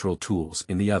 agricultural tools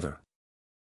in the other.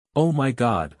 Oh my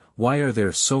God, why are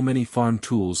there so many farm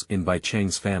tools in Bai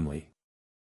Cheng's family?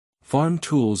 Farm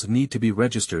tools need to be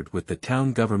registered with the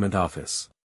town government office.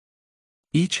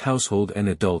 Each household and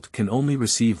adult can only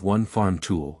receive 1 farm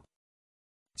tool.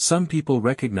 Some people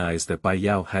recognize that Bai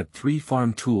Yao had 3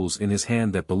 farm tools in his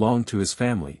hand that belonged to his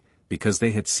family, because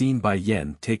they had seen Bai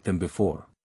Yan take them before.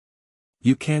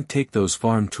 You can't take those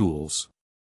farm tools.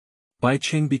 Bai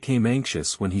Cheng became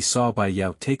anxious when he saw Bai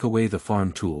Yao take away the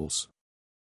farm tools.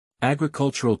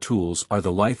 Agricultural tools are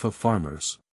the life of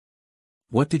farmers.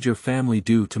 What did your family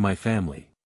do to my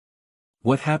family?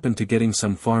 What happened to getting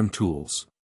some farm tools?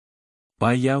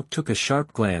 Bai Yao took a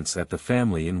sharp glance at the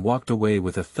family and walked away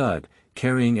with a thud,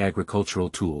 carrying agricultural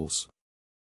tools.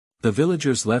 The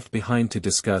villagers left behind to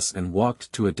discuss and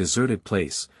walked to a deserted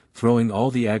place, throwing all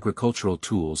the agricultural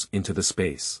tools into the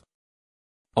space.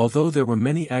 Although there were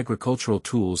many agricultural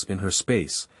tools in her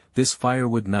space, this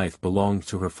firewood knife belonged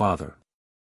to her father.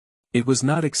 It was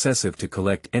not excessive to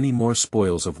collect any more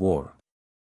spoils of war.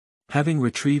 Having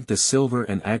retrieved the silver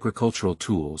and agricultural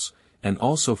tools, and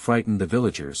also frightened the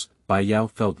villagers, Bai Yao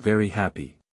felt very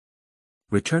happy.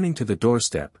 Returning to the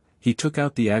doorstep, he took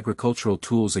out the agricultural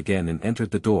tools again and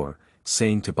entered the door,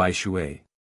 saying to Bai Shui,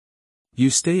 "You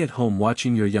stay at home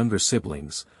watching your younger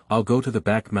siblings, I'll go to the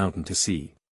back mountain to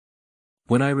see."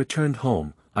 When I returned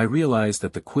home, I realized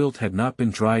that the quilt had not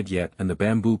been dried yet and the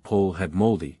bamboo pole had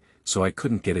moldy, so I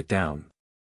couldn't get it down.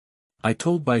 I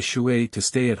told Bai Shui to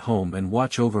stay at home and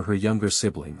watch over her younger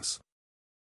siblings.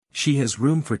 She has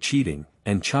room for cheating,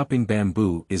 and chopping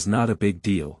bamboo is not a big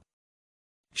deal.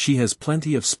 She has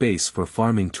plenty of space for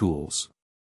farming tools.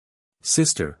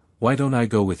 Sister, why don't I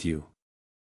go with you?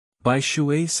 Bai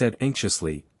Shui said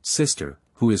anxiously, Sister,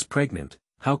 who is pregnant,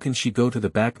 how can she go to the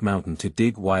back mountain to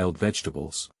dig wild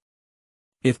vegetables?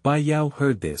 If Bai Yao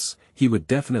heard this, he would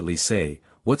definitely say,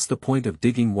 what's the point of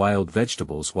digging wild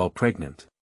vegetables while pregnant?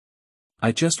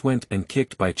 I just went and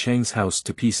kicked Bai Cheng's house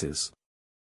to pieces.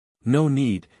 No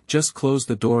need, just close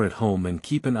the door at home and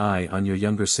keep an eye on your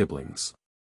younger siblings.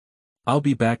 I'll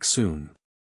be back soon.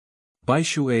 Bai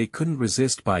Shui couldn't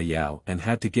resist Bai Yao and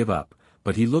had to give up,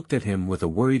 but he looked at him with a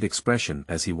worried expression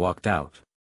as he walked out.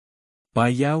 Bai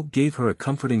Yao gave her a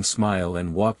comforting smile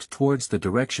and walked towards the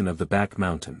direction of the back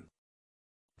mountain.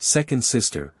 Second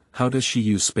sister, how does she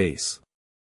use space?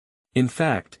 In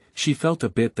fact, she felt a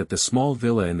bit that the small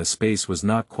villa in the space was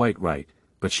not quite right,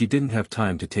 but she didn't have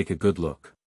time to take a good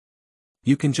look.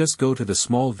 You can just go to the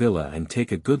small villa and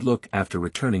take a good look after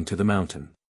returning to the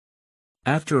mountain.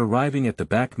 After arriving at the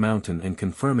back mountain and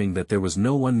confirming that there was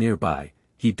no one nearby,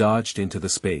 he dodged into the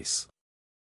space.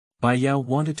 Bai Yao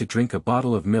wanted to drink a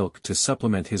bottle of milk to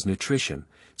supplement his nutrition,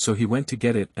 so he went to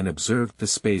get it and observed the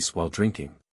space while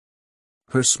drinking.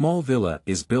 Her small villa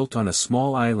is built on a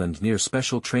small island near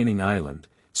Special Training Island,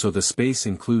 so the space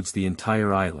includes the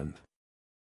entire island.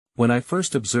 When I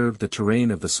first observed the terrain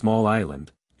of the small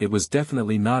island, it was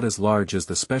definitely not as large as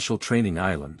the Special Training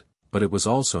Island, but it was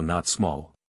also not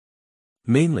small.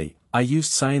 Mainly, I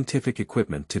used scientific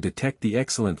equipment to detect the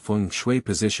excellent feng shui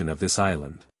position of this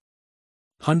island.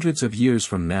 Hundreds of years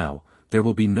from now, there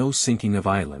will be no sinking of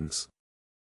islands.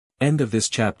 End of this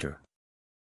chapter.